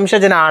ഇന്ത്യൻ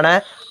വംശജനാണ്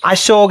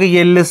അശോക്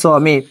എൽ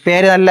സ്വാമി.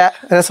 പേര് നല്ല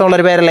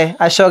രസമുള്ളൊരു പേരല്ലേ,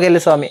 അശോക് എൽ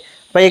സ്വാമി.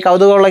 അപ്പോൾ ഈ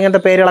കൗതുകമുള്ള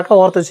ഇങ്ങനത്തെ പേരുകളൊക്കെ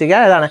ഓർത്ത് വെച്ചിരിക്കുക.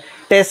 ഏതാണ്?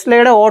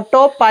 ടെസ്ലയുടെ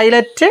ഓട്ടോ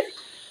പൈലറ്റ്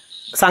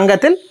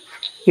സംഘത്തിൽ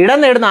ഇടം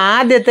നേടുന്ന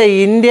ആദ്യത്തെ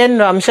ഇന്ത്യൻ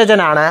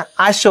വംശജനാണ്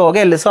അശോക്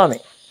എൽ സ്വാമി.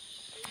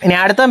 ഇനി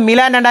അടുത്ത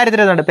മിലാൻ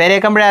 2022. പേര്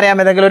കേൾക്കുമ്പോഴേ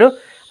അറിയാം ഏതെങ്കിലും ഒരു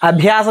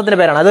അഭ്യാസത്തിൻ്റെ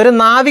പേരാണ്. അതൊരു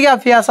നാവിക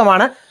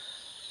അഭ്യാസമാണ്,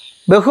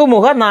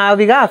 ബഹുമുഖ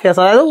നാവിക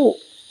അഭ്യാസം. അതായത്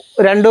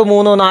 2,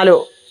 3, 4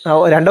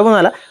 2,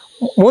 3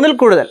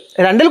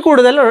 2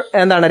 കൂടുതൽ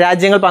എന്താണ്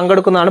രാജ്യങ്ങൾ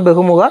പങ്കെടുക്കുന്നതാണ്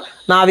ബഹുമുഖ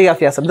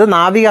നാവികാഭ്യാസം. ഇത്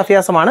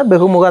നാവികാഭ്യാസമാണ്,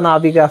 ബഹുമുഖ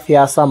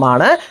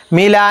നാവികാഭ്യാസമാണ്.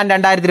 മിലാൻ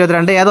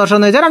 2022. ഏത് വർഷം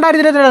എന്ന് വെച്ചാൽ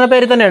 2022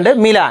 പേര് തന്നെയുണ്ട്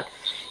മിലാൻ.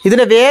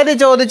 ഇതിൻ്റെ വേദി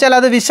ചോദിച്ചാൽ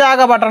അത്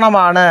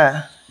വിശാഖപട്ടണമാണ്.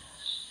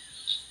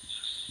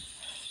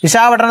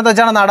 വിശാഖപട്ടണത്ത്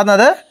വെച്ചാണ്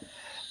നടന്നത്.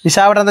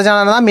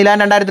 മിലാൻ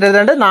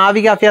 2022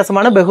 നാവിക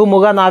അഭ്യാസമാണ്,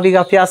 ബഹുമുഖ നാവിക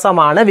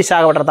അഭ്യാസമാണ്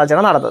വിശാഖപട്ടണത്ത്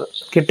വെച്ചാണ് നടന്നത്.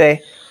 കിട്ടേ.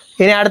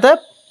 ഇനി അടുത്ത്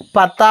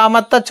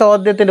 10ാമത്തെ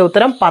ചോദ്യത്തിൻ്റെ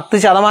ഉത്തരം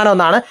 10%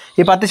 എന്നാണ്.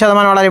 ഈ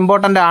 10% വളരെ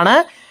ഇമ്പോർട്ടൻ്റ് ആണ്.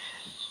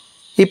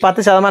 ഈ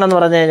 10% എന്ന്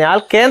പറഞ്ഞു കഴിഞ്ഞാൽ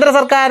കേന്ദ്ര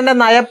സർക്കാരിൻ്റെ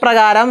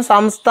നയപ്രകാരം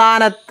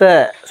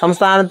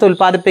സംസ്ഥാനത്ത്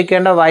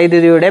ഉൽപ്പാദിപ്പിക്കേണ്ട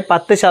വൈദ്യുതിയുടെ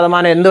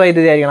 10% എന്ത്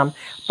വൈദ്യുതി ആയിരിക്കണം?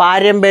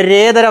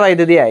 പാരമ്പര്യേതര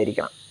വൈദ്യുതി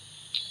ആയിരിക്കണം.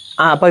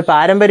 അപ്പോൾ ഈ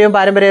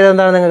പാരമ്പര്യേതര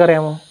എന്താണെന്ന്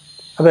നിങ്ങൾക്കറിയാമോ?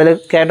 അപ്പോൾ ഇതിൽ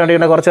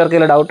കേട്ടോണ്ടിരിക്കുന്ന കുറച്ച് പേർക്ക്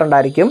ഇതിൽ ഡൗട്ട്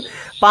ഉണ്ടായിരിക്കും.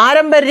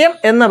 പാരമ്പര്യം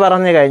എന്ന്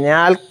പറഞ്ഞു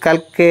കഴിഞ്ഞാൽ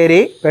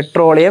കൽക്കരി,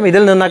 പെട്രോളിയം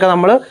ഇതിൽ നിന്നൊക്കെ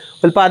നമ്മൾ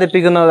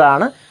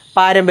ഉൽപ്പാദിപ്പിക്കുന്നതാണ്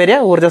പാരമ്പര്യ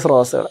ഊർജ്ജ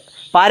സ്രോതസ്സുകൾ.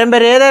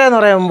 പാരമ്പര്യേതര എന്ന്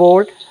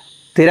പറയുമ്പോൾ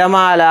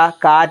തിരമാല,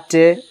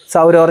 കാറ്റ്,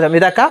 സൗരോർജ്ജം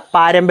ഇതൊക്കെ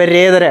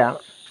പാരമ്പര്യേതരയാണ്.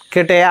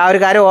 കിട്ടേ. ആ ഒരു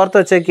കാര്യം ഓർത്ത്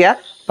വെച്ചേക്കുക.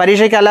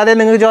 പരീക്ഷയ്ക്ക് അല്ലാതെ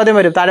നിങ്ങൾക്ക് ചോദ്യം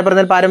വരും, താഴെ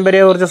പറഞ്ഞാൽ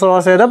പാരമ്പര്യ ഊർജ്ജ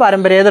സ്രോതസ് ഏത്,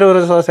 പാരമ്പര്യേതര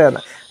ഊർജ്ജ സ്രോതസ്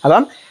ഏതെന്ന്.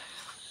 അപ്പം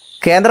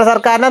കേന്ദ്ര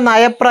സർക്കാരിൻ്റെ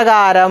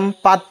നയപ്രകാരം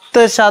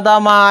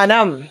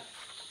 10%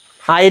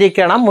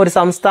 ആയിരിക്കണം ഒരു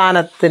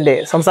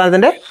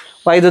സംസ്ഥാനത്തിൻ്റെ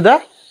വൈദ്യുത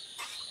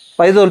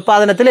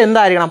ഉൽപ്പാദനത്തിൽ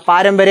എന്തായിരിക്കണം?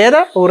 പാരമ്പര്യേതര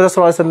ഊർജ്ജ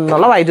സ്രോതസ്സിൽ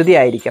നിന്നുള്ള വൈദ്യുതി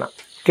ആയിരിക്കണം.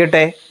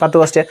 കിട്ടേ. 10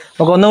 ക്വസ്റ്റ്യൻ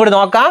നമുക്ക് ഒന്നും കൂടി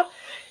നോക്കാം.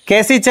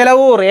 KC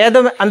ചെലവൂർ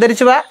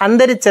അന്തരിച്ച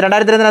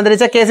 2002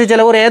 അന്തരിച്ച KC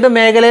ചെലവൂർ ഏത്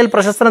മേഖലയിൽ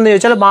പ്രശസ്തനെന്ന്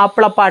ചോദിച്ചാൽ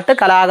മാപ്പിളപ്പാട്ട്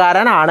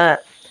കലാകാരനാണ്.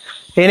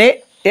 ഇനി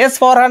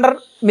S-400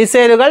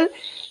 മിസൈലുകൾ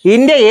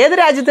ഇന്ത്യ ഏത്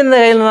രാജ്യത്തിൻ്റെ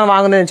കയ്യിൽ നിന്ന്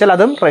വാങ്ങുന്നതെന്ന് വെച്ചാൽ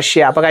അതും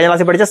റഷ്യ. അപ്പോൾ കഴിഞ്ഞ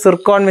ക്ലാസ്സിൽ പഠിച്ച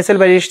സിർക്കോൺ മിസൈൽ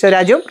പരീക്ഷിച്ച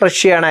രാജ്യം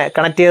റഷ്യയാണ്.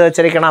 കണക്ട് ചെയ്ത്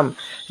വെച്ചിരിക്കണം.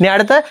 ഇനി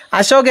അടുത്ത്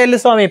അശോക്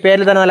എല്ലുസ്വാമി,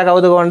 പേരിൽ തന്നെ നല്ല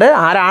കൗതുകമുണ്ട്.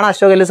 ആരാണ്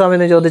അശോക് എല്ലുസ്വാമി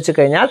എന്ന് ചോദിച്ചു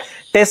കഴിഞ്ഞാൽ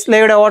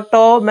ടെസ്ലയുടെ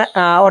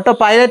ഓട്ടോ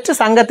പൈലറ്റ്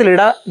സംഘത്തിൽ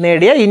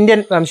നേടിയ ഇന്ത്യൻ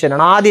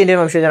വംശജനാണ്. ആദ്യ ഇന്ത്യൻ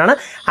വംശജനാണ്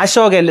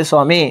അശോക്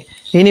എല്ലുസ്വാമി.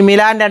 ഇനി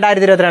മിലാൻ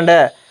 2022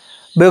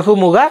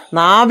 ബഹുമുഖ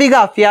നാവിക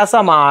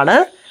അഭ്യാസമാണ്.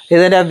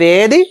 ഇതിൻ്റെ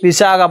വേദി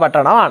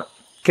വിശാഖപട്ടണമാണ്.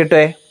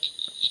 കിട്ടുവേ.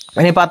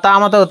 ഇനി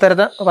 10ാമത്തെ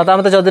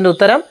ചോദ്യത്തിൻ്റെ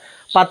ഉത്തരം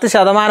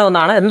 10%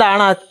 എന്നാണ്.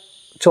 എന്താണ് ആ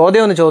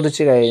ചോദ്യം എന്ന്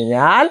ചോദിച്ചു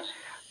കഴിഞ്ഞാൽ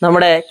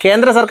നമ്മുടെ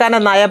കേന്ദ്ര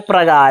സർക്കാരിൻ്റെ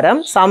നയപ്രകാരം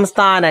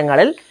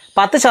സംസ്ഥാനങ്ങളിൽ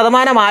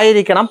 10%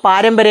 ആയിരിക്കണം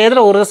പാരമ്പര്യേതര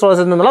ഊർജ്ജ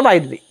സ്രോതസ്സിൽ നിന്നുള്ള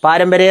വൈദ്യുതി.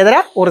 പാരമ്പര്യേതര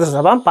ഊർജ്ജ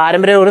സ്രോതസ്. അപ്പം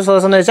പാരമ്പര്യ ഊർജ്ജ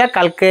സ്രോതസ് എന്ന് വെച്ചാൽ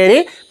കൽക്കരി,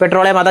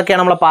 പെട്രോളിയം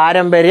അതൊക്കെയാണ് നമ്മളെ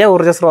പാരമ്പര്യ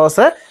ഊർജ്ജ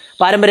സ്രോതസ്.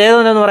 പാരമ്പര്യേതര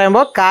എന്ന്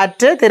പറയുമ്പോൾ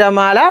കാറ്റ്,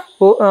 തിരമാല,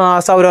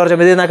 സൗരോർജ്ജം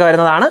ഇതിൽ നിന്നൊക്കെ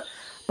വരുന്നതാണ്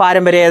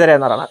പാരമ്പര്യേതര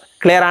എന്ന് പറയുന്നത്.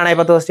 ക്ലിയർ ആണ് ഈ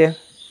 10 ക്വസ്റ്റ്യൻ?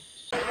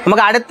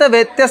 നമുക്ക് അടുത്ത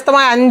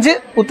വ്യത്യസ്തമായ 5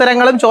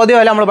 ഉത്തരങ്ങളും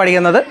ചോദ്യമല്ല നമ്മൾ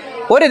പഠിക്കുന്നത്.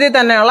 ഒരു ഇതിൽ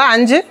തന്നെയുള്ള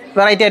 5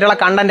 വെറൈറ്റി ആയിട്ടുള്ള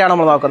കണ്ടൻറ്റാണ്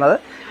നമ്മൾ നോക്കുന്നത്.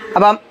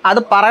 അപ്പം അത്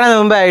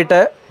പറയുന്നതിന് മുമ്പായിട്ട്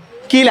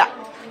കില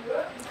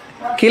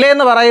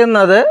എന്ന്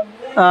പറയുന്നത്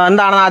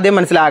എന്താണെന്ന് ആദ്യം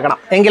മനസ്സിലാക്കണം.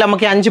 എങ്കിൽ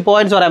നമുക്ക് 5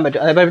 പോയിന്റ്സ് പറയാൻ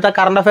പറ്റും. അതേപോലെ ഇപ്പോഴത്തെ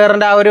കറണ്ട്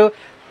അഫെയറിൻ്റെ ആ ഒരു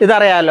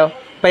ഇതറിയാമല്ലോ.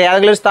 ഇപ്പോൾ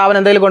ഏതെങ്കിലും ഒരു സ്ഥാപനം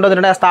എന്തെങ്കിലും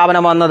കൊണ്ടുവന്നിട്ടുണ്ടെങ്കിൽ ആ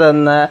സ്ഥാപനം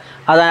വന്നതെന്ന്,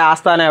 അത്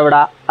ആസ്ഥാനം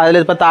എവിടെ,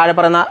 അതിലിപ്പോൾ താഴെ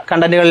പറയുന്ന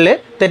കണ്ടന്റുകളിൽ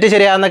തെറ്റ്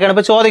ശരിയാണെന്നൊക്കെയാണ്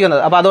ഇപ്പോൾ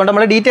ചോദിക്കുന്നത്. അപ്പോൾ അതുകൊണ്ട്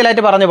നമ്മൾ ഡീറ്റെയിൽ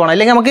ആയിട്ട് പറഞ്ഞു പോകണം.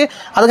 അല്ലെങ്കിൽ നമുക്ക്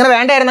അതിങ്ങനെ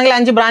വേണ്ടായിരുന്നെങ്കിൽ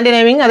 5 ബ്രാൻഡ്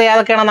നെയിമിങ് അത്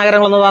ഏതൊക്കെയാണ്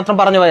നഗരങ്ങളെന്ന് മാത്രം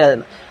പറഞ്ഞു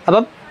പോയതെന്ന്.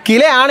 അപ്പം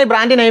കിലയാണ് ഈ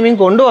ബ്രാൻഡ് നെയിമിങ്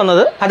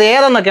കൊണ്ടുവന്നത്. അത്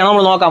ഏതെന്നൊക്കെയാണ്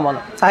നമ്മൾ നോക്കാൻ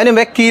പോകുന്നത്. അതിന്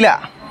മുമ്പേ കില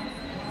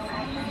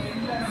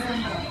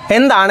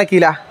എന്താണ്?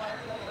 കില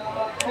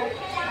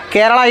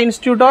Kerala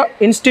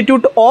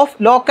institute of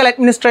local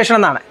administration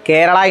എന്നാണ്.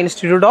 Kerala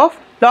institute of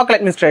local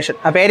administration.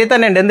 ആ പേരിൽ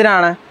തന്നെ ഉണ്ട്.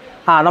 എന്തിനാണ്?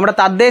 നമ്മുടെ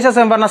തദ്ദേശ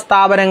സ്വയംഭരണ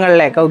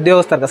സ്ഥാപനങ്ങളിലേക്ക്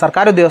ഉദ്യോഗസ്ഥർക്ക്,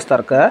 സർക്കാർ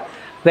ഉദ്യോഗസ്ഥർക്ക്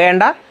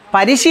വേണ്ട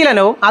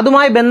പരിശീലനവും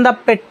അതുമായി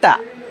ബന്ധപ്പെട്ട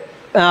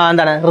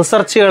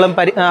റിസർച്ചുകളും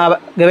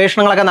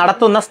ഗവേഷണങ്ങളൊക്കെ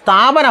നടത്തുന്ന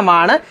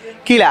സ്ഥാപനമാണ്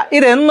കില.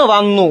 ഇതെന്ന്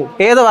വന്നു,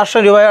 ഏത്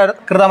വർഷം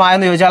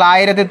രൂപീകൃതമായെന്ന് ചോദിച്ചാൽ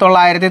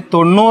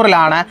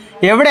 1990-ലാണ്.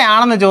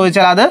 എവിടെയാണെന്ന്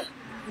ചോദിച്ചാൽ അത്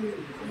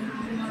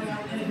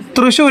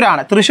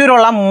തൃശ്ശൂരാണ്.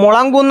 തൃശ്ശൂരുള്ള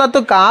മുളങ്കുന്നത്ത്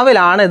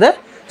കാവിലാണ് ഇത്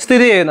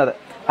സ്ഥിതി ചെയ്യുന്നത്.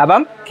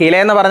 അപ്പം കില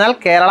എന്ന് പറഞ്ഞാൽ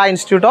Kerala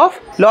institute of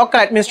local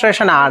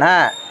administration ആണ്.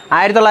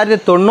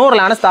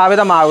 1990-ലാണ്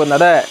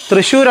സ്ഥാപിതമാകുന്നത്.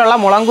 തൃശ്ശൂരുള്ള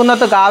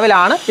മുളങ്കുന്നത്ത്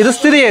കാവിലാണ് ഇത്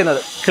സ്ഥിതി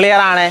ചെയ്യുന്നത്.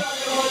 ക്ലിയർ ആണ്?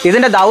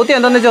 ഇതിൻ്റെ ദൗത്യം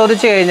എന്തെന്ന്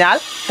ചോദിച്ചു കഴിഞ്ഞാൽ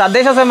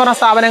തദ്ദേശ സ്വയംഭരണ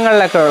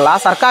സ്ഥാപനങ്ങളിലൊക്കെയുള്ള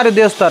സർക്കാർ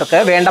ഉദ്യോഗസ്ഥർക്ക്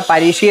വേണ്ട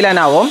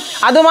പരിശീലനവും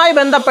അതുമായി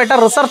ബന്ധപ്പെട്ട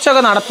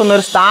റിസർച്ചൊക്കെ നടത്തുന്ന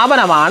ഒരു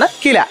സ്ഥാപനമാണ്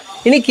കില.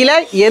 ഇനി കില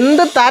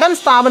എന്ത് തരം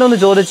സ്ഥാപനം എന്ന്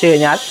ചോദിച്ചു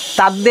കഴിഞ്ഞാൽ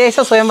തദ്ദേശ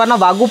സ്വയംഭരണ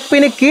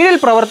വകുപ്പിന് കീഴിൽ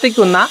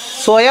പ്രവർത്തിക്കുന്ന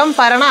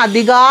സ്വയംഭരണ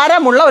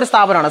അധികാരമുള്ള ഒരു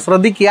സ്ഥാപനമാണ്.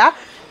 ശ്രദ്ധിക്കുക,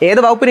 ഏത്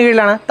വകുപ്പിന്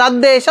കീഴിലാണ്?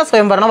 തദ്ദേശ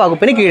സ്വയംഭരണ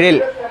വകുപ്പിന് കീഴിൽ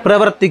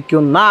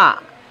പ്രവർത്തിക്കുന്ന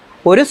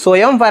ഒരു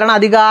സ്വയംഭരണ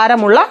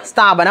അധികാരമുള്ള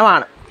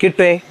സ്ഥാപനമാണ്.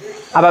 കിട്ടുവേ.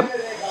 അപ്പം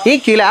ഈ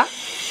കില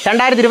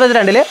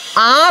 2022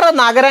 6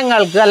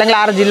 നഗരങ്ങൾക്ക് അല്ലെങ്കിൽ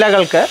 6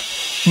 ജില്ലകൾക്ക്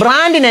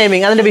ബ്രാൻഡ്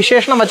നെയിമിങ്, അതിൻ്റെ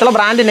വിശേഷണം വെച്ചുള്ള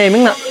ബ്രാൻഡ്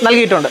നെയിമിങ്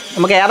നൽകിയിട്ടുണ്ട്.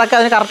 നമുക്ക് ഏതൊക്കെ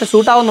അതിന് കറക്റ്റ്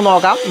സൂട്ടാവുമെന്ന്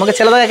നോക്കാം. നമുക്ക്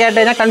ചിലതൊക്കെ കേട്ട്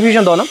കഴിഞ്ഞാൽ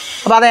കൺഫ്യൂഷൻ തോന്നും.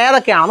 അപ്പോൾ അത്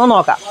ഏതൊക്കെയാണെന്ന്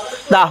നോക്കാം.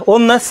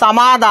 ഒന്ന്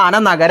സമാധാന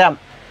നഗരം.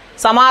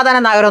 സമാധാന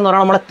നഗരം എന്ന്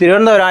പറഞ്ഞാൽ നമ്മുടെ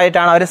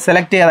തിരുവനന്തപുരമായിട്ടാണ് അവർ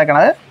സെലക്ട്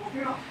ചെയ്തേക്കണത്.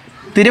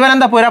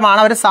 തിരുവനന്തപുരമാണ്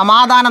അവർ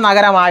സമാധാന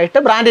നഗരമായിട്ട്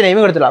ബ്രാൻഡ്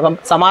നെയിമിങ് കൊടുത്തിട്ടുള്ളത്. അപ്പം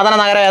സമാധാന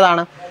നഗരം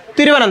ഏതാണ്?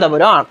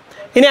 തിരുവനന്തപുരമാണ്.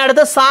 ഇനി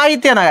അടുത്ത്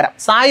സാഹിത്യ നഗരം.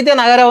 സാഹിത്യ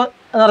നഗരം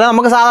എന്ന് പറഞ്ഞാൽ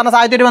നമുക്ക് സാധാരണ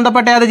സാഹിത്യമായിട്ട്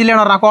ബന്ധപ്പെട്ട ഏത്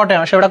ജില്ലയാണ് പറഞ്ഞാൽ കോട്ടയം.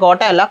 പക്ഷേ ഇവിടെ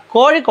കോട്ടയമല്ല,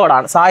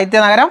 കോഴിക്കോടാണ്. സാഹിത്യ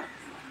നഗരം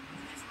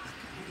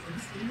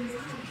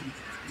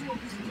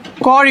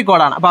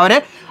കോഴിക്കോടാണ്. അപ്പോൾ അവർ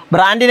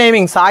ബ്രാൻഡ്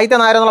നെയിമിങ്, സാഹിത്യ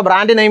നഗരം എന്നുള്ള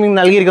ബ്രാൻഡ് നെയിമിങ്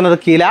നൽകിയിരിക്കുന്നത്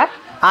കില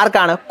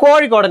ആർക്കാണ്?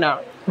 കോഴിക്കോടിനാണ്.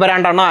 ഇപ്പോൾ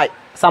 2 എണ്ണമായി.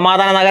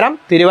 സമാധാന നഗരം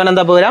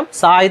തിരുവനന്തപുരം,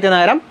 സാഹിത്യ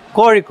നഗരം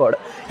കോഴിക്കോട്.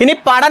 ഇനി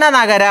പഠന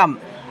നഗരം,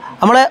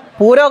 നമ്മൾ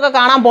പൂരമൊക്കെ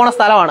കാണാൻ പോണ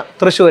സ്ഥലമാണ്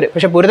തൃശ്ശൂർ.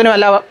 പക്ഷേ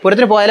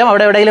പൂരത്തിന് പോയാലും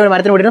അവിടെ എവിടെയെങ്കിലും ഒരു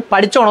മരത്തിന് വീട്ടിൽ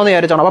പഠിച്ചോണമെന്ന്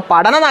വിചാരിച്ചോണം. അപ്പോൾ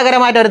പഠന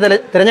നഗരമായിട്ട് അവർ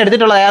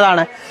തിരഞ്ഞെടുത്തിട്ടുള്ളത്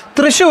ഏതാണ്?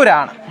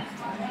 തൃശ്ശൂരാണ്.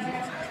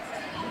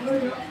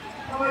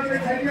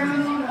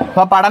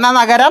 അപ്പോൾ പഠന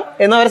നഗരം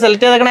എന്നവർ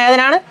സെലക്ട് ചെയ്തേക്കണ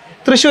ഏതിനാണ്?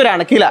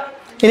 തൃശ്ശൂരാണ്, കില.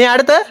 ഇനി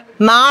അടുത്ത്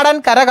നാടൻ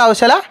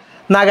കരകൗശല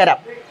നഗരം.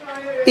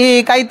 ഈ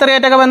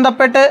കൈത്തറിയായിട്ടൊക്കെ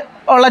ബന്ധപ്പെട്ട്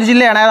ഉള്ള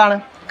ജില്ലയാണ് ഏതാണ്?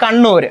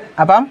 കണ്ണൂർ.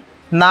 അപ്പം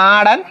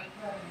നാടൻ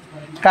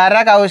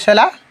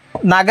കരകൗശല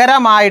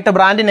നഗരമായിട്ട്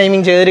ബ്രാൻഡ്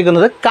നെയിമിങ്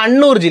ചെയ്തിരിക്കുന്നത്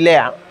കണ്ണൂർ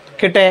ജില്ലയാണ്.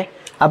 കിട്ടേ?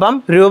 അപ്പം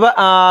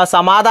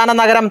സമാധാന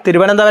നഗരം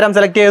തിരുവനന്തപുരം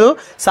സെലക്ട് ചെയ്തു,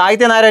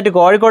 സാഹിത്യ നഗരമായിട്ട്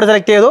കോഴിക്കോട്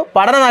സെലക്ട് ചെയ്തു,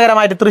 പഠന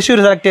നഗരമായിട്ട് തൃശ്ശൂർ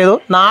സെലക്ട് ചെയ്തു,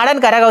 നാടൻ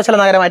കരകൗശല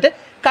നഗരമായിട്ട്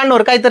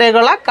കണ്ണൂർ,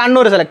 കൈത്തറിയൊക്കെയുള്ള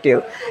കണ്ണൂർ സെലക്ട്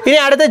ചെയ്തു. ഇനി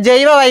അടുത്ത്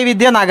ജൈവ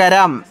വൈവിധ്യ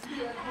നഗരം.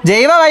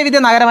 ജൈവ വൈവിധ്യ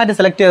നഗരമായിട്ട്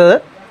സെലക്ട് ചെയ്തത്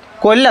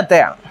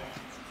കൊല്ലത്തെയാണ്.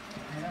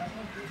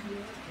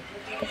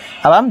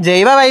 അപ്പം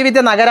ജൈവ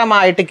വൈവിധ്യ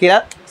നഗരമായിട്ട്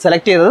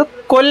സെലക്ട് ചെയ്തത്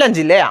കൊല്ലം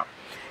ജില്ലയാണ്.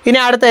 ഇനി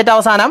അടുത്ത ഏറ്റവും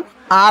അവസാനം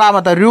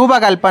 6ാമത്തെ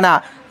രൂപകൽപ്പന.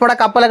 ഇവിടെ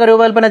കപ്പലൊക്കെ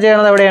രൂപകൽപ്പന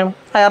ചെയ്യുന്നത് എവിടെയാണ്?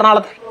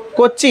 എറണാകുളത്ത്,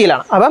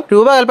 കൊച്ചിയിലാണ്. അപ്പം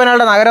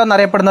രൂപകൽപ്പനയുടെ നഗരം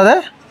എന്നറിയപ്പെടുന്നത്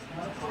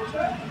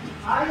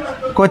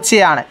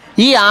കൊച്ചിയാണ്.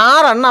 ഈ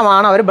 6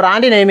 എണ്ണമാണ് അവർ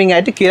ബ്രാൻഡ് നെയിമിംഗ്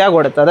ആയിട്ട് കില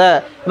കൊടുത്തത്.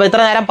 അപ്പോൾ ഇത്ര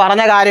നേരം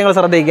പറഞ്ഞ കാര്യങ്ങൾ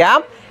ശ്രദ്ധിക്കാം.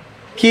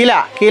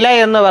 കില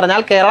എന്ന്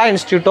പറഞ്ഞാൽ Kerala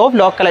institute of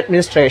local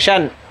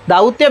administration.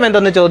 ദൗത്യം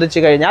എന്തെന്ന് ചോദിച്ചു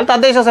കഴിഞ്ഞാൽ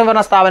തദ്ദേശ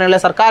സ്വയംഭരണ സ്ഥാപനങ്ങളിലെ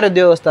സർക്കാർ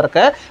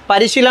ഉദ്യോഗസ്ഥർക്ക്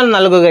പരിശീലനം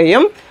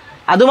നൽകുകയും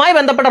അതുമായി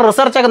ബന്ധപ്പെട്ട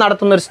റിസർച്ചൊക്കെ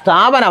നടത്തുന്ന ഒരു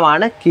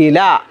സ്ഥാപനമാണ് കില.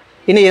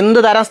 ഇനി എന്ത്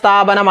തരം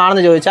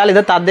സ്ഥാപനമാണെന്ന് ചോദിച്ചാൽ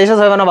ഇത് തദ്ദേശ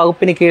സ്വയംഭരണ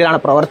വകുപ്പിന് കീഴിലാണ്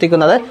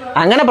പ്രവർത്തിക്കുന്നത്.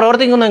 അങ്ങനെ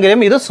പ്രവർത്തിക്കുന്നെങ്കിലും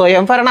ഇത്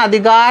സ്വയംഭരണ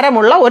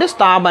അധികാരമുള്ള ഒരു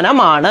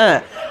സ്ഥാപനമാണ്.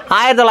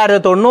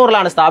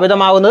 1990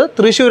 സ്ഥാപിതമാകുന്നത്.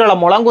 തൃശ്ശൂരുള്ള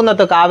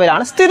മുളങ്കുന്നത്ത്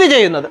കാവിലാണ് സ്ഥിതി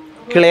ചെയ്യുന്നത്.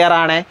 ക്ലിയർ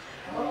ആണ്?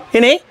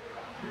 ഇനി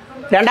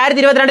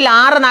 2022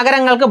 6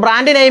 നഗരങ്ങൾക്ക്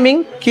ബ്രാൻഡ്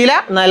നെയിമിംഗ് കില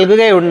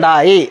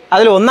നൽകുകയുണ്ടായി.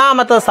 അതിൽ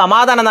 1ാമത്തത്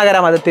സമാധാന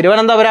നഗരം, അത്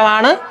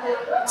തിരുവനന്തപുരമാണ്.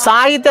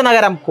 സാഹിത്യ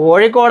നഗരം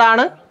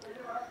കോഴിക്കോടാണ്.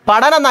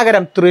 പഠന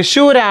നഗരം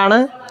തൃശ്ശൂരാണ്.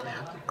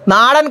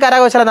 നാടൻ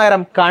കരകൗശല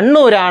നഗരം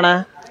കണ്ണൂരാണ്.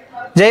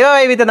 ജൈവ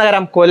വൈവിധ്യ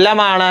നഗരം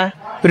കൊല്ലമാണ്.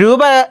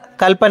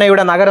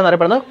 രൂപകൽപ്പനയുടെ നഗരം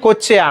എന്നറിയപ്പെടുന്നത്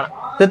കൊച്ചിയാണ്.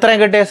 ഇത് ഇത്രയും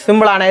കിട്ടിയ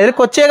സിമ്പിളാണ്. ഇതിൽ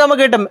കൊച്ചിയൊക്കെ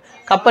നമുക്ക് കിട്ടും.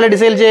 കപ്പൽ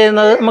ഡിസൈൻ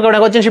ചെയ്യുന്നത് നമുക്ക് ഇവിടെ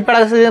കൊച്ചിൻ ഷിപ്പട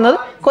ചെയ്യുന്നത്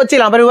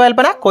കൊച്ചിയിലാണ്. അപ്പോൾ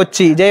രൂപകൽപ്പന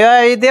കൊച്ചി. ജൈവ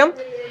വൈവിധ്യം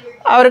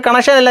ആ ഒരു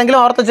കണക്ഷൻ ഇല്ലെങ്കിലും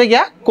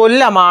ഓർത്തുവയ്ക്കുക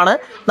കൊല്ലമാണ്.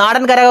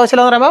 നാടൻ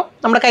കരകൗശലം എന്ന് പറയുമ്പോൾ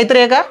നമ്മുടെ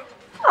കൈത്തറിയൊക്കെ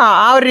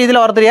ആ ഒരു രീതിയിൽ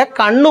ഓർത്തിരിക്കുക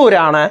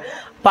കണ്ണൂരാണ്.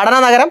 പഠന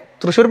നഗരം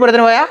തൃശ്ശൂർ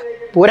പൂരത്തിന് പോയാൽ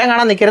പൂരം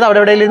കാണാൻ നിൽക്കരുത്, അവിടെ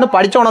എവിടെയെങ്കിലും ഇരുന്ന്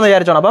പഠിച്ചോണമെന്ന്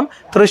വിചാരിച്ചോണം. അപ്പം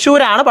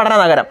തൃശ്ശൂരാണ് പഠന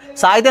നഗരം.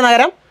 സാഹിത്യ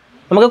നഗരം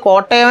നമുക്ക്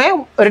കോട്ടയമേ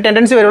ഒരു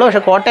ടെൻഡൻസി വരുള്ളൂ,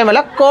 പക്ഷേ കോട്ടയമല്ല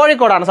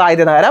കോഴിക്കോടാണ്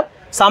സാഹിത്യ നഗരം.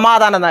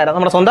 സമാധാന നഗരം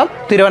നമ്മുടെ സ്വന്തം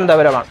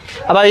തിരുവനന്തപുരമാണ്.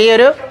 അപ്പോൾ ഈ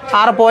ഒരു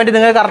 6 പോയിന്റ്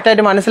നിങ്ങൾക്ക്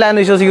കറക്റ്റായിട്ട്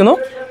മനസ്സിലായെന്ന് വിശ്വസിക്കുന്നു.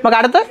 നമുക്ക്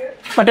അടുത്ത്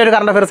മറ്റൊരു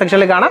കറണ്ട് അഫയർ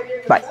സെക്ഷനിൽ കാണാം.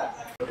 ബൈ.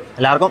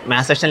 എല്ലാവർക്കും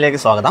മാത്സ് സെക്ഷനിലേക്ക്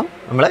സ്വാഗതം.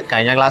 നമ്മൾ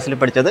കഴിഞ്ഞ ക്ലാസ്സിൽ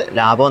പഠിച്ചത്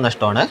ലാഭവും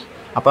നഷ്ടമാണ്.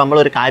 അപ്പോൾ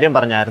നമ്മളൊരു കാര്യം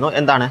പറഞ്ഞായിരുന്നു.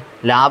 എന്താണ്?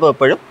 ലാഭം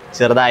എപ്പോഴും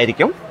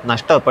ചെറുതായിരിക്കും,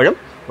 നഷ്ടം എപ്പോഴും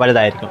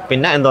വലുതായിരിക്കും.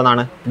 പിന്നെ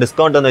എന്തോന്നാണ്?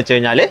 ഡിസ്കൗണ്ട് എന്ന് വെച്ച്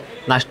കഴിഞ്ഞാൽ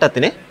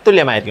നഷ്ടത്തിന്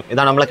തുല്യമായിരിക്കും.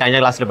 ഇതാണ് നമ്മൾ കഴിഞ്ഞ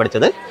ക്ലാസ്സിൽ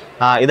പഠിച്ചത്.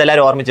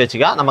 ഇതെല്ലാവരും ഓർമ്മിച്ച്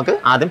വെക്കുക. നമുക്ക്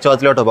ആദ്യം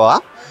ചോദ്യത്തിലോട്ട്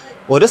പോകാം.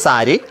 ഒരു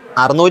സാരി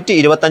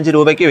 625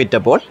 രൂപയ്ക്ക്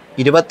വിറ്റപ്പോൾ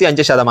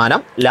 25%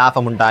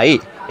 ലാഭമുണ്ടായി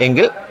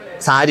എങ്കിൽ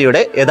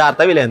സാരിയുടെ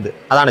യഥാർത്ഥ വില എന്ത്?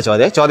 അതാണ്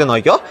ചോദ്യം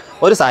നോക്കിയോ.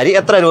 ഒരു സാരി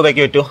എത്ര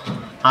രൂപയ്ക്ക് വിറ്റു?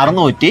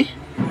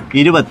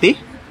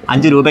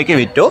 625 രൂപയ്ക്ക്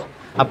വിറ്റു.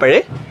 അപ്പോഴേ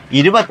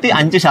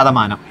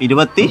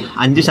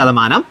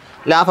 25%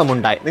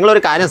 ലാഭമുണ്ടായി.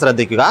 നിങ്ങളൊരു കാര്യം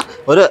ശ്രദ്ധിക്കുക.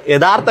 ഒരു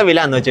യഥാർത്ഥ വില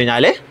എന്ന് വെച്ച്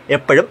കഴിഞ്ഞാൽ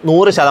എപ്പോഴും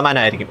 100%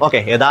 ആയിരിക്കും. ഓക്കെ,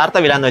 യഥാർത്ഥ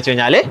വില എന്ന് വെച്ച്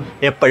കഴിഞ്ഞാൽ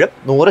എപ്പോഴും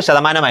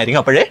 100%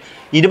 ആയിരിക്കും. അപ്പോഴേ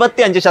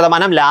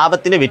 25%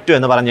 ലാഭത്തിന് വിറ്റു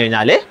എന്ന് പറഞ്ഞു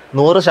കഴിഞ്ഞാൽ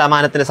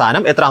 100%ത്തിന്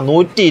സാധനം എത്ര?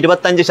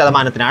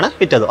 125%-നാണ്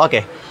വിറ്റത്.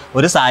 ഓക്കെ,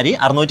 ഒരു സാരി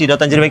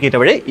 625 രൂപയ്ക്ക്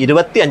വിറ്റപ്പോഴേ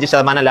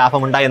 25%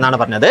 ലാഭമുണ്ടായി എന്നാണ്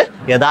പറഞ്ഞത്.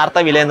 യഥാർത്ഥ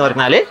വില എന്ന്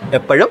പറഞ്ഞാൽ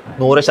എപ്പോഴും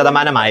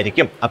 100%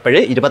 ആയിരിക്കും.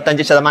 അപ്പോഴേ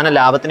 25%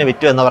 ലാഭത്തിന്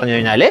വിറ്റു എന്ന് പറഞ്ഞു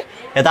കഴിഞ്ഞാൽ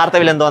യഥാർത്ഥ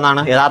വില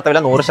എന്തോന്നാണ്? യഥാർത്ഥ വില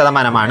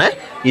 100%ആണ്.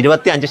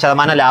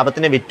 25%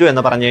 ലാഭത്തിന് വിറ്റു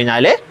എന്ന് പറഞ്ഞു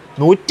കഴിഞ്ഞാൽ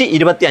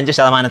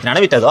 125%-നാണ്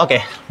വിറ്റത്. ഓക്കെ,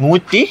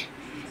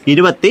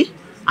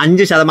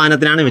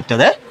 125%-നാണ്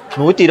വിറ്റത്.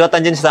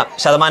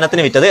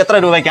 125%-ന് വിറ്റത് എത്ര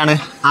രൂപയ്ക്കാണ്?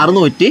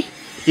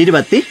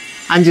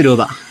 625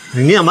 രൂപ.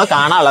 ഇനി നമ്മൾ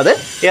കാണാനുള്ളത്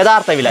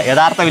യഥാർത്ഥ വില.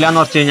 യഥാർത്ഥ വില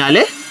എന്ന് പറഞ്ഞു കഴിഞ്ഞാൽ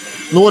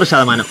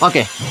 100%.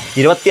 ഓക്കെ,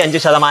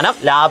 25%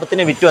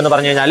 ലാഭത്തിന് വിറ്റു എന്ന്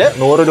പറഞ്ഞു കഴിഞ്ഞാൽ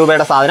 100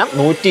 രൂപയുടെ സാധനം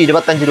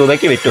 125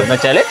 രൂപയ്ക്ക് വിറ്റു എന്ന്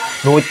വെച്ചാൽ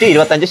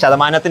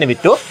 125%-ന്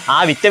വിറ്റു. ആ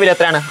വിറ്റ വില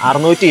എത്രയാണ്?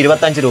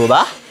 625 രൂപ.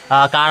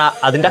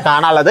 അതിൻ്റെ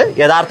കാണാനുള്ളത്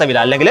യഥാർത്ഥ വില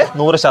അല്ലെങ്കിൽ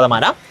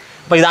 100%.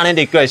 അപ്പോൾ ഇതാണ്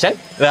എൻ്റെ ഇക്വേഷൻ.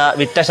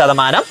 വിറ്റ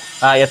ശതമാനം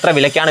എത്ര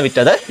വിലയ്ക്കാണ്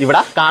വിറ്റത്,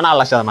 ഇവിടെ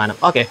കാണാനുള്ള ശതമാനം.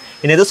 ഓക്കെ,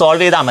 ഇനി ഇത്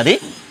സോൾവ് ചെയ്താൽ മതി.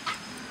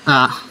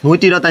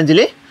 125-ൽ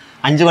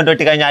 5 കൊണ്ട്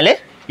വെട്ടി കഴിഞ്ഞാൽ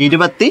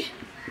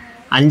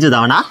 25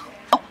 തവണ.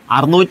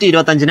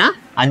 625-ന്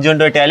 5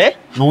 കൊണ്ട് വെട്ടിയാൽ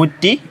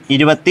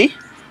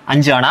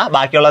 125 തവണ.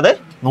 ബാക്കിയുള്ളത്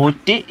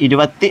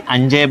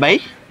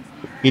 125/25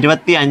 ×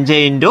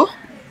 100.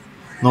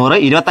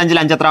 25-ൽ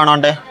 5 എത്ര തവണ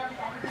ഉണ്ട്?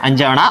 5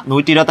 തവണ.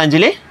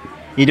 125-ൽ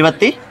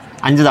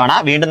 25 തവണ.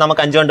 വീണ്ടും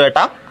നമുക്ക് 5 കൊണ്ട്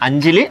വെട്ടാം.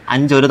 5-ൽ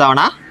 5 ഒരു തവണ.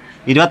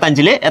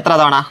 25-ൽ എത്ര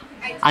തവണ?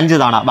 5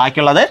 തവണ.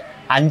 ബാക്കിയുള്ളത്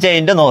 5 ×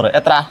 100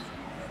 എത്ര?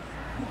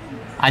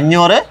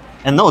 500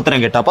 എന്ന് ഉത്തരം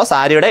കിട്ടും. അപ്പോൾ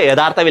സാരിയുടെ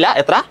യഥാർത്ഥ വില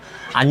എത്ര?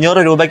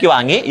 500 രൂപയ്ക്ക്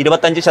വാങ്ങി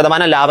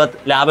 25%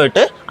 ലാഭം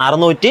ഇട്ട്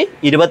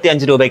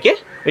 625 രൂപയ്ക്ക്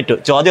വിറ്റു.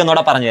 ചോദ്യം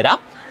ഒന്നുകൂടെ പറഞ്ഞുതരാം.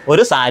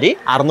 ഒരു സാരി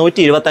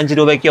 625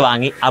 രൂപയ്ക്ക്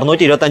വാങ്ങി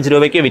 625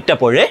 രൂപയ്ക്ക്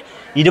വിറ്റപ്പോൾ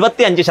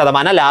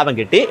 25% ലാഭം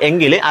കിട്ടി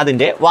എങ്കിൽ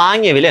അതിൻ്റെ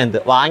വാങ്ങിയ വില എന്ത്?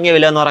 വാങ്ങിയ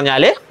വില എന്ന്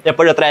പറഞ്ഞാൽ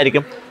എപ്പോഴും എത്ര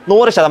ആയിരിക്കും?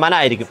 100%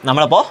 ആയിരിക്കും.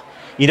 നമ്മളിപ്പോൾ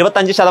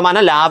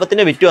 25%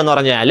 ലാഭത്തിന് വിറ്റു എന്ന്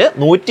പറഞ്ഞാൽ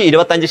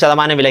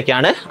 125%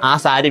 വിലയ്ക്കാണ് ആ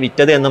സാരി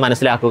വിറ്റത് എന്ന്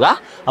മനസ്സിലാക്കുക.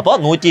 അപ്പോൾ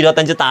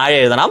 125 താഴെ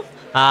എഴുതണം,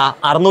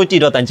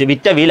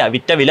 625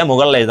 വിറ്റ വില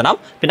മുകളിൽ എഴുതണം.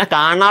 പിന്നെ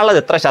കാണാനുള്ളത്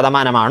എത്ര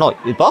ശതമാനമാണോ,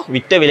 ഇപ്പോൾ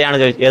വിറ്റ വിലയാണ്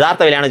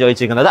യഥാർത്ഥ വിലയാണ്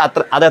ചോദിച്ചിരിക്കുന്നത്,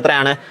 അത്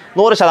എത്രയാണ്?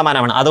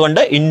 100%.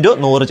 അതുകൊണ്ട് ഇൻറ്റു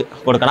 100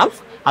 കൊടുക്കണം.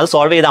 അത്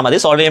സോൾവ് ചെയ്താൽ മതി.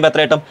 സോൾവ് ചെയ്യുമ്പോൾ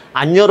എത്ര കിട്ടും?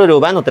 500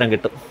 രൂപ എന്ന് ഉത്തരം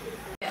കിട്ടും.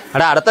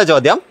 അടുത്ത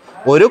ചോദ്യം,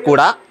 ഒരു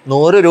കുട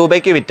 100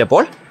 രൂപയ്ക്ക്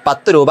വിറ്റപ്പോൾ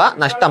 10 രൂപ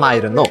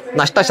നഷ്ടമായിരുന്നു.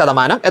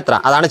 നഷ്ടശതമാനം എത്ര?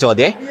 അതാണ്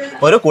ചോദ്യം.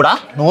 ഒരു കുട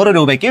 100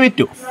 രൂപയ്ക്ക്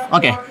വിറ്റു.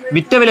 ഓക്കെ,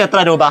 വിറ്റ വില എത്ര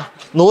രൂപ?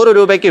 100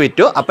 രൂപയ്ക്ക്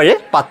വിറ്റു. അപ്പോഴേ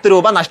 10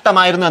 രൂപ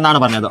നഷ്ടമായിരുന്നു എന്നാണ്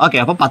പറഞ്ഞത്. ഓക്കെ,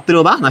 അപ്പോൾ 10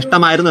 രൂപ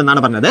നഷ്ടമായിരുന്നു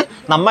എന്നാണ് പറഞ്ഞത്.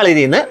 നമ്മൾ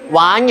ഇതിൽ നിന്ന്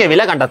വാങ്ങിയ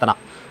വില കണ്ടെത്തണം.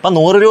 അപ്പോൾ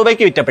 100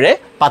 രൂപയ്ക്ക് വിറ്റപ്പോഴേ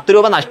 10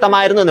 രൂപ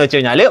നഷ്ടമായിരുന്നു എന്ന് വെച്ച്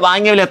കഴിഞ്ഞാൽ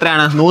വാങ്ങിയ വില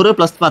എത്രയാണ്? 100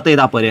 + 10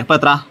 ചെയ്താൽ പോരെ. അപ്പോൾ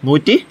എത്ര?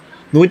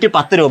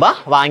 110 രൂപ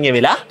വാങ്ങിയ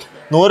വില,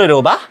 100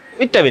 രൂപ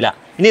വിറ്റ വില.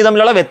 ഇനി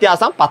തമ്മിലുള്ള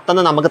വ്യത്യാസം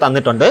 10 നമുക്ക്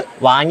തന്നിട്ടുണ്ട്.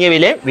 വാങ്ങിയ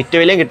വിലയും വിറ്റ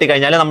വിലയും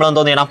കിട്ടിക്കഴിഞ്ഞാൽ നമ്മൾ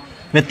എന്തോ ചെയ്യണം?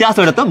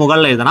 വ്യത്യാസം എടുത്ത്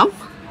മുകളിൽ എഴുതണം.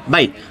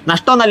 ബൈ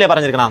നഷ്ടം എന്നല്ലേ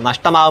പറഞ്ഞിരിക്കണം.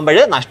 നഷ്ടമാകുമ്പോൾ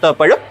നഷ്ടം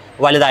എപ്പോഴും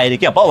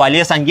വലുതായിരിക്കും. അപ്പോൾ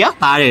വലിയ സംഖ്യ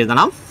താഴെ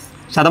എഴുതണം.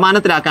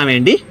 ശതമാനത്തിലാക്കാൻ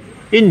വേണ്ടി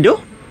ഇൻറ്റു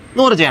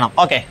 100 ചെയ്യണം.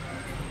 ഓക്കെ,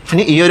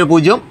 ഇനി ഈ ഒരു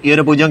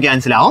പൂജ്യവും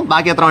ക്യാൻസൽ ആവും.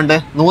 ബാക്കി എത്ര ഉണ്ട്?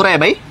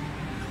 100/11.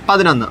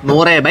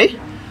 100/11.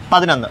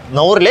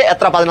 100ൽ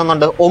എത്ര 11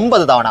 ഉണ്ട്?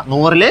 9 തവണ.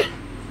 100ൽ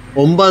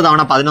 9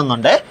 തവണ 11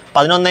 ഉണ്ട്.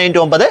 11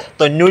 × 9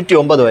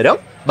 99 വരും.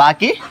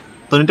 ബാക്കി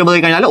 99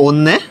 കഴിഞ്ഞാൽ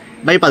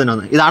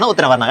 1/11. ഇതാണ്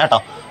ഉത്തരം പറഞ്ഞത്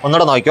കേട്ടോ.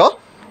 ഒന്നുകൂടെ നോക്കിയോ.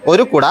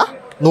 ഒരു കുട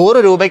 100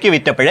 രൂപയ്ക്ക്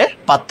വിറ്റപ്പോഴേ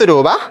 10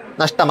 രൂപ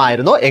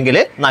നഷ്ടമായിരുന്നു എങ്കിൽ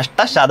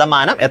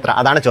നഷ്ടശതമാനം എത്ര?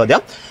 അതാണ്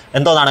ചോദ്യം.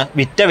 എന്തോന്നാണ്?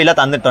 വിറ്റ വില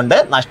തന്നിട്ടുണ്ട്,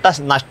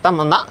 നഷ്ടം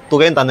എന്ന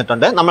തുകയും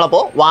തന്നിട്ടുണ്ട്.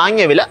 നമ്മളപ്പോൾ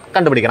വാങ്ങിയ വില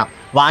കണ്ടുപിടിക്കണം.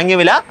 വാങ്ങിയ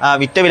വില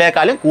വിറ്റ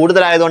വിലയെക്കാളും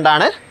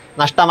കൂടുതലായതുകൊണ്ടാണ്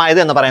നഷ്ടമായത്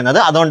എന്ന് പറയുന്നത്.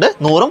 അതുകൊണ്ട്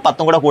 100ഉം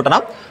 10ഉം കൂടെ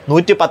കൂട്ടണം.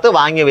 110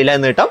 വാങ്ങിയ വില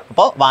എന്ന് കിട്ടും.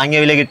 അപ്പോൾ വാങ്ങിയ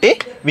വില കിട്ടി,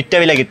 വിറ്റ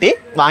വില കിട്ടി.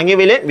 വാങ്ങിയ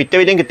വിലയും വിറ്റ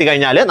വിലയും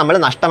കിട്ടിക്കഴിഞ്ഞാൽ നമ്മൾ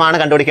നഷ്ടമാണ്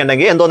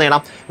കണ്ടുപിടിക്കേണ്ടെങ്കിൽ എന്തോ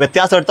ചെയ്യണം?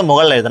 വ്യത്യാസം എടുത്ത്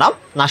മുകളിൽ എഴുതണം.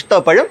 നഷ്ടം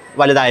എപ്പോഴും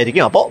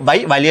വലുതായിരിക്കും. അപ്പോൾ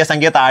വലിയ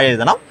സംഖ്യ താഴെ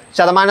എഴുതണം.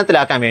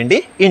 ശതമാനത്തിലാക്കാൻ വേണ്ടി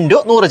ഇൻറ്റു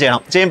 100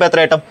 ചെയ്യണം. ചെയ്യുമ്പോൾ എത്ര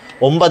കിട്ടും?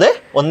 9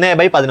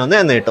 1/11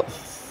 എന്ന് കിട്ടും.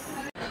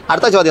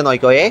 അടുത്ത ചോദ്യം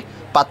നോക്കിക്കോയേ.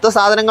 10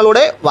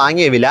 സാധനങ്ങളുടെ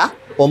വാങ്ങിയ വില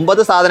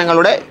 9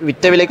 സാധനങ്ങളുടെ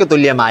വിറ്റ വിലയ്ക്ക്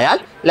തുല്യമായാൽ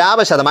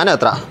ലാഭശതമാനം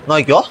എത്ര?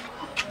 നോക്കിക്കോ.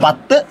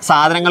 10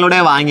 സാധനങ്ങളുടെ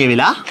വാങ്ങിയ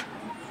വില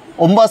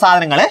 9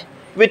 സാധനങ്ങളെ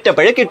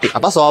വിറ്റപ്പോഴേ കിട്ടി.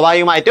 അപ്പോൾ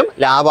സ്വാഭാവികമായിട്ടും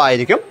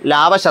ലാഭമായിരിക്കും.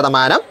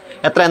 ലാഭശതമാനം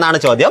എത്ര എന്നാണ്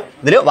ചോദ്യം.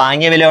 ഇതിൽ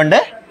വാങ്ങിയ വിലയുണ്ട്,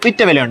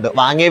 വിറ്റ വിലയുണ്ട്.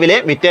 വാങ്ങിയ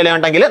വിലയും വിറ്റ വില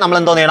ഉണ്ടെങ്കിൽ നമ്മൾ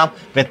എന്തോ ചെയ്യണം?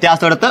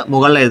 വ്യത്യാസം എടുത്ത്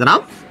മുകളിൽ എഴുതണം.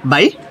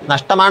 ബൈ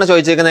നഷ്ടമാണ്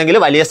ചോദിച്ചിരിക്കുന്നതെങ്കിൽ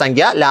വലിയ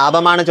സംഖ്യ,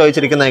 ലാഭമാണ്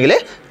ചോദിച്ചിരിക്കുന്നതെങ്കിൽ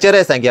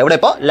ചെറിയ സംഖ്യ. ഇവിടെ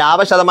ഇപ്പോൾ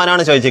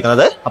ലാഭശതമാനമാണ്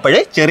ചോദിച്ചിരിക്കുന്നത്. അപ്പോഴേ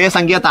ചെറിയ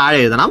സംഖ്യ താഴെ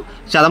എഴുതണം.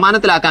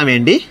 ശതമാനത്തിലാക്കാൻ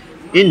വേണ്ടി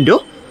ഇൻറ്റു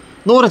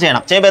 100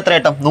 ചെയ്യണം. ചെയ്യുമ്പോൾ എത്ര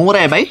കിട്ടും?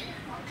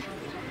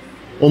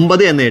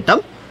 100/9 എന്ന് കിട്ടും.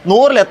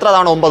 100ൽ എത്ര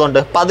തവണ 9 ഉണ്ട്?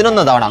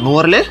 11 തവണ.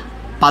 100ൽ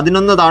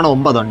 11 തവണ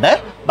 9 ഉണ്ട്.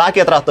 ബാക്കി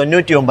എത്ര?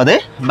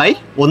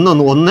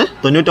 99/1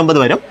 99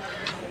 വരും.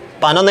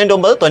 11 ×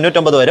 9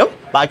 99 വരും.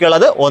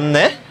 ബാക്കിയുള്ളത്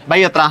 1 ബൈ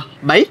എത്ര?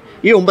 ബൈ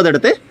ഈ 9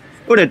 എടുത്ത്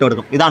ഇവിടെ ഇട്ട്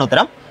കൊടുക്കും. ഇതാണ്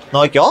ഉത്തരം.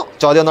 നോക്കിയോ,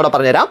 ചോദ്യം ഒന്നുകൂടെ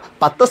പറഞ്ഞുതരാം.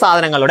 10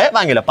 സാധനങ്ങളുടെ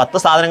വാങ്ങിയ വില, 10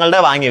 സാധനങ്ങളുടെ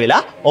വാങ്ങിയ വില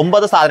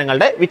 9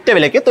 സാധനങ്ങളുടെ വിറ്റ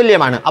വിലയ്ക്ക്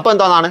തുല്യമാണ്. അപ്പോൾ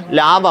എന്താണ്?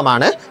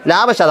 ലാഭമാണ്.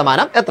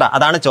 ലാഭശതമാനം എത്ര?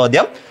 അതാണ്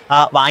ചോദ്യം.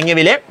 വാങ്ങിയ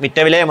വിലയും വിറ്റ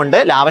വിലയും ഉണ്ട്.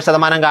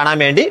 ലാഭശതമാനം കാണാൻ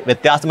വേണ്ടി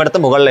വ്യത്യാസമെടുത്ത്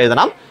മുകളിൽ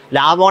എഴുതണം.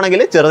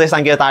 ലാഭമാണെങ്കിൽ ചെറിയ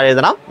സംഖ്യ താഴെ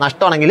എഴുതണം,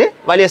 നഷ്ടമാണെങ്കിൽ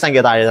വലിയ സംഖ്യ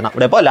താഴെ എഴുതണം.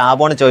 ഇവിടെ ഇപ്പോൾ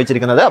ലാഭമാണ്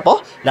ചോദിച്ചിരിക്കുന്നത്. അപ്പോൾ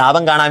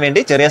ലാഭം കാണാൻ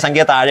വേണ്ടി ചെറിയ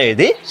സംഖ്യ താഴെ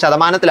എഴുതി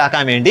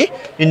ശതമാനത്തിലാക്കാൻ വേണ്ടി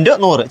ഇൻറ്റു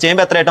 100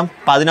 ചെയ്യുമ്പോൾ എത്ര കിട്ടും?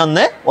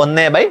 11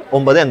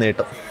 1/9 എന്ന്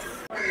കിട്ടും.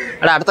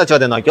 അടുത്ത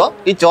ചോദ്യം നോക്കിയോ.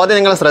 ഈ ചോദ്യം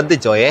നിങ്ങൾ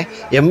ശ്രദ്ധിച്ചോയേ.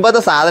 80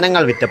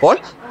 സാധനങ്ങൾ വിറ്റപ്പോൾ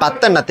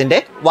 10 എണ്ണത്തിൻ്റെ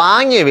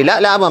വാങ്ങിയ വില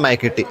ലാഭമായി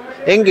കിട്ടി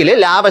എങ്കിൽ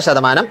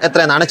ലാഭശതമാനം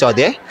എത്രയെന്നാണ്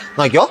ചോദ്യം.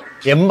 നോക്കിയോ,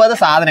 80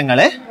 സാധനങ്ങൾ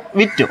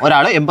വിറ്റു.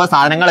 ഒരാൾ 80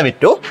 സാധനങ്ങൾ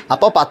വിറ്റു.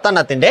 അപ്പോൾ 10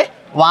 എണ്ണത്തിൻ്റെ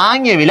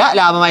വാങ്ങിയ വില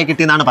ലാഭമായി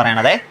കിട്ടി എന്നാണ്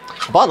പറയണത്.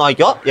 അപ്പോൾ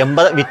നോക്കിയോ,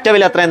 80 വിറ്റ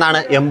വില എത്രയെന്നാണ്?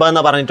 80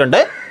 എന്ന് പറഞ്ഞിട്ടുണ്ട്.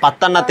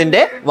 10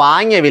 എണ്ണത്തിൻ്റെ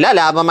വാങ്ങിയ വില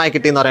ലാഭമായി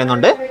കിട്ടി എന്ന്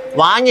പറയുന്നുണ്ട്.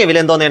 വാങ്ങിയ വില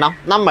എന്തോ ചെയ്യണം?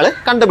 നമ്മൾ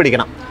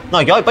കണ്ടുപിടിക്കണം.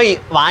 നോക്കിയോ, ഇപ്പോൾ ഈ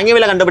വാങ്ങിയ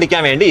വില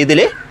കണ്ടുപിടിക്കാൻ വേണ്ടി ഇതിൽ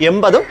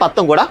 80ഉം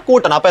 10ഉം കൂടെ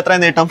കൂട്ടണം. അപ്പോൾ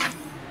എത്രയെന്ന് കിട്ടും?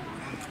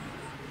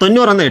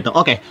 90 എന്ന് കിട്ടും.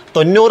 ഓക്കെ,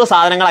 90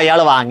 സാധനങ്ങൾ അയാൾ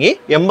വാങ്ങി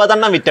 80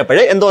 എണ്ണം വിറ്റപ്പോൾ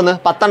എന്തോന്ന്?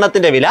 10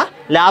 എണ്ണത്തിൻ്റെ വില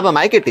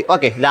ലാഭമായി കിട്ടി.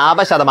 ഓക്കെ,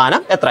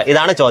 ലാഭശതമാനം എത്ര?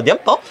 ഇതാണ് ചോദ്യം.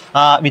 ഇപ്പോൾ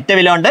വിറ്റ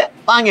വില ഉണ്ട്,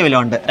 വാങ്ങിയ വില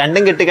ഉണ്ട്.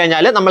 രണ്ടും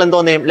കിട്ടിക്കഴിഞ്ഞാൽ നമ്മൾ എന്തോ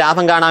ചെയ്യും?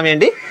 ലാഭം കാണാൻ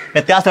വേണ്ടി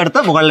വ്യത്യാസം എടുത്ത്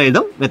മുകളിൽ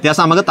എഴുതും.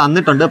 വ്യത്യാസം നമുക്ക്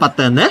തന്നിട്ടുണ്ട്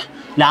 10 എന്ന്.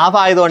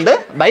 ലാഭമായതുകൊണ്ട്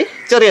ബൈ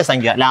ചെറിയ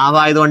സംഖ്യ,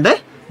 ലാഭമായതുകൊണ്ട്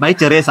ബൈ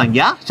ചെറിയ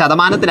സംഖ്യ.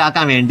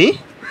 ശതമാനത്തിലാക്കാൻ വേണ്ടി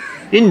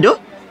ഇൻറ്റു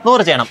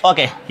 100 ചെയ്യണം.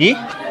 ഓക്കെ, ഈ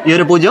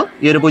ഒരു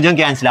പൂജ്യം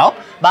ക്യാൻസൽ ആവും.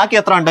 ബാക്കി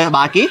എത്ര ഉണ്ട്?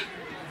 ബാക്കി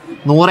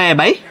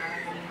 100/8.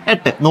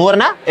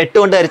 100നെ 8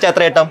 കൊണ്ട് ഹരിച്ചാൽ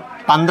എത്ര കിട്ടും?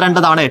 12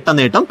 തവണ 8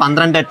 എന്ന് കിട്ടും.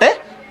 12 8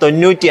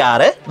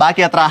 96.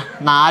 ബാക്കി എത്ര?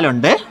 4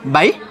 ഉണ്ട്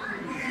ബൈ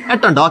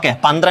 8 ഉണ്ട്. ഓക്കെ,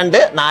 12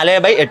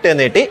 4/8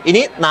 എന്ന് കിട്ടി.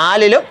 ഇനി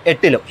 4ലും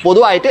 8ലും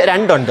പൊതുവായിട്ട്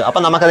 2 ഉണ്ട്.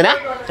 അപ്പം നമുക്കതിനെ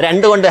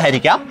 2 കൊണ്ട്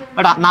ഹരിക്കാം.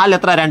 എടാ 4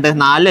 എത്ര 2?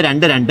 4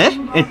 2 2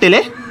 8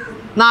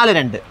 4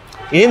 2.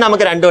 ഇനി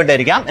നമുക്ക് 2 കൊണ്ട്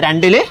ഹരിക്കാം.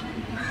 2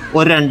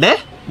 1 2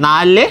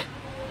 4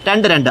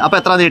 2 2. അപ്പോൾ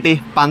എത്ര കിട്ടി?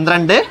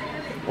 12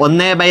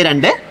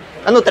 1/2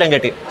 എന്ന് ഉത്തരം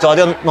കിട്ടി.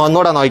 ചോദ്യം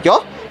ഒന്നുകൂടെ നോക്കിയോ.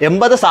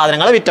 80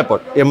 സാധനങ്ങൾ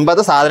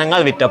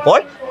വിറ്റപ്പോൾ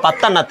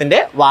 10 എണ്ണത്തിന്റെ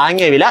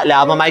വാങ്ങിയ വില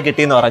ലാഭമായി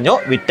കിട്ടിയെന്ന് പറഞ്ഞു.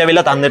 വിറ്റ വില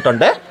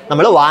തന്നിട്ടുണ്ട്.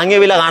 നമ്മൾ വാങ്ങിയ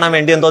വില കാണാൻ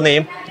വേണ്ടി എന്തോന്ന്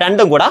ചെയ്യും?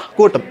 രണ്ടും കൂടെ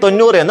കൂട്ടും.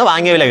 90 എന്ന്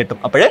വാങ്ങിയ വില കിട്ടും.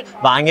 അപ്പോൾ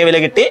വാങ്ങിയ വില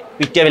കിട്ടി,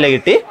 വിറ്റ വില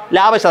കിട്ടി,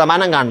 ലാഭ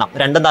ശതമാനം കാണണം.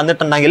 രണ്ടും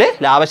തന്നിട്ടുണ്ടെങ്കിൽ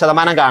ലാഭ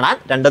ശതമാനം കാണാൻ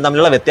രണ്ടും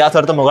തമ്മിലുള്ള വ്യത്യാസം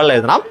എടുത്ത് മുകളിൽ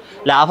എഴുതണം.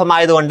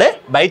 ലാഭമായതുകൊണ്ട്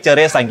ബൈ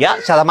ചെറിയ സംഖ്യ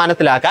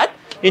ശതമാനത്തിലാക്കാൻ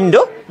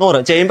ഇൻറ്റു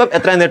 100 ചെയ്യുമ്പോൾ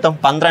എത്രയെന്ന് കിട്ടും?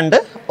 12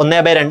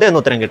 1/2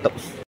 എന്ന് ഉത്തരം കിട്ടും.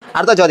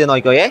 അടുത്ത ചോദ്യം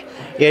നോക്കിക്കോയേ.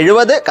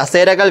 70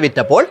 കസേരകൾ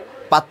വിറ്റപ്പോൾ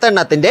 10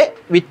 എണ്ണത്തിന്റെ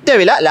വിറ്റ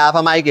വില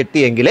ലാഭമായി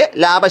കിട്ടിയെങ്കിൽ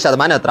ലാഭ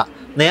ശതമാനം എത്ര?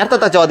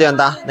 നേരത്തെ ചോദ്യം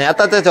എന്താ?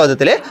 നേരത്തെ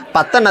ചോദ്യത്തിൽ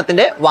 10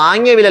 എണ്ണത്തിന്റെ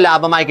വാങ്ങിയ വില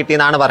ലാഭമായി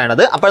കിട്ടിയെന്നാണ്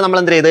പറയണത്. അപ്പോൾ നമ്മൾ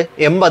എന്ത് ചെയ്ത്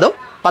 80ഉം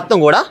 10ഉം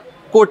കൂടെ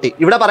കൂട്ടി.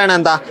 ഇവിടെ പറയണത്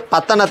എന്താ?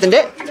 10 എണ്ണത്തിന്റെ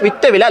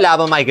വിറ്റ വില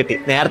ലാഭമായി കിട്ടി.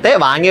 നേരത്തെ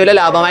വാങ്ങിയ വില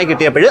ലാഭമായി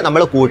കിട്ടിയപ്പോൾ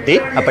നമ്മൾ കൂട്ടി.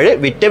 അപ്പോൾ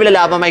വിറ്റ വില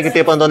ലാഭമായി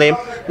കിട്ടിയപ്പോൾ എന്തോ ചെയ്യും?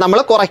 നമ്മൾ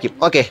കുറയ്ക്കും.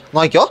 ഓക്കെ,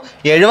 നോക്കിയോ.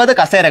 70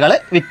 കസേരകൾ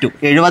വിറ്റു.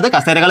 70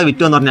 കസേരകൾ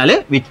വിറ്റു എന്ന് പറഞ്ഞാൽ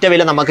വിറ്റ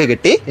വില നമുക്ക്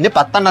കിട്ടി. ഇനി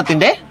 10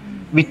 എണ്ണത്തിന്റെ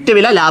വിറ്റ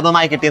വില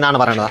ലാഭമായി കിട്ടിയെന്നാണ്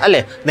പറയുന്നത് അല്ലേ.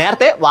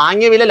 നേരത്തെ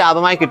വാങ്ങിയ വില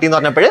ലാഭമായി കിട്ടിയെന്ന്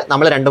പറഞ്ഞപ്പോൾ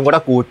നമ്മൾ രണ്ടും കൂടെ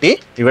കൂട്ടി.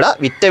 ഇവിടെ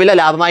വിറ്റ വില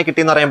ലാഭമായി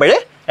കിട്ടിയെന്ന് പറയുമ്പോൾ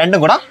രണ്ടും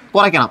കൂടെ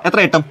കുറയ്ക്കണം. എത്ര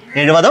കിട്ടും?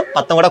 70ഉം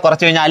 10ഉം കൂടെ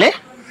കുറച്ച് കഴിഞ്ഞാൽ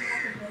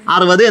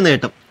 60 എന്ന്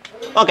കിട്ടും.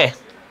 ഓക്കെ,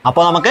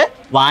 അപ്പോൾ നമുക്ക്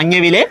വാങ്ങിയ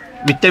വിലയും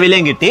വിറ്റ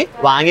വിലയും കിട്ടി.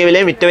 വാങ്ങിയ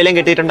വിലയും വിറ്റ വിലയും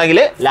കിട്ടിയിട്ടുണ്ടെങ്കിൽ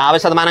ലാഭ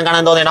ശതമാനം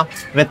കാണാൻ തോന്നണം.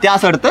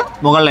 വ്യത്യാസം എടുത്ത്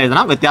മുകളിൽ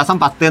എഴുതണം. വ്യത്യാസം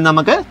 10 എന്ന്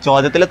നമുക്ക്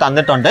ചോദ്യത്തിൽ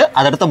തന്നിട്ടുണ്ട്.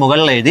 അതെടുത്ത്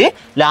മുകളിൽ എഴുതി.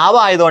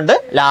 ലാഭം ആയതുകൊണ്ട്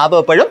ലാഭം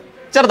എപ്പോഴും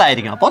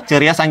ചെറുതായിരിക്കും. അപ്പോൾ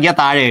ചെറിയ സംഖ്യ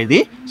താഴെ എഴുതി.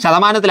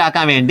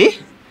 ശതമാനത്തിലാക്കാൻ വേണ്ടി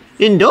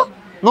ഇൻറ്റു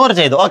 100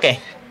 ചെയ്തു. ഓക്കെ,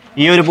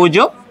 ഈ ഒരു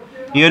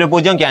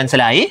 0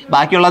 ക്യാൻസലായി.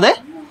 ബാക്കിയുള്ളത്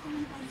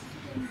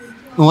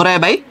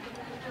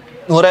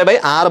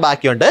 100/6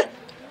 ബാക്കിയുണ്ട്.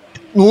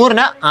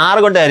 100നെ 6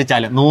 കൊണ്ട്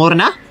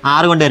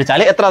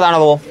ഹരിച്ചാൽ എത്ര തവണ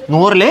പോകും?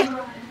 100ൽ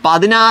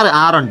 16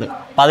 6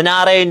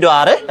 16 ×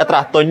 6 എത്ര?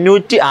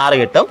 96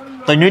 കിട്ടും.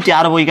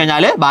 96 പോയി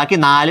കഴിഞ്ഞാൽ ബാക്കി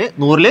 4.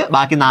 100ൽ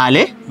ബാക്കി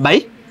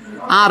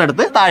 4/6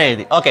 എടുത്ത് താഴെ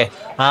എഴുതി. ഓക്കെ,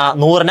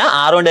 100നെ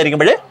 6 കൊണ്ട്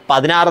ഹരിക്കുമ്പോൾ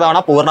 16 തവണ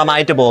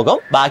പൂർണ്ണമായിട്ട് പോകും.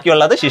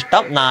 ബാക്കിയുള്ളത്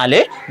ശിഷ്ടം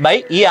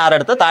 4/6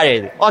 എടുത്ത് താഴെ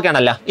എഴുതി. ഓക്കെ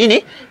ആണല്ലോ. ഇനി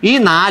ഈ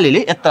 4ൽ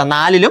എത്ര?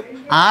 4ലും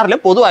 6ലും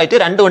പൊതുവായിട്ട്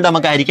 2 കൊണ്ട്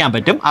നമുക്ക് ഹരിക്കാൻ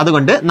പറ്റും.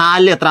 അതുകൊണ്ട്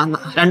 4ൽ എത്ര?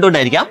 2 കൊണ്ട്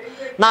ഹരിക്കാം.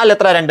 4ൽ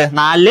എത്ര? 2.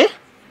 4ൽ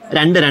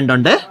 2 2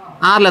 ഉണ്ട്.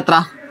 6ൽ എത്ര?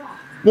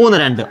 3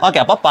 2. ഓക്കെ,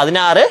 അപ്പോൾ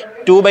 16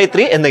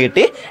 2/3 എന്ന്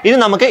കിട്ടി. ഇനി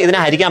നമുക്ക് ഇതിനെ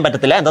ഹരിക്കാൻ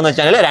പറ്റത്തില്ല. എന്താണെന്ന്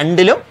വെച്ചാൽ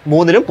 2ലും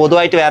 3ലും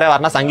പൊതുവായിട്ട് വേറെ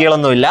പറഞ്ഞ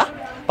സംഖ്യകളൊന്നുമില്ല.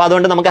 അപ്പോൾ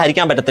അതുകൊണ്ട് നമുക്ക്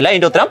ഹരിക്കാൻ പറ്റത്തില്ല.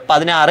 ഇതിൻ്റെ ഉത്തരം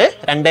 16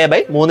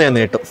 2/3 എന്ന്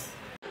കിട്ടും.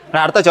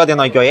 അടുത്ത ചോദ്യം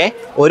നോക്കിയോയേ.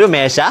 ഒരു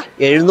മേശ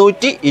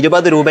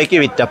 720 രൂപയ്ക്ക്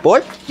വിറ്റപ്പോൾ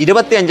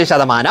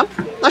 25%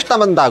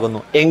 നഷ്ടമുണ്ടാകുന്നു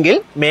എങ്കിൽ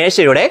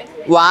മേശയുടെ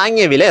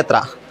വാങ്ങിയ വില എത്ര?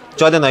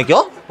 ചോദ്യം നോക്കിയോ.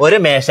 ഒരു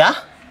മേശ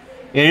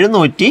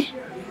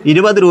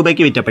 720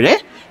 രൂപയ്ക്ക് വിറ്റപ്പോഴേ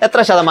എത്ര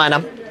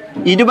ശതമാനം?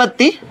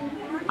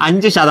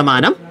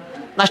 25%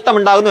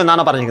 നഷ്ടമുണ്ടാകുന്നു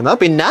എന്നാണ് പറഞ്ഞിരിക്കുന്നത്.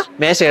 പിന്നെ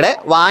മേശയുടെ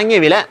വാങ്ങിയ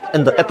വില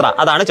എത്ര?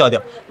 അതാണ്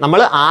ചോദ്യം. നമ്മൾ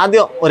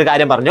ആദ്യം ഒരു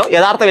കാര്യം പറഞ്ഞു.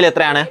 യഥാർത്ഥ വില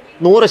എത്രയാണ്?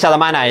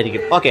 100%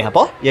 ആയിരിക്കും. ഓക്കെ,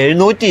 അപ്പോൾ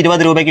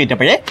 720 രൂപയ്ക്ക്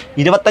വിറ്റപ്പോഴേ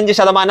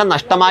 25%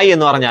 നഷ്ടമായി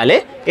എന്ന് പറഞ്ഞാൽ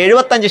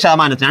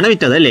 75%-നാണ്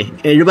വിറ്റത് അല്ലേ.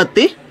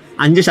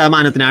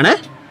 75%-നാണ്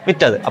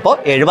വിറ്റത്. അപ്പോൾ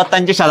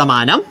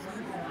 75%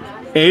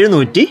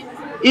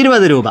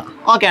 720 രൂപ.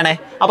 ഓക്കെ ആണേ.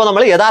 അപ്പോൾ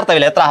നമ്മൾ യഥാർത്ഥ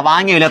വില എത്ര?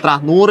 വാങ്ങിയ വില എത്ര?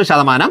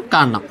 100%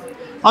 കാണണം.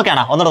 ഓക്കെ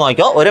ആണോ? ഒന്നുകൂടെ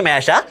നോക്കിയോ. ഒരു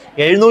മേശ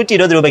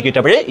 720 രൂപയ്ക്ക്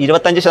വിറ്റപ്പോൾ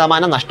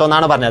 25% നഷ്ടം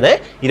എന്നാണ് പറഞ്ഞത്.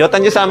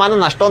 25%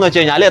 നഷ്ടം എന്ന് വെച്ച്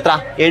കഴിഞ്ഞാൽ എത്ര?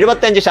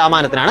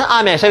 75%-നാണ് ആ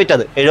മേശ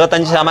വിറ്റത്.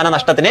 75%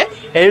 നഷ്ടത്തിന്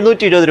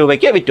 720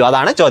 രൂപയ്ക്ക് വിറ്റു.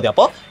 അതാണ് ചോദ്യം.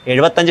 അപ്പോൾ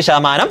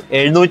 75%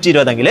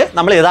 720 എങ്കിൽ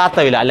നമ്മൾ യഥാർത്ഥ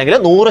വില അല്ലെങ്കിൽ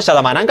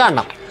 100%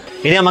 കാണണം.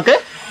 ഇനി നമുക്ക്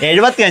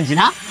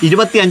 75നെ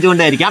 25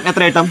 കൊണ്ട് ഹരിക്കാം.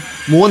 എത്ര കിട്ടും?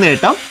 3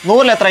 കിട്ടും.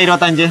 100ൽ എത്ര?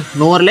 25.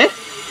 100ൽ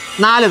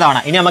 4 തവണ.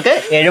 ഇനി നമുക്ക്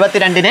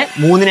 72നെ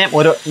 3നെ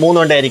 3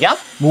 കൊണ്ട് ഹരിക്കാം.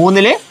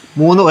 3ൽ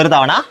 3 ഒരു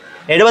തവണ.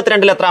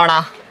 72ൽ എത്ര തവണ?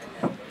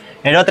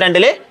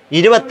 72ൽ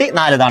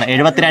 24 തവണ.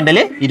 72ൽ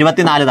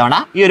 24 തവണ.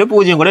 ഈ ഒരു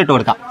 0 കൂടെ ഇട്ട്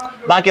കൊടുക്കാം.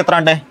 ബാക്കി എത്ര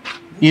ഉണ്ട്?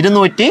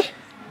 240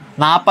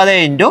 ×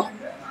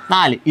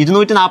 4.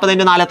 240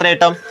 × 4 എത്ര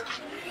കിട്ടും?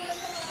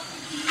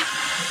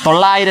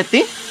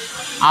 960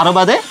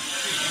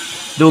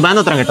 രൂപ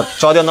എന്ന് ഉത്തരം കിട്ടും.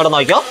 ചോദ്യം ഒന്നുകൂടെ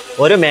നോക്കിയോ.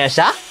 ഒരു മേശ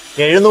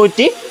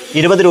 720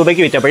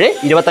 രൂപയ്ക്ക് വിറ്റപ്പോൾ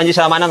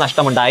 25%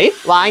 നഷ്ടമുണ്ടായി.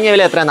 വാങ്ങിയ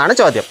വില എത്രയെന്നാണ്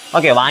ചോദ്യം.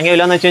 ഓക്കെ, വാങ്ങിയ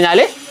വില എന്ന് വെച്ച് കഴിഞ്ഞാൽ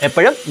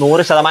എപ്പോഴും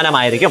 100%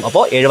 ആയിരിക്കും.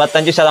 അപ്പോൾ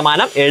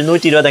 75%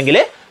 720 എങ്കിൽ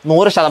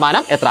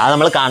 100% എത്ര? അത്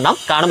നമ്മൾ കാണണം.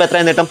 കാണുമ്പോൾ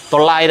എത്രയെന്ന് കിട്ടും?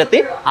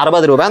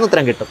 960 രൂപ എന്ന്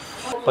ഉത്തരം കിട്ടും.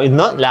 അപ്പോൾ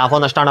ഇന്ന്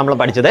ലാഭവും നഷ്ടമാണ് നമ്മൾ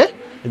പഠിച്ചത്.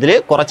 ഇതിൽ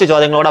കുറച്ച്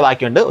ചോദ്യങ്ങളൂടെ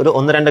ബാക്കിയുണ്ട്. ഒരു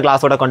 1-2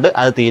 ക്ലാസ് കൂടെ കൊണ്ട്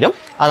അത് തീരും.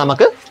 അത്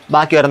നമുക്ക്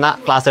ബാക്കി വരുന്ന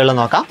ക്ലാസ്സുകളിൽ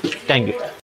നോക്കാം. Thank you.